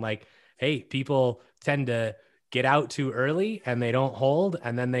stats on like, hey, people tend to get out too early and they don't hold,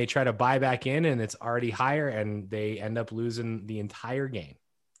 and then they try to buy back in and it's already higher and they end up losing the entire game.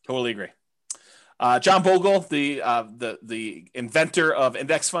 Totally agree. John Bogle, the inventor of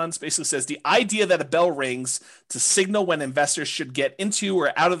index funds, basically says the idea that a bell rings to signal when investors should get into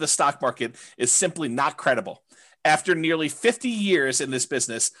or out of the stock market is simply not credible. After nearly 50 years in this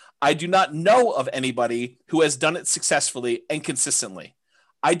business, I do not know of anybody who has done it successfully and consistently.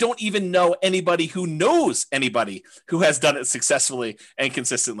 I don't even know anybody who knows anybody who has done it successfully and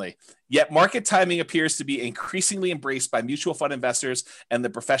consistently. Yet market timing appears to be increasingly embraced by mutual fund investors and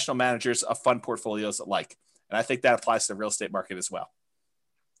the professional managers of fund portfolios alike. And I think that applies to the real estate market as well.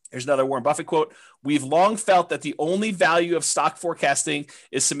 Here's another Warren Buffett quote. We've long felt that the only value of stock forecasting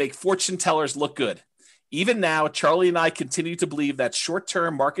is to make fortune tellers look good. Even now, Charlie and I continue to believe that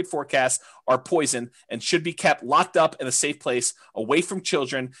short-term market forecasts are poison and should be kept locked up in a safe place away from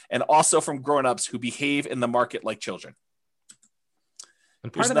children and also from grown-ups who behave in the market like children.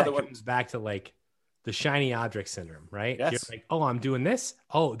 And part of that comes back to like the shiny object syndrome, right? Yes. You're like, oh, I'm doing this.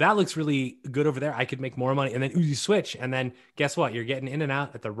 Oh, that looks really good over there. I could make more money. And then you switch. And then guess what? You're getting in and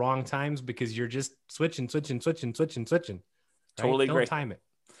out at the wrong times because you're just switching. Right? Totally agree. Don't time it.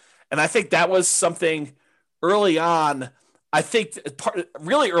 And I think that was something early on. I think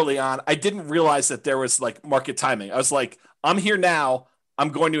really early on, I didn't realize that there was like market timing. I was like, I'm here now. I'm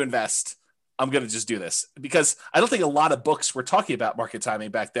going to invest. I'm going to just do this, because I don't think a lot of books were talking about market timing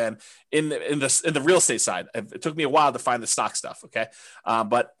back then in the real estate side. It took me a while to find the stock stuff. Okay.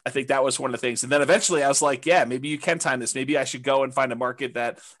 But I think that was one of the things. And then eventually I was like, yeah, maybe you can time this. Maybe I should go and find a market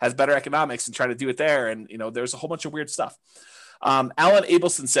that has better economics and try to do it there. And, there's a whole bunch of weird stuff. Alan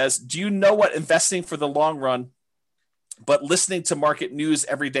Abelson says, do you know what investing for the long run but listening to market news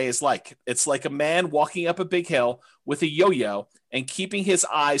every day is like? It's like a man walking up a big hill with a yo-yo and keeping his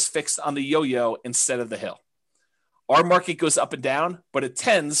eyes fixed on the yo-yo instead of the hill. Our market goes up and down, but it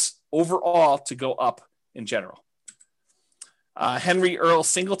tends overall to go up in general. Henry Earl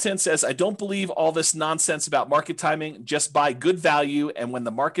Singleton says, I don't believe all this nonsense about market timing. Just buy good value, and when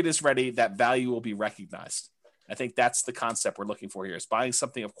the market is ready, that value will be recognized. I think that's the concept we're looking for here, is buying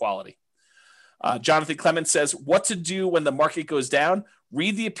something of quality. Jonathan Clemens says, what to do when the market goes down?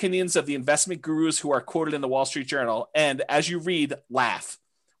 Read the opinions of the investment gurus who are quoted in the Wall Street Journal. And as you read, laugh.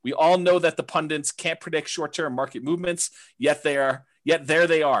 We all know that the pundits can't predict short-term market movements, yet there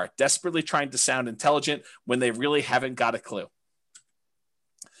they are, desperately trying to sound intelligent when they really haven't got a clue.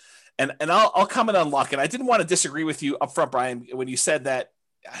 And I'll comment on luck. And I didn't want to disagree with you up front, Brian, when you said that.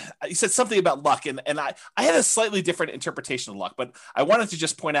 You said something about luck, and I had a slightly different interpretation of luck, but I wanted to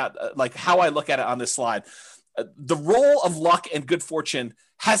just point out like how I look at it on this slide. The role of luck and good fortune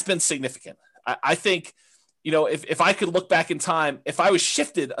has been significant. I think, if I could look back in time, if I was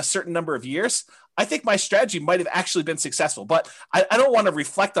shifted a certain number of years, I think my strategy might have actually been successful. But I don't want to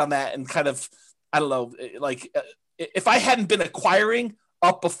reflect on that and kind of, I don't know, like if I hadn't been acquiring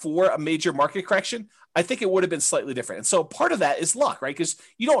up before a major market correction, I think it would have been slightly different. And so part of that is luck, right? Because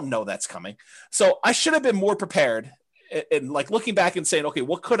you don't know that's coming. So I should have been more prepared and like looking back and saying, okay,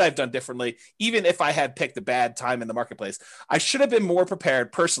 what could I have done differently? Even if I had picked a bad time in the marketplace, I should have been more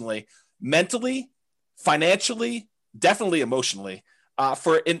prepared personally, mentally, financially, definitely emotionally,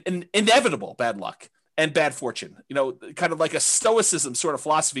 for an inevitable bad luck and bad fortune, kind of like a stoicism sort of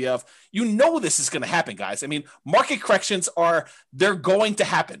philosophy of, this is going to happen, guys. I mean, market corrections they're going to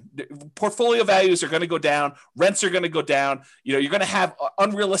happen. Portfolio values are going to go down. Rents are going to go down. You're going to have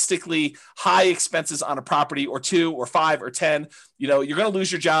unrealistically high expenses on a property or 2 or 5 or 10. You're going to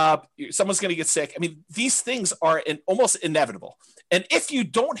lose your job. Someone's going to get sick. I mean, these things are almost inevitable. And if you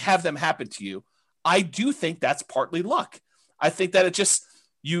don't have them happen to you, I do think that's partly luck. I think that it just,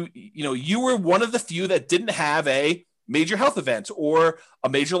 you were one of the few that didn't have a major health event or a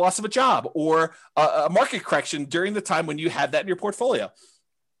major loss of a job or a market correction during the time when you had that in your portfolio.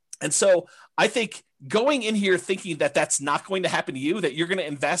 And so I think going in here thinking that that's not going to happen to you, that you're going to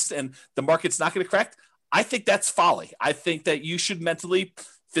invest and the market's not going to correct, I think that's folly. I think that you should mentally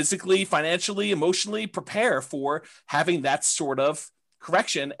physically, financially, emotionally prepare for having that sort of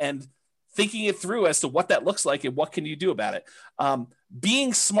correction and thinking it through as to what that looks like and what can you do about it.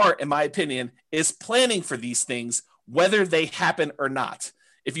 Being smart, in my opinion, is planning for these things, whether they happen or not.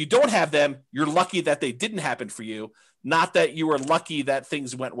 If you don't have them, you're lucky that they didn't happen for you, not that you were lucky that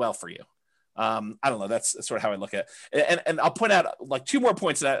things went well for you. I don't know. That's sort of how I look at it. And I'll point out like 2 more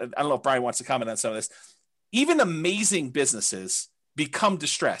points that I don't know if Brian wants to comment on some of this. Even amazing businesses become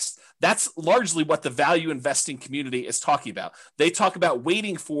distressed. That's largely what the value investing community is talking about. They talk about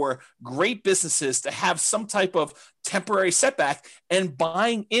waiting for great businesses to have some type of temporary setback and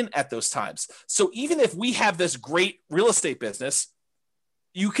buying in at those times. So even if we have this great real estate business,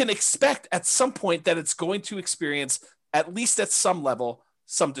 you can expect at some point that it's going to experience, at least at some level,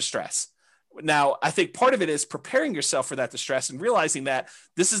 some distress. Now, I think part of it is preparing yourself for that distress and realizing that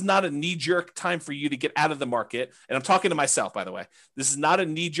this is not a knee-jerk time for you to get out of the market. And I'm talking to myself, by the way. This is not a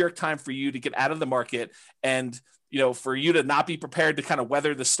knee-jerk time for you to get out of the market and, for you to not be prepared to kind of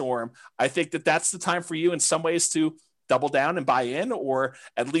weather the storm. I think that that's the time for you in some ways to double down and buy in, or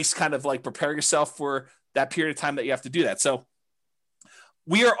at least kind of like prepare yourself for that period of time that you have to do that. So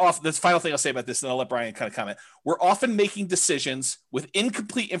we are off. The final thing I'll say about this, and I'll let Brian kind of comment. We're often making decisions with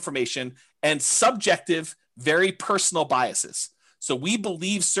incomplete information and subjective, very personal biases. So we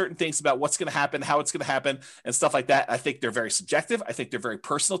believe certain things about what's going to happen, how it's going to happen, and stuff like that. I think they're very subjective. I think they're very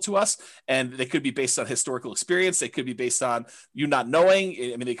personal to us, and they could be based on historical experience. They could be based on you not knowing.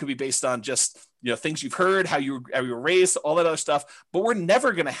 I mean, they could be based on just things you've heard, how you were raised, all that other stuff. But we're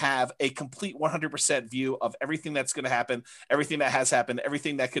never going to have a complete 100% view of everything that's going to happen, everything that has happened,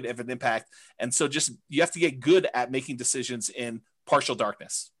 everything that could have an impact. And so you have to get good at making decisions in partial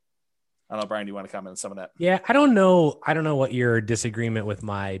darkness. I don't know, Brian, do you want to comment on some of that? Yeah, I don't know what your disagreement with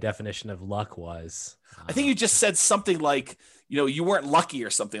my definition of luck was. I think you just said something like, you weren't lucky or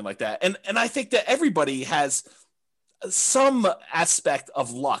something like that. And I think that everybody has some aspect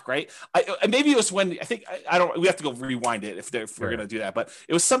of luck, right? Maybe it was when we have to go rewind it if we're going to do that. But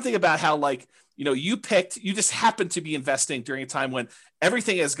it was something about how you just happened to be investing during a time when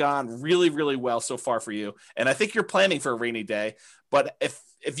everything has gone really, really well so far for you. And I think you're planning for a rainy day, but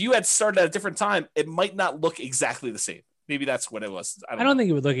if you had started at a different time, it might not look exactly the same. Maybe that's what it was. I don't think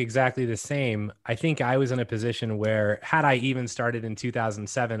it would look exactly the same. I think I was in a position where had I even started in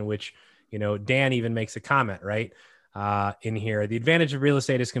 2007, which, Dan even makes a comment, right? In here, the advantage of real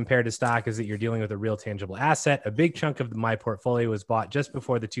estate as compared to stock is that you're dealing with a real tangible asset. A big chunk of my portfolio was bought just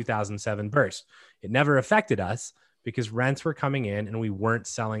before the 2007 burst. It never affected us because rents were coming in and we weren't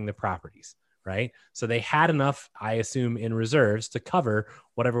selling the properties, right? So they had enough, I assume, in reserves to cover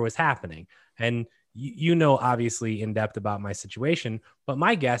whatever was happening. And obviously in depth about my situation, but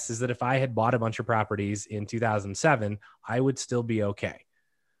my guess is that if I had bought a bunch of properties in 2007, I would still be okay,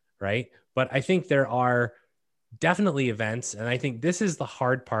 right? But I think there are definitely events. And I think this is the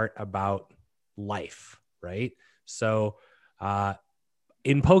hard part about life, right? So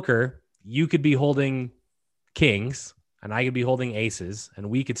in poker, you could be holding kings and I could be holding aces, and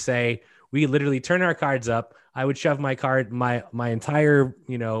we could literally turn our cards up. I would shove my entire,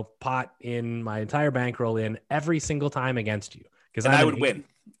 pot in, my entire bankroll in every single time against you. Because I would win.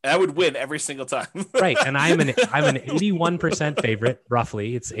 I would win every single time. Right. And I'm an 81% favorite,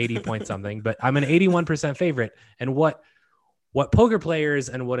 roughly. It's 80 point something, but I'm an 81% favorite. And what poker players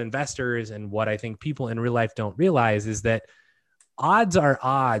and what investors and what I think people in real life don't realize is that odds are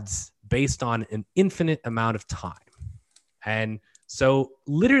odds based on an infinite amount of time. And so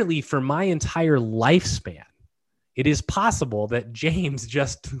literally for my entire lifespan, it is possible that James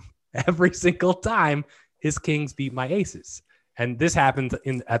just every single time his kings beat my aces. And this happened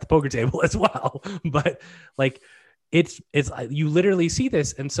at the poker table as well. But it's you literally see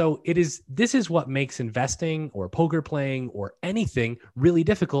this. And so this is what makes investing or poker playing or anything really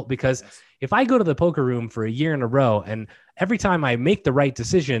difficult, because if I go to the poker room for a year in a row and every time I make the right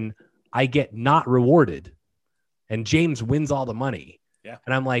decision, I get not rewarded and James wins all the money. Yeah.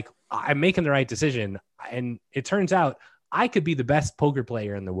 And I'm like, I'm making the right decision. And it turns out I could be the best poker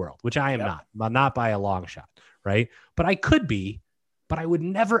player in the world, which I am not by a long shot. Right. But I could be, but I would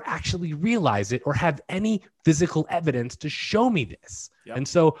never actually realize it or have any physical evidence to show me this. Yep. And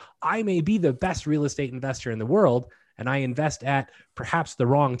so I may be the best real estate investor in the world and I invest at perhaps the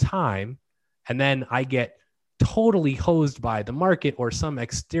wrong time. And then I get totally hosed by the market or some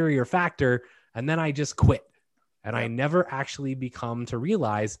exterior factor. And then I just quit. And I never actually become to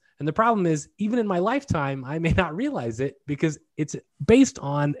realize. And the problem is, even in my lifetime, I may not realize it because it's based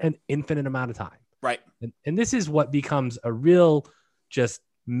on an infinite amount of time. Right. And this is what becomes a real just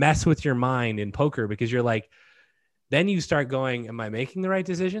mess with your mind in poker, because you're like, then you start going, am I making the right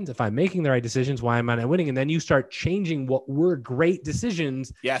decisions? If I'm making the right decisions, why am I not winning? And then you start changing what were great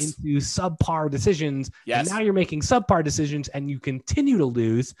decisions into subpar decisions. And now you're making subpar decisions and you continue to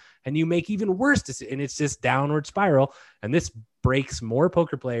lose and you make even worse decisions. And it's just downward spiral. And this breaks more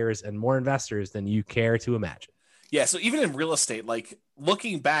poker players and more investors than you care to imagine. Yeah. So even in real estate, like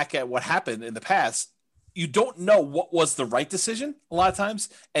looking back at what happened in the past, you don't know what was the right decision a lot of times.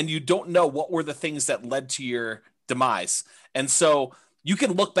 And you don't know what were the things that led to your demise. And so you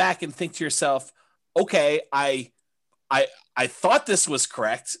can look back and think to yourself, okay, I thought this was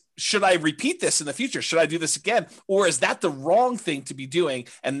correct. Should I repeat this in the future? Should I do this again? Or is that the wrong thing to be doing?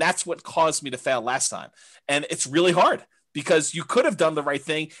 And that's what caused me to fail last time. And it's really hard because you could have done the right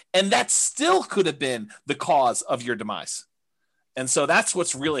thing and that still could have been the cause of your demise. And so that's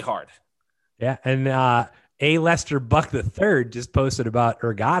what's really hard. Yeah. And A. Lester Buck III just posted about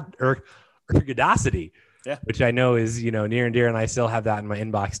ergodicity. Yeah, which I know is, near and dear. And I still have that in my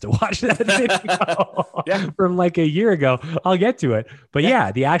inbox to watch that video from like a year ago. I'll get to it. But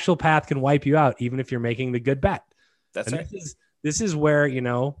the actual path can wipe you out, even if you're making the good bet. That's right. This is where,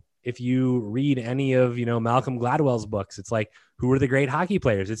 if you read any of, Malcolm Gladwell's books, it's like, who are the great hockey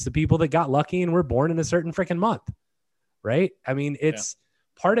players? It's the people that got lucky and were born in a certain freaking month. Right. I mean, it's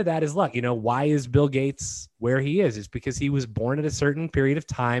part of that is luck. Why is Bill Gates where he is? It's because he was born at a certain period of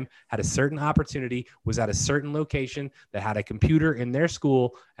time, had a certain opportunity, was at a certain location that had a computer in their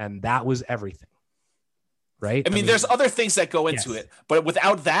school, and that was everything. Right? I mean, there's other things that go into it, but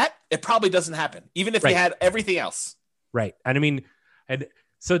without that, it probably doesn't happen, even if he had everything else. Right. And I mean, and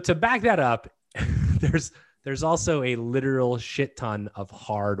so to back that up, there's also a literal shit ton of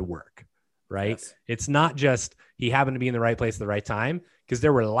hard work, right? Yes. It's not just he happened to be in the right place at the right time, because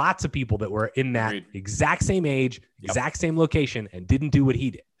there were lots of people that were in that exact same age, exact same location, and didn't do what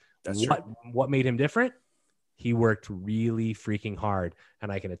he did. That's true. What made him different? He worked really freaking hard, and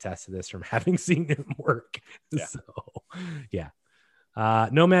I can attest to this from having seen him work. Yeah. So,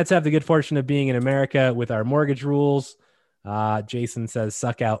 nomads have the good fortune of being in America with our mortgage rules. Jason says,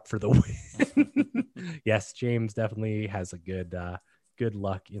 "Suck out for the win." Yes, James definitely has a good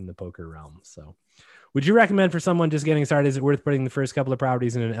luck in the poker realm. So. Would you recommend for someone just getting started, is it worth putting the first couple of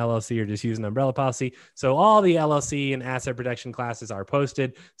properties in an LLC or just use an umbrella policy? So all the LLC and asset protection classes are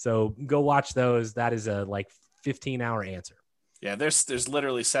posted. So go watch those. That is a 15-hour answer. Yeah, there's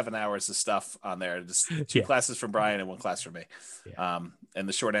literally 7 hours of stuff on there. Just two classes from Brian and one class from me. Yeah. And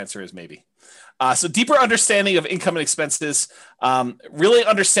the short answer is maybe. So deeper understanding of income and expenses, really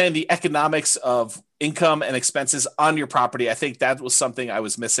understand the economics of income and expenses on your property. I think that was something I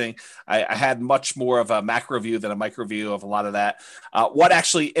was missing. I had much more of a macro view than a micro view of a lot of that. What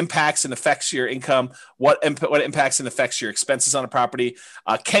actually impacts and affects your income? What impacts and affects your expenses on a property?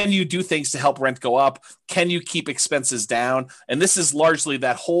 Can you do things to help rent go up? Can you keep expenses down? And this is largely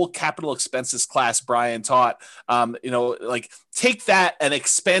that whole capital expenses class Brian taught. Take that and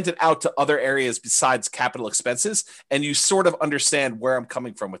expand it out to other areas besides capital expenses. And you sort of understand where I'm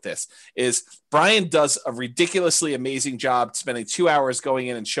coming from with this. Is Brian does a ridiculously amazing job spending 2 hours going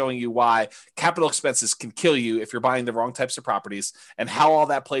in and showing you why capital expenses can kill you if you're buying the wrong types of properties and how all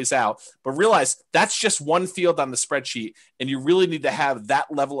that plays out. But realize that's just one field on the spreadsheet. And you really need to have that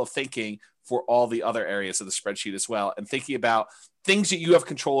level of thinking for all the other areas of the spreadsheet as well. And thinking about things that you have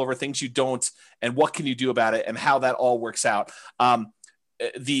control over, things you don't, and what can you do about it and how that all works out.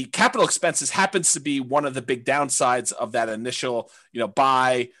 The capital expenses happens to be one of the big downsides of that initial,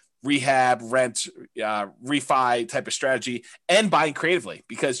 buy, rehab, rent, refi type of strategy, and buying creatively,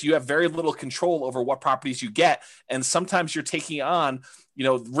 because you have very little control over what properties you get. And sometimes you're taking on,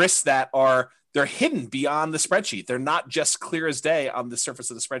 risks that they're hidden beyond the spreadsheet. They're not just clear as day on the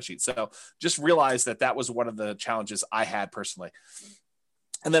surface of the spreadsheet. So just realize that was one of the challenges I had personally.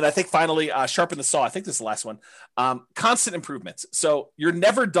 And then I think finally, sharpen the saw. I think this is the last one. Constant improvements. So you're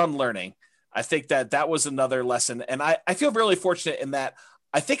never done learning. I think that was another lesson. And I feel really fortunate in that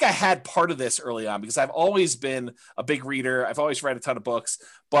I think I had part of this early on because I've always been a big reader. I've always read a ton of books,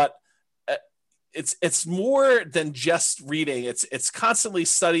 but it's more than just reading. It's constantly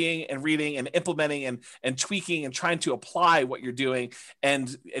studying and reading and implementing and tweaking and trying to apply what you're doing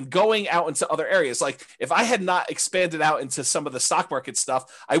and going out into other areas. Like if I had not expanded out into some of the stock market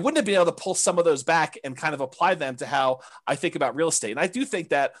stuff, I wouldn't have been able to pull some of those back and kind of apply them to how I think about real estate. And I do think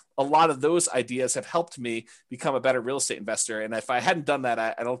that a lot of those ideas have helped me become a better real estate investor. And if I hadn't done that,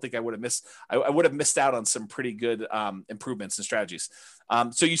 I don't think I would have missed out on some pretty good improvements and strategies.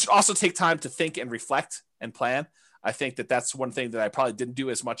 So you should also take time to think and reflect and plan. I think that's one thing that I probably didn't do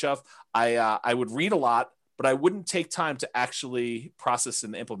as much of. I would read a lot, but I wouldn't take time to actually process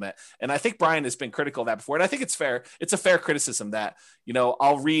and implement. And I think Brian has been critical of that before. And I think it's fair. It's a fair criticism that,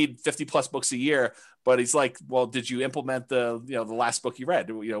 I'll read 50 plus books a year, but he's like, well, did you implement the last book you read?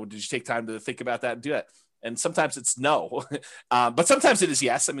 Did you take time to think about that and do it? And sometimes it's no, but sometimes it is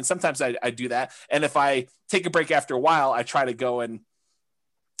yes. I mean, sometimes I do that. And if I take a break after a while, I try to go and,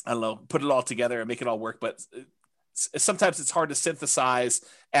 I don't know, put it all together and make it all work. But sometimes it's hard to synthesize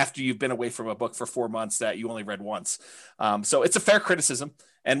after you've been away from a book for 4 months that you only read once. So it's a fair criticism,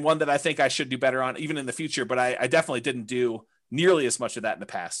 and one that I think I should do better on even in the future, but I definitely didn't do nearly as much of that in the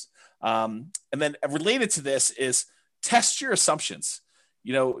past. And then related to this is test your assumptions.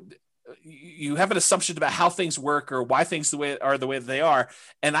 You have an assumption about how things work or why things the way that they are.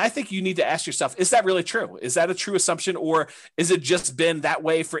 And I think you need to ask yourself, is that really true? Is that a true assumption? Or is it just been that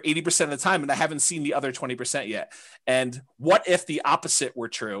way for 80% of the time and I haven't seen the other 20% yet? And what if the opposite were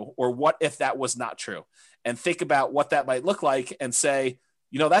true? Or what if that was not true? And think about what that might look like and say,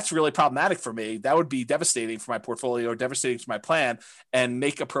 that's really problematic for me. That would be devastating for my portfolio or devastating to my plan, and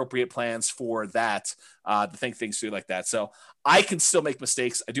make appropriate plans for that, to think things through like that. So I can still make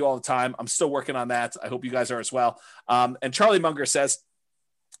mistakes. I do all the time. I'm still working on that. I hope you guys are as well. And Charlie Munger says,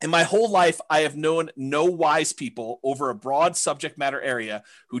 in my whole life, I have known no wise people over a broad subject matter area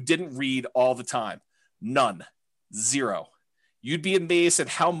who didn't read all the time. None. Zero. You'd be amazed at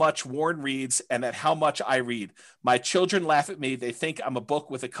how much Warren reads and at how much I read. My children laugh at me. They think I'm a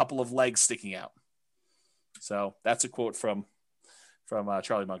book with a couple of legs sticking out. So that's a quote from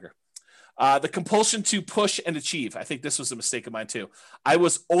Charlie Munger. The compulsion to push and achieve. I think this was a mistake of mine too. I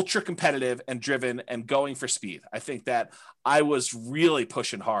was ultra competitive and driven and going for speed. I think that I was really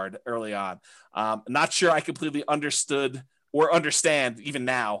pushing hard early on. Not sure I completely understood or understand even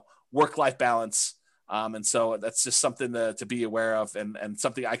now work-life balance. And so that's just something to be aware of and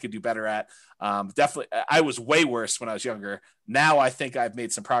something I could do better at. Definitely, I was way worse when I was younger. Now I think I've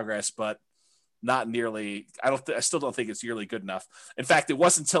made some progress, but not nearly. I still don't think it's nearly good enough. In fact, it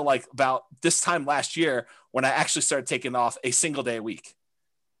wasn't until like about this time last year when I actually started taking off a single day a week,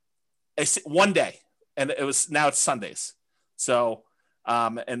 one day, and now it's Sundays. So,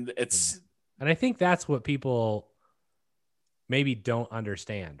 and I think that's what people maybe don't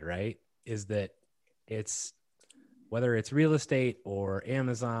understand, right? Is that it's whether it's real estate or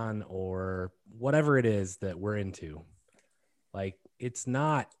Amazon or whatever it is that we're into, like, it's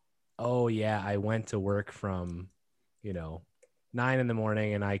not, oh yeah, I went to work from, 9 a.m.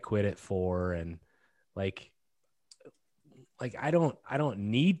 and I quit at 4. And like I don't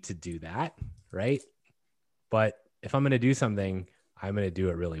need to do that. Right. But if I'm going to do something, I'm going to do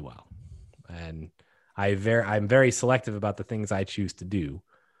it really well. And I'm very selective about the things I choose to do,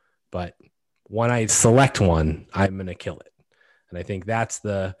 but when I select one, I'm going to kill it. And I think that's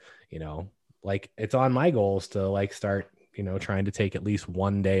the, it's on my goals to start, trying to take at least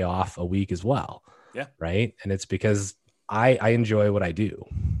one day off a week as well. Yeah. Right. And it's because I enjoy what I do.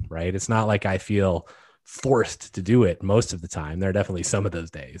 Right. It's not like I feel forced to do it most of the time. There are definitely some of those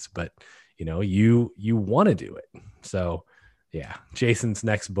days, but you want to do it. So yeah. Jason's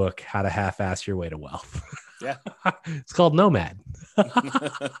next book, How to Half-Ass Your Way to Wealth. Yeah. It's called Nomad.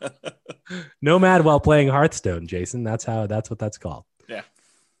 Nomad while playing Hearthstone, Jason. That's what that's called. Yeah.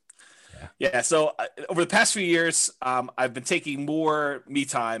 Yeah. So over the past few years, I've been taking more me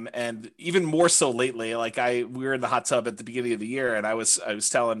time, and even more so lately. We were in the hot tub at the beginning of the year, and I was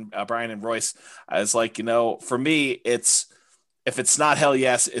telling Brian and Royce, I was like, for me, if it's not hell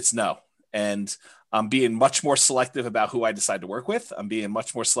yes, it's no. And I'm being much more selective about who I decide to work with. I'm being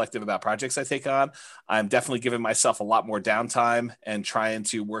much more selective about projects I take on. I'm definitely giving myself a lot more downtime and trying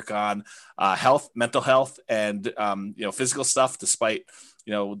to work on health, mental health, and physical stuff, despite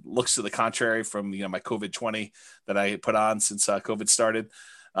looks to the contrary from my COVID-20 that I put on since COVID started.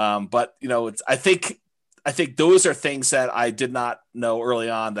 But I think those are things that I did not know early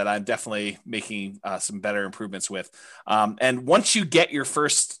on that I'm definitely making some better improvements with. And once you get your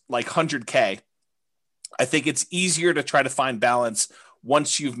first 100K, I think it's easier to try to find balance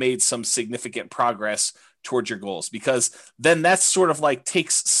once you've made some significant progress towards your goals, because then that's sort of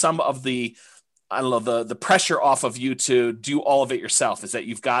takes some of the, the pressure off of you to do all of it yourself, is that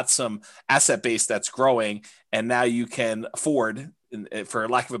you've got some asset base that's growing, and now you can afford, for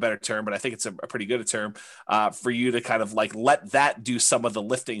lack of a better term, but I think it's a pretty good term, for you to kind of let that do some of the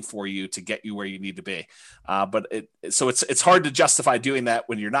lifting for you to get you where you need to be. But it's hard to justify doing that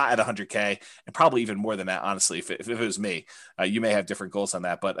when you're not at 100K, and probably even more than that, honestly. If it was me, you may have different goals on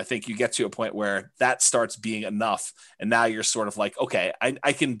that, but I think you get to a point where that starts being enough, and now you're sort of okay,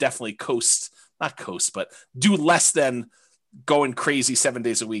 I can definitely not coast, but do less than going crazy 7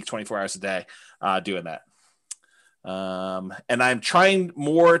 days a week, 24 hours a day, doing that. And I'm trying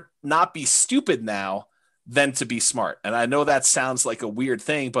more not be stupid now than to be smart. And I know that sounds like a weird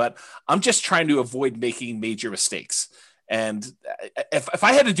thing, but I'm just trying to avoid making major mistakes. And if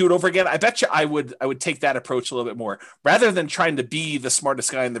I had to do it over again, I bet you I would take that approach a little bit more rather than trying to be the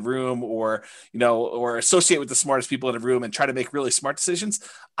smartest guy in the room or associate with the smartest people in the room and try to make really smart decisions.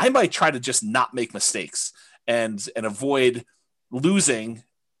 I might try to just not make mistakes and avoid losing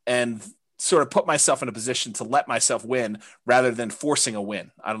and sort of put myself in a position to let myself win rather than forcing a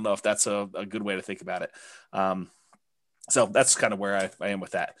win. I don't know if that's a good way to think about it. So that's kind of where I am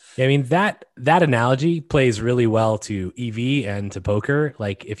with that. Yeah, I mean, that analogy plays really well to EV and to poker.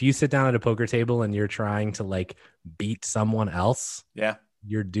 Like if you sit down at a poker table and you're trying to like beat someone else, yeah,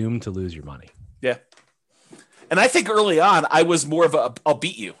 you're doomed to lose your money. Yeah. And I think early on I was more of a I'll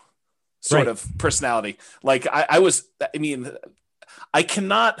beat you sort of personality. Like I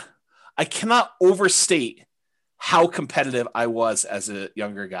cannot overstate how competitive I was as a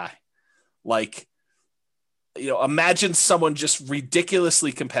younger guy. Like, imagine someone just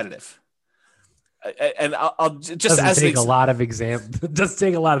ridiculously competitive. And I'll just take a lot of does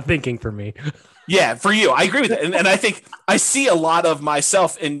take a lot of thinking for me. Yeah, for you. I agree with it. And I think I see a lot of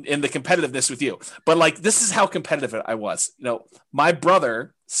myself in the competitiveness with you. But like, this is how competitive I was. My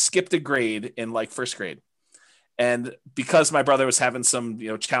brother skipped a grade in like first grade. And because my brother was having some,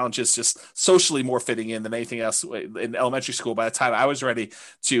 challenges, just socially more fitting in than anything else in elementary school, by the time I was ready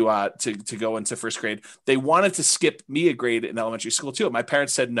to go into first grade, they wanted to skip me a grade in elementary school too. My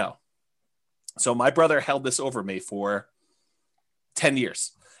parents said no. So my brother held this over me for 10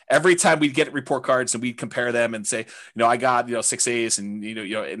 years. Every time we'd get report cards and we'd compare them and say, I got, 6 A's and,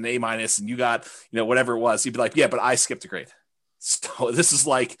 an A minus and you got, whatever it was, he'd be like, yeah, but I skipped a grade. So this is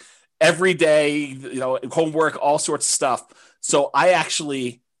like every day, homework, all sorts of stuff. So I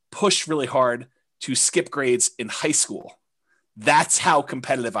actually pushed really hard to skip grades in high school. That's how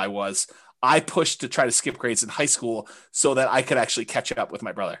competitive I was. I pushed to try to skip grades in high school so that I could actually catch up with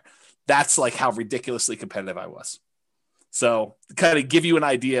my brother. That's like how ridiculously competitive I was. So kind of give you an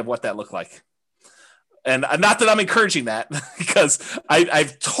idea of what that looked like. And not that I'm encouraging that because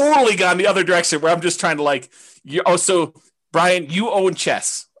I've totally gone the other direction where I'm just trying to so Brian, you own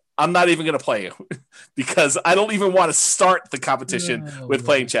chess. I'm not even going to play you because I don't even want to start the competition with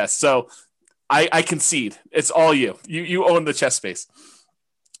playing chess. So I concede. It's all you. You own the chess space.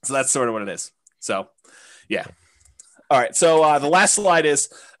 So that's sort of what it is. So, yeah. All right. So the last slide is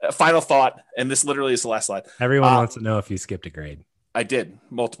final thought. And this literally is the last slide. Everyone wants to know if you skipped a grade. I did.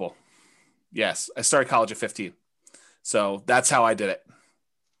 Multiple. Yes. I started college at 15. So that's how I did it.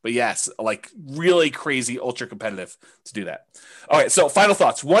 But yes, like really crazy, ultra competitive to do that. All right. So final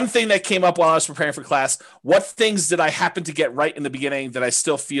thoughts. One thing that came up while I was preparing for class, what things did I happen to get right in the beginning that I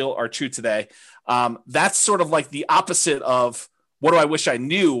still feel are true today? That's sort of like the opposite of what do I wish I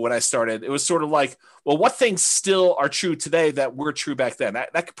knew when I started? It was sort of like, well, what things still are true today that were true back then?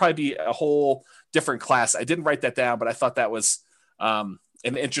 That could probably be a whole different class. I didn't write that down, but I thought that was an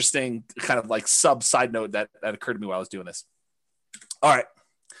interesting kind of like side note that occurred to me while I was doing this. All right.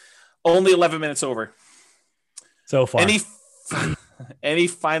 Only 11 minutes over. So far. Any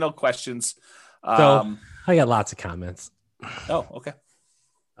final questions? So I got lots of comments. Oh, okay.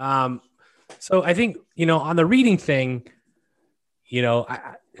 So I think, on the reading thing,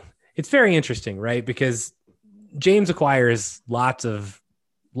 it's very interesting, right? Because James acquires lots of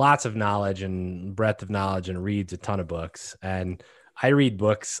knowledge and breadth of knowledge and reads a ton of books. And I read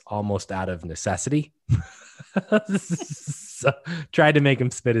books almost out of necessity. So tried to make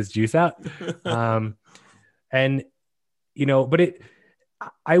him spit his juice out. But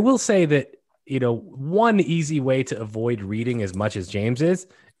I will say that, one easy way to avoid reading as much as James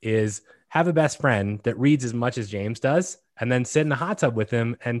is have a best friend that reads as much as James does, and then sit in a hot tub with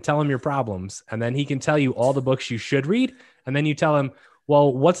him and tell him your problems. And then he can tell you all the books you should read. And then you tell him,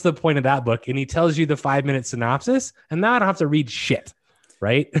 well, what's the point of that book? And he tells you the 5-minute synopsis, and now I don't have to read shit.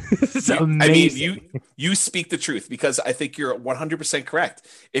 Right. It's amazing. I mean, you speak the truth because I think you're 100% correct.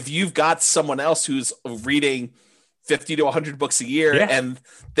 If you've got someone else who's reading 50 to 100 books a year and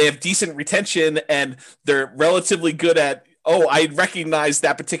they have decent retention and they're relatively good at, I recognize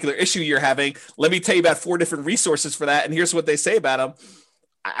that particular issue you're having. Let me tell you about 4 different resources for that. And here's what they say about them.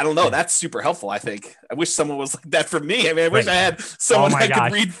 I don't know. That's super helpful. I think I wish someone was like that for me. I mean, I wish I had someone that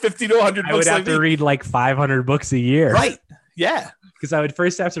could read 50 to 100 books. I would have to read like 500 books a year. Right. Yeah. Because I would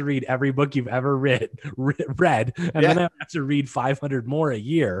first have to read every book you've ever read, and then I would have to read 500 more a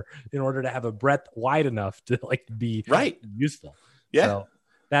year in order to have a breadth wide enough to be useful. Yeah, so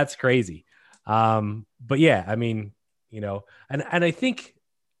that's crazy. But yeah, I mean, and I think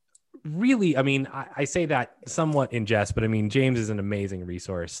really, I mean, I say that somewhat in jest, but I mean, James is an amazing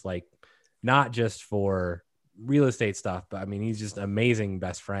resource, like not just for real estate stuff, but I mean, he's just an amazing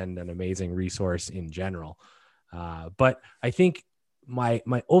best friend and amazing resource in general. But I think my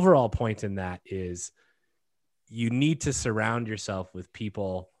overall point in that is you need to surround yourself with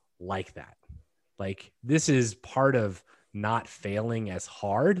people like that. Like, this is part of not failing as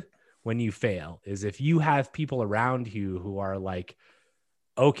hard when you fail, is if you have people around you who are like,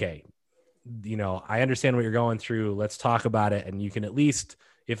 okay, you know, I understand what you're going through. Let's talk about it. And you can at least,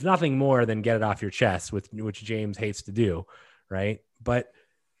 if nothing more than get it off your chest, which James hates to do. Right. But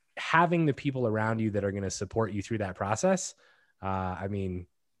having the people around you that are going to support you through that process. I mean,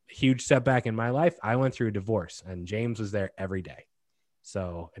 huge setback in my life. I went through a divorce and James was there every day.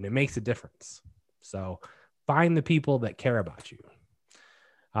 So, and it makes a difference. So find the people that care about you.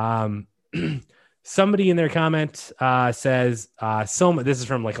 Somebody in their comment says, this is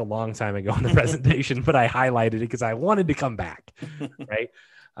from like a long time ago in the presentation, but I highlighted it because I wanted to come back, right?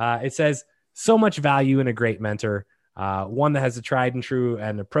 It says, so much value in a great mentor, one that has a tried and true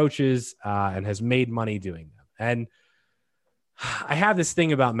and approaches and has made money doing them. And I have this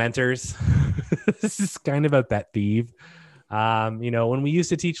thing about mentors. This is kind of a pet peeve. You know, when we used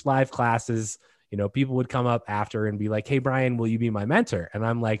to teach live classes, you know, people would come up after and be like, hey, Brian, will you be my mentor? And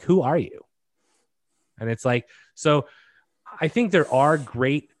I'm like, who are you? And it's like, so I think there are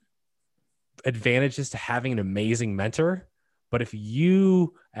great advantages to having an amazing mentor, but if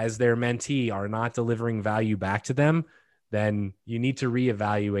you as their mentee are not delivering value back to them, then you need to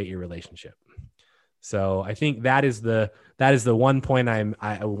reevaluate your relationship. So I think that is the one point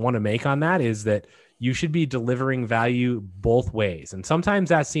I want to make on that, is that you should be delivering value both ways. And sometimes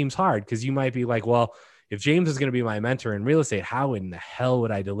that seems hard because you might be like, well, if James is going to be my mentor in real estate, how in the hell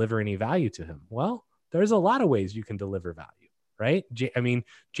would I deliver any value to him? Well, there's a lot of ways you can deliver value, right? I mean,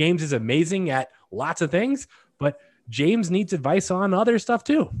 James is amazing at lots of things, but James needs advice on other stuff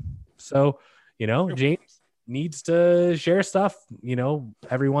too. So, you know, James needs to share stuff, you know,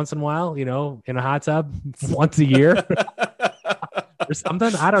 every once in a while, you know, in a hot tub once a year or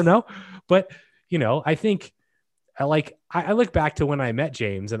something. I don't know. But, you know, I think I look back to when I met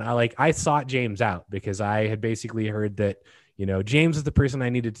James and I sought James out because I had basically heard that, you know, James is the person I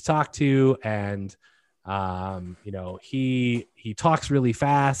needed to talk to. And, you know, he talks really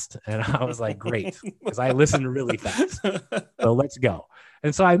fast, and I was like, great, because I listen really fast. So let's go.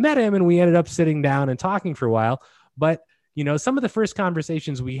 And so I met him and we ended up sitting down and talking for a while. But, you know, some of the first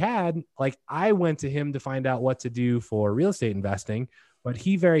conversations we had, like I went to him to find out what to do for real estate investing, but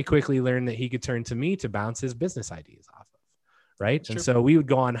he very quickly learned that he could turn to me to bounce his business ideas off of. Right. Sure. And so we would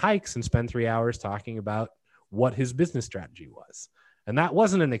go on hikes and spend 3 hours talking about what his business strategy was. And that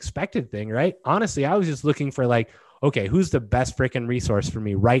wasn't an expected thing, right? Honestly, I was just looking for like, okay, who's the best freaking resource for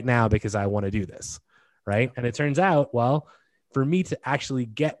me right now because I want to do this, right? And it turns out, well, for me to actually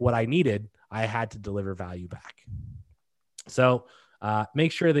get what I needed, I had to deliver value back. So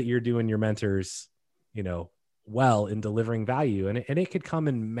make sure that you're doing your mentors, you know, well in delivering value, and it could come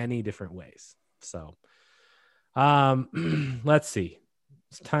in many different ways. So let's see.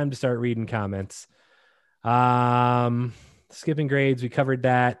 It's time to start reading comments. Skipping grades, we covered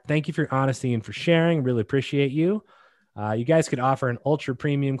that. Thank you for your honesty and for sharing. Really appreciate you. You guys could offer an ultra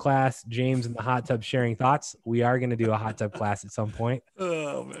premium class, James in the hot tub sharing thoughts. We are going to do a hot tub class at some point.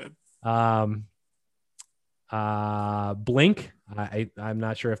 Oh man. Blink. I'm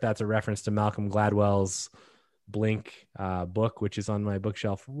not sure if that's a reference to Malcolm Gladwell's Blink book, which is on my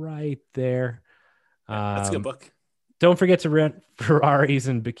bookshelf right there. That's a good book. Don't forget to rent Ferraris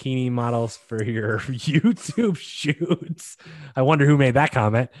and bikini models for your YouTube shoots. I wonder who made that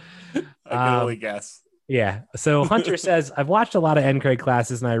comment. I can only guess. Yeah. So Hunter says, I've watched a lot of NCREG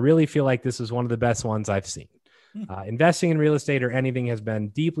classes, and I really feel like this was one of the best ones I've seen. Investing in real estate or anything has been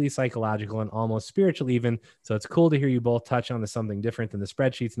deeply psychological and almost spiritual even. So it's cool to hear you both touch on something different than the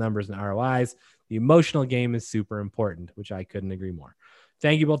spreadsheets, numbers, and ROIs. The emotional game is super important, which I couldn't agree more.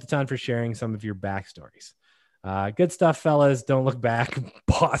 Thank you both a ton for sharing some of your backstories. Good stuff, fellas. Don't look back.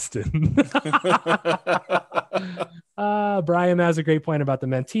 Boston. Brian, that was a great point about the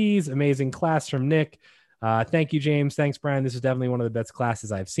mentees. Amazing class from Nick. Thank you, James. Thanks, Brian. This is definitely one of the best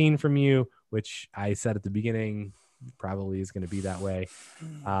classes I've seen from you, which I said at the beginning probably is going to be that way.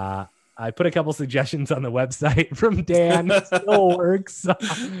 I put a couple suggestions on the website from Dan. It still works.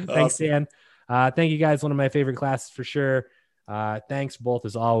 Thanks, Dan. Thank you, guys. One of my favorite classes for sure. Thanks both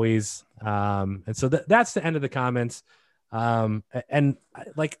as always. And so that's the end of the comments. And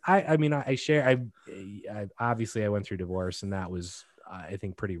like, I share, I obviously I went through divorce, and that was, I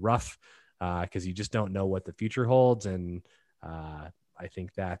think, pretty rough, cause you just don't know what the future holds. And, I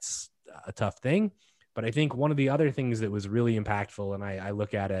think that's a tough thing. But I think one of the other things that was really impactful, and I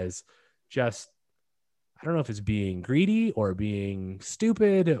look at as just, I don't know if it's being greedy or being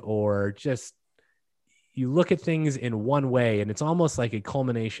stupid or just, you look at things in one way, and it's almost like a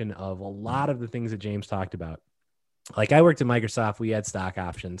culmination of a lot of the things that James talked about. Like I worked at Microsoft, we had stock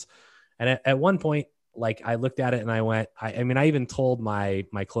options. And at one point, like I looked at it and I went, I mean, I even told my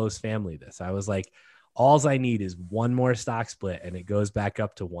close family this. I was like, alls I need is one more stock split and it goes back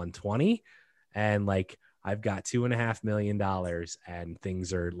up to 120. And like, I've got $2.5 million and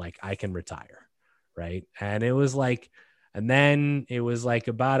things are like, I can retire. Right. And it was like, and then it was like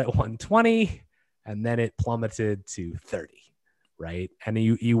about at 120 and then it plummeted to 30. Right. And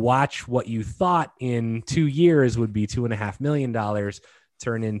you watch what you thought in 2 years would be $2.5 million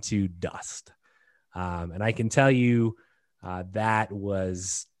turn into dust. And I can tell you that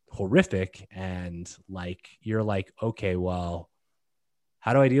was horrific. And like, you're like, okay, well,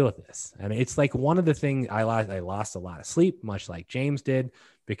 how do I deal with this? And it's like one of the things I lost a lot of sleep, much like James did,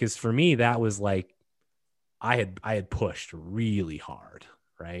 because for me, that was like, I had pushed really hard.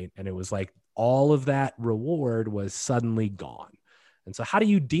 Right. And it was like all of that reward was suddenly gone. And so how do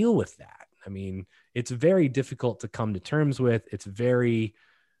you deal with that? I mean, it's very difficult to come to terms with. It's very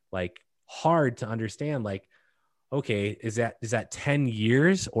like hard to understand, like, okay, is that 10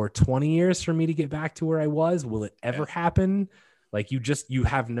 years or 20 years for me to get back to where I was? Will it ever happen? Like you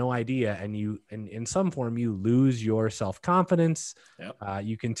have no idea. And in some form, you lose your self-confidence. Yep.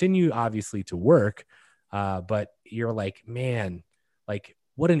 You continue obviously to work, but you're like, man, like,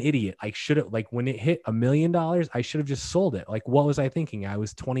 what an idiot. I should have, like, when it hit $1 million, I should have just sold it. Like, what was I thinking? I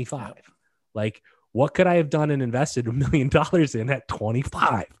was 25. Yep. Like, what could I have done and invested $1 million in at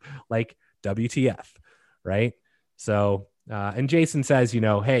 25? Like, WTF, right? So, and Jason says,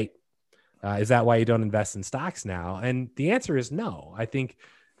 hey, is that why you don't invest in stocks now? And the answer is no. I think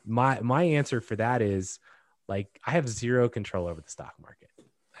my answer for that is, like, I have zero control over the stock market.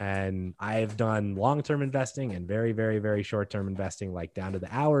 And I've done long-term investing and very, very, very short-term investing, like down to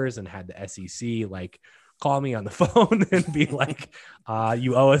the hours, and had the SEC like call me on the phone and be like,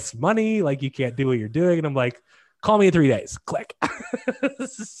 you owe us money. Like, you can't do what you're doing. And I'm like, call me in 3 days, click.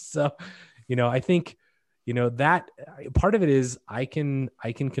 So, I think, that part of it is I can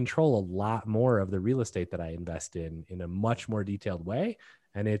control a lot more of the real estate that I invest in a much more detailed way.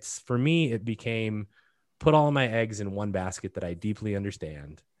 And it's, for me, it became put all my eggs in one basket that I deeply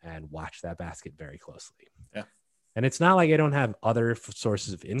understand and watch that basket very closely. Yeah. And it's not like I don't have other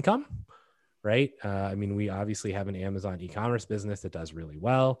sources of income, right? I mean, we obviously have an Amazon e-commerce business that does really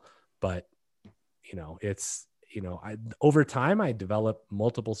well, but it's, over time I develop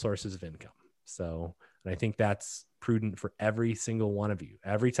multiple sources of income. So, and I think that's prudent for every single one of you.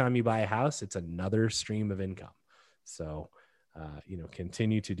 Every time you buy a house, it's another stream of income. So,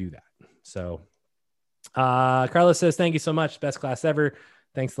 continue to do that. So, Carlos says, thank you so much. Best class ever.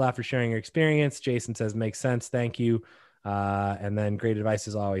 Thanks a lot for sharing your experience. Jason says, makes sense. Thank you. And then great advice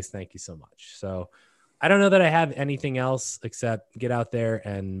as always. Thank you so much. So I don't know that I have anything else except get out there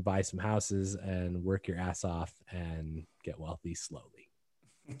and buy some houses and work your ass off and get wealthy slowly.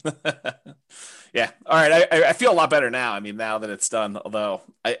 Yeah. All right. I feel a lot better now. I mean, now that it's done, although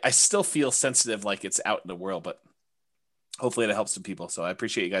I still feel sensitive, like it's out in the world, but hopefully it helps some people. So I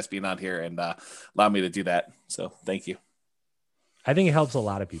appreciate you guys being on here and allow me to do that. So thank you. I think it helps a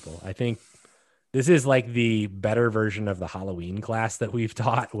lot of people. I think this is like the better version of the Halloween class that we've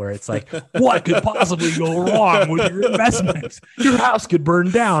taught, where it's like, what could possibly go wrong with your investments? Your house could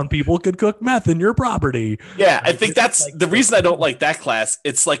burn down. People could cook meth in your property. Yeah, I think that's like the reason I don't like that class.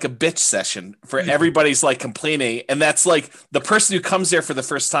 It's like a bitch session for everybody's like complaining. And that's like the person who comes there for the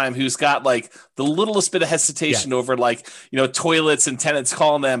first time, who's got like the littlest bit of hesitation over like, toilets and tenants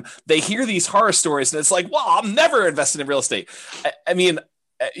calling them. They hear these horror stories and it's like, well, I'm never invested in real estate. I mean,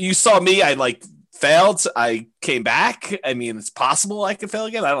 you saw me, I like failed. I came back. I mean, it's possible I could fail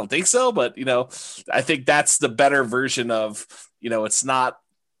again. I don't think so, but I think that's the better version of, it's not,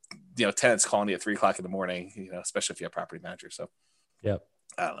 tenants calling you at 3:00 in the morning, especially if you have property manager. So, yep.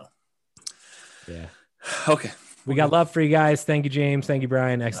 I don't know. Yeah. Okay. We got love for you guys. Thank you, James. Thank you,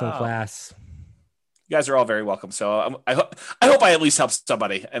 Brian. Excellent class. You guys are all very welcome. So I hope I at least helped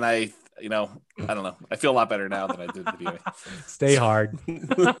somebody. And I don't know. I feel a lot better now than I did at the beginning. Stay hard.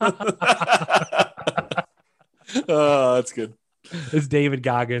 Oh, that's good. It's David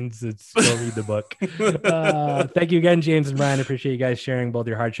Goggins. It's go read the book. Thank you again, James and Brian. I appreciate you guys sharing both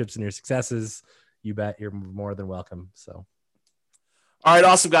your hardships and your successes. You bet. You're more than welcome. So, all right,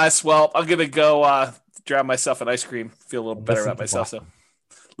 awesome, guys. Well, I'm gonna go drown myself in ice cream. Feel a little better about myself. So,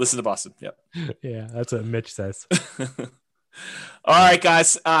 listen to Boston. Yep. Yeah, that's what Mitch says. All right,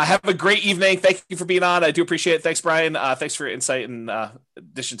 guys. Have a great evening. Thank you for being on. I do appreciate it. Thanks, Brian. Thanks for your insight and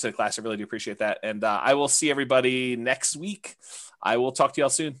addition to the class. I really do appreciate that. And I will see everybody next week. I will talk to y'all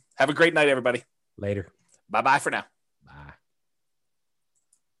soon. Have a great night, everybody. Later. Bye-bye for now. Bye.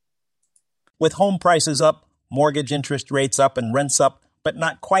 With home prices up, mortgage interest rates up, and rents up, but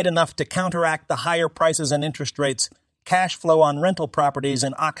not quite enough to counteract the higher prices and interest rates, cash flow on rental properties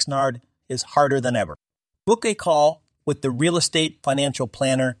in Oxnard is harder than ever. Book a call with the Real Estate Financial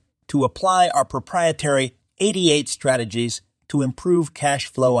Planner to apply our proprietary 88 strategies to improve cash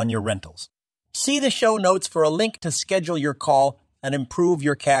flow on your rentals. See the show notes for a link to schedule your call and improve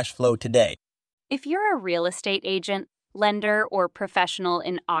your cash flow today. If you're a real estate agent, lender, or professional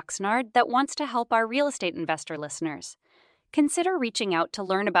in Oxnard that wants to help our real estate investor listeners, consider reaching out to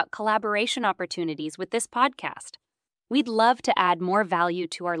learn about collaboration opportunities with this podcast. We'd love to add more value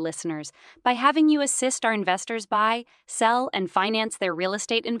to our listeners by having you assist our investors buy, sell, and finance their real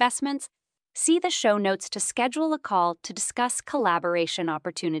estate investments. See the show notes to schedule a call to discuss collaboration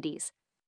opportunities.